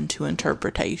open to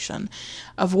interpretation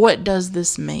of what does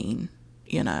this mean,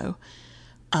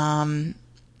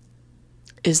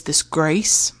 is this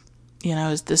grace?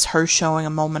 Is this her showing a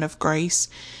moment of grace?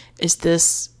 Is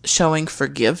this showing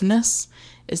forgiveness?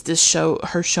 Is this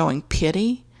her showing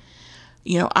pity?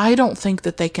 I don't think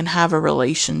that they can have a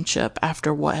relationship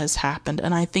after what has happened.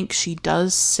 And I think she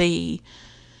does see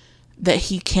that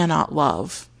he cannot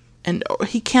love. And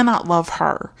he cannot love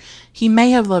her. He may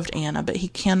have loved Anna, but he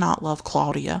cannot love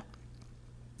Claudia.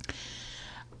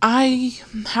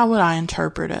 How would I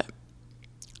interpret it?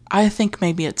 I think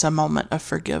maybe it's a moment of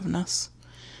forgiveness,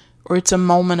 or it's a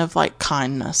moment of like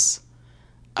kindness,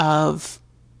 of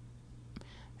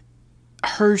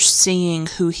her seeing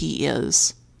who he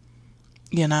is,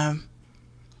 you know.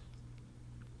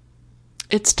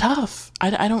 It's tough.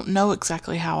 I don't know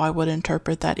exactly how I would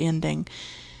interpret that ending.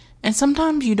 And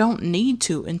sometimes you don't need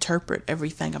to interpret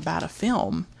everything about a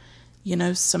film. You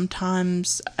know,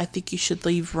 sometimes I think you should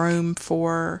leave room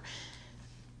for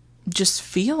just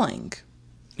feeling,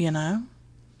 you know,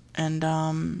 and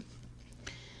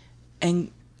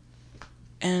and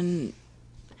and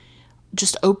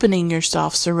just opening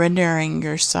yourself, surrendering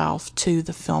yourself to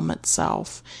the film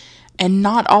itself, and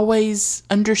not always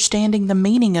understanding the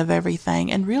meaning of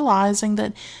everything, and realizing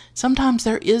that sometimes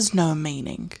there is no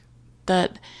meaning.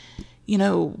 That, you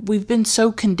know, we've been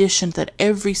so conditioned that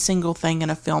every single thing in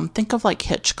a film, think of like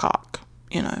Hitchcock,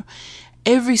 you know,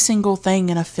 every single thing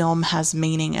in a film has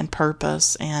meaning and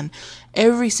purpose, and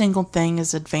every single thing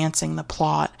is advancing the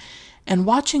plot. And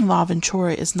watching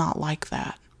L'Avventura is not like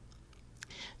that.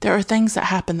 There are things that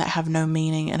happen that have no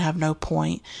meaning and have no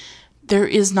point. There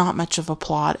is not much of a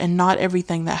plot, and not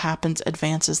everything that happens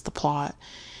advances the plot.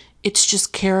 It's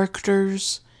just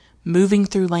characters moving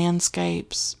through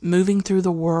landscapes, moving through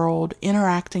the world,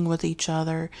 interacting with each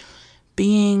other,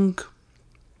 being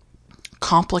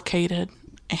complicated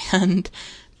and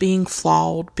being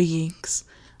flawed beings,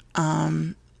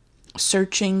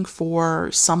 searching for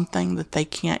something that they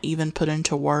can't even put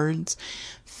into words,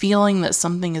 feeling that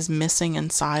something is missing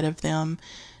inside of them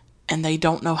and they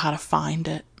don't know how to find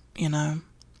it, you know.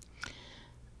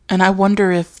 And I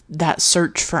wonder if that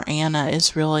search for Anna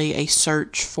is really a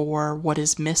search for what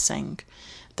is missing,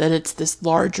 that it's this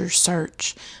larger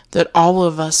search that all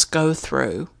of us go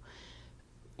through.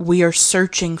 We are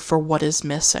searching for what is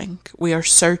missing. We are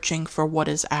searching for what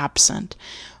is absent.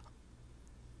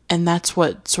 And that's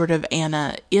what sort of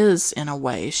Anna is in a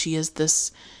way. She is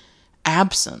this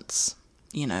absence.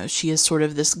 You know, she is sort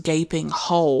of this gaping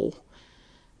hole.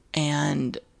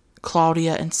 And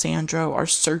Claudia and Sandro are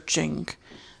searching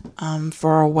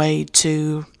for a way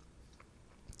to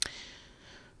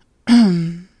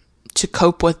to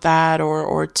cope with that,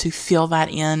 or to fill that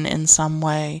in some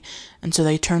way. And so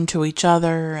they turn to each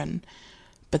other,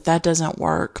 but that doesn't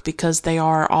work because there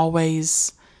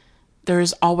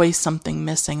is always something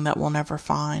missing that we'll never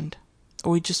find.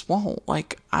 We just won't.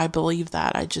 Like, I believe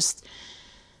that.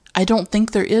 I don't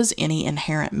think there is any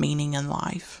inherent meaning in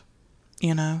life,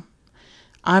 you know.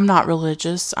 I'm not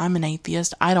religious. I'm an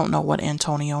atheist. I don't know what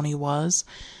Antonioni was.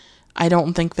 I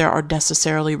don't think there are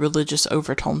necessarily religious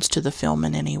overtones to the film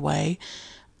in any way.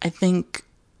 I think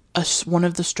one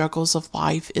of the struggles of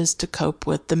life is to cope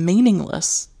with the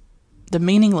meaninglessness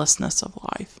of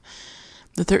life.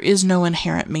 That there is no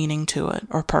inherent meaning to it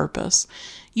or purpose.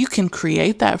 You can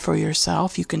create that for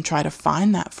yourself. You can try to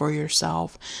find that for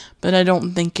yourself. But I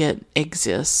don't think it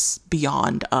exists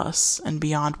beyond us and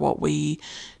beyond what we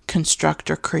construct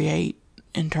or create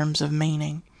in terms of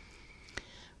meaning.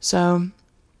 So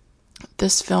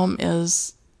this film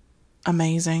is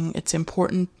amazing. It's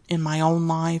important in my own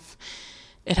life.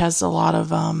 It has a lot of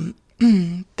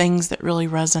things that really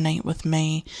resonate with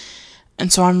me.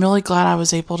 And so I'm really glad I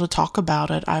was able to talk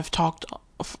about it. I've talked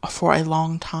for a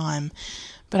long time,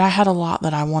 but I had a lot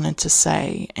that I wanted to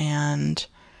say, and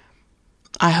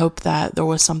I hope that there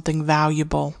was something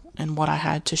valuable in what I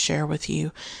had to share with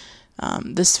you.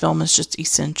 This film is just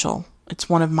essential. It's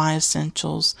one of my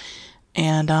essentials,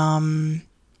 and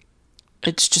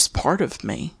it's just part of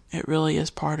me. It really is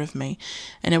part of me.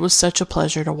 And it was such a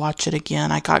pleasure to watch it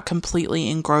again. I got completely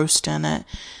engrossed in it.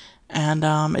 And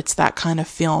it's that kind of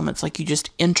film. It's like you just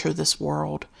enter this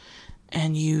world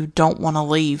and you don't want to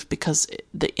leave because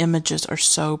the images are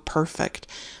so perfect.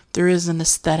 There is an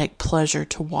aesthetic pleasure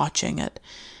to watching it.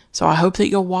 So I hope that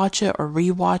you'll watch it or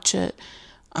rewatch it.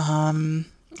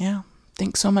 Yeah.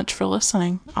 Thanks so much for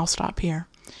listening. I'll stop here.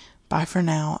 Bye for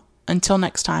now. Until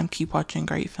next time, keep watching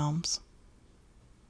great films.